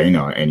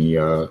 Dana, any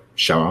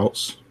shout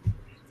outs?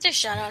 Just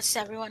shout outs to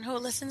everyone who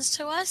listens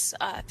to us.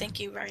 Thank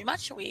you very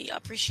much. We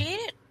appreciate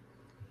it.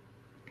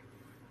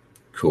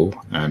 Cool.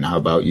 And how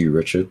about you,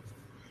 Richard?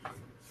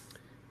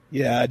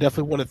 Yeah, I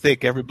definitely want to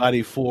thank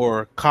everybody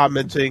for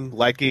commenting,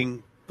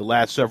 liking the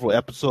last several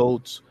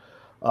episodes.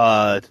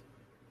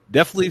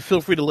 Definitely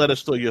feel free to let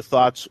us know your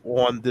thoughts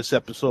on this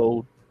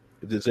episode.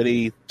 If there's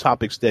any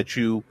topics that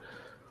you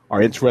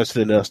are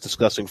interested in us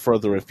discussing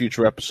further in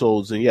future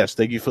episodes. And yes,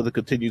 thank you for the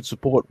continued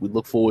support. We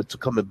look forward to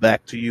coming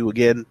back to you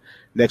again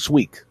next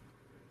week.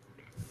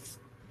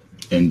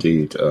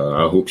 Indeed.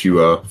 I hope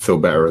you feel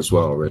better as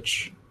well,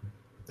 Rich.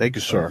 Thank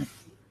you, sir.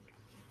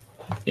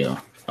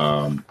 Yeah.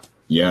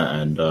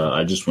 And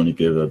I just want to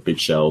give a big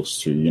shout out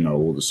to,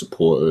 all the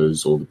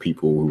supporters, all the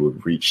people who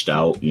have reached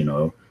out,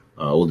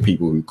 all the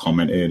people who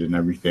commented and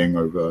everything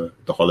over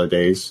the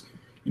holidays.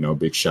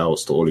 Big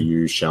shouts to all of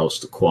you. Shouts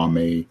to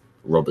Kwame,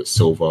 Robert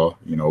Silva,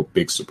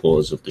 big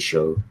supporters of the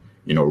show.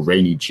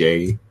 Rainy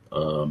J,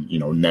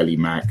 Nelly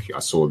Mac. I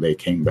saw they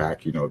came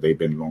back. They've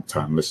been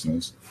long-time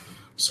listeners.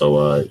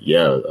 So,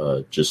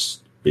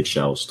 just big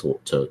shouts to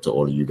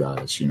all of you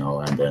guys,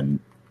 and then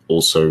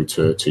also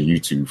to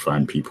YouTube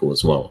fan people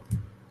as well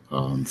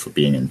for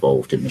being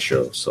involved in the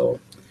show.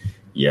 So,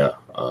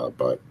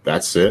 but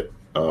that's it.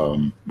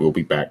 We'll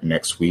be back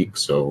next week.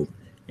 So,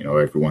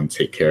 everyone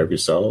take care of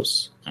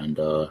yourselves. And,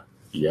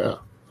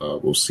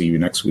 we'll see you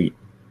next week.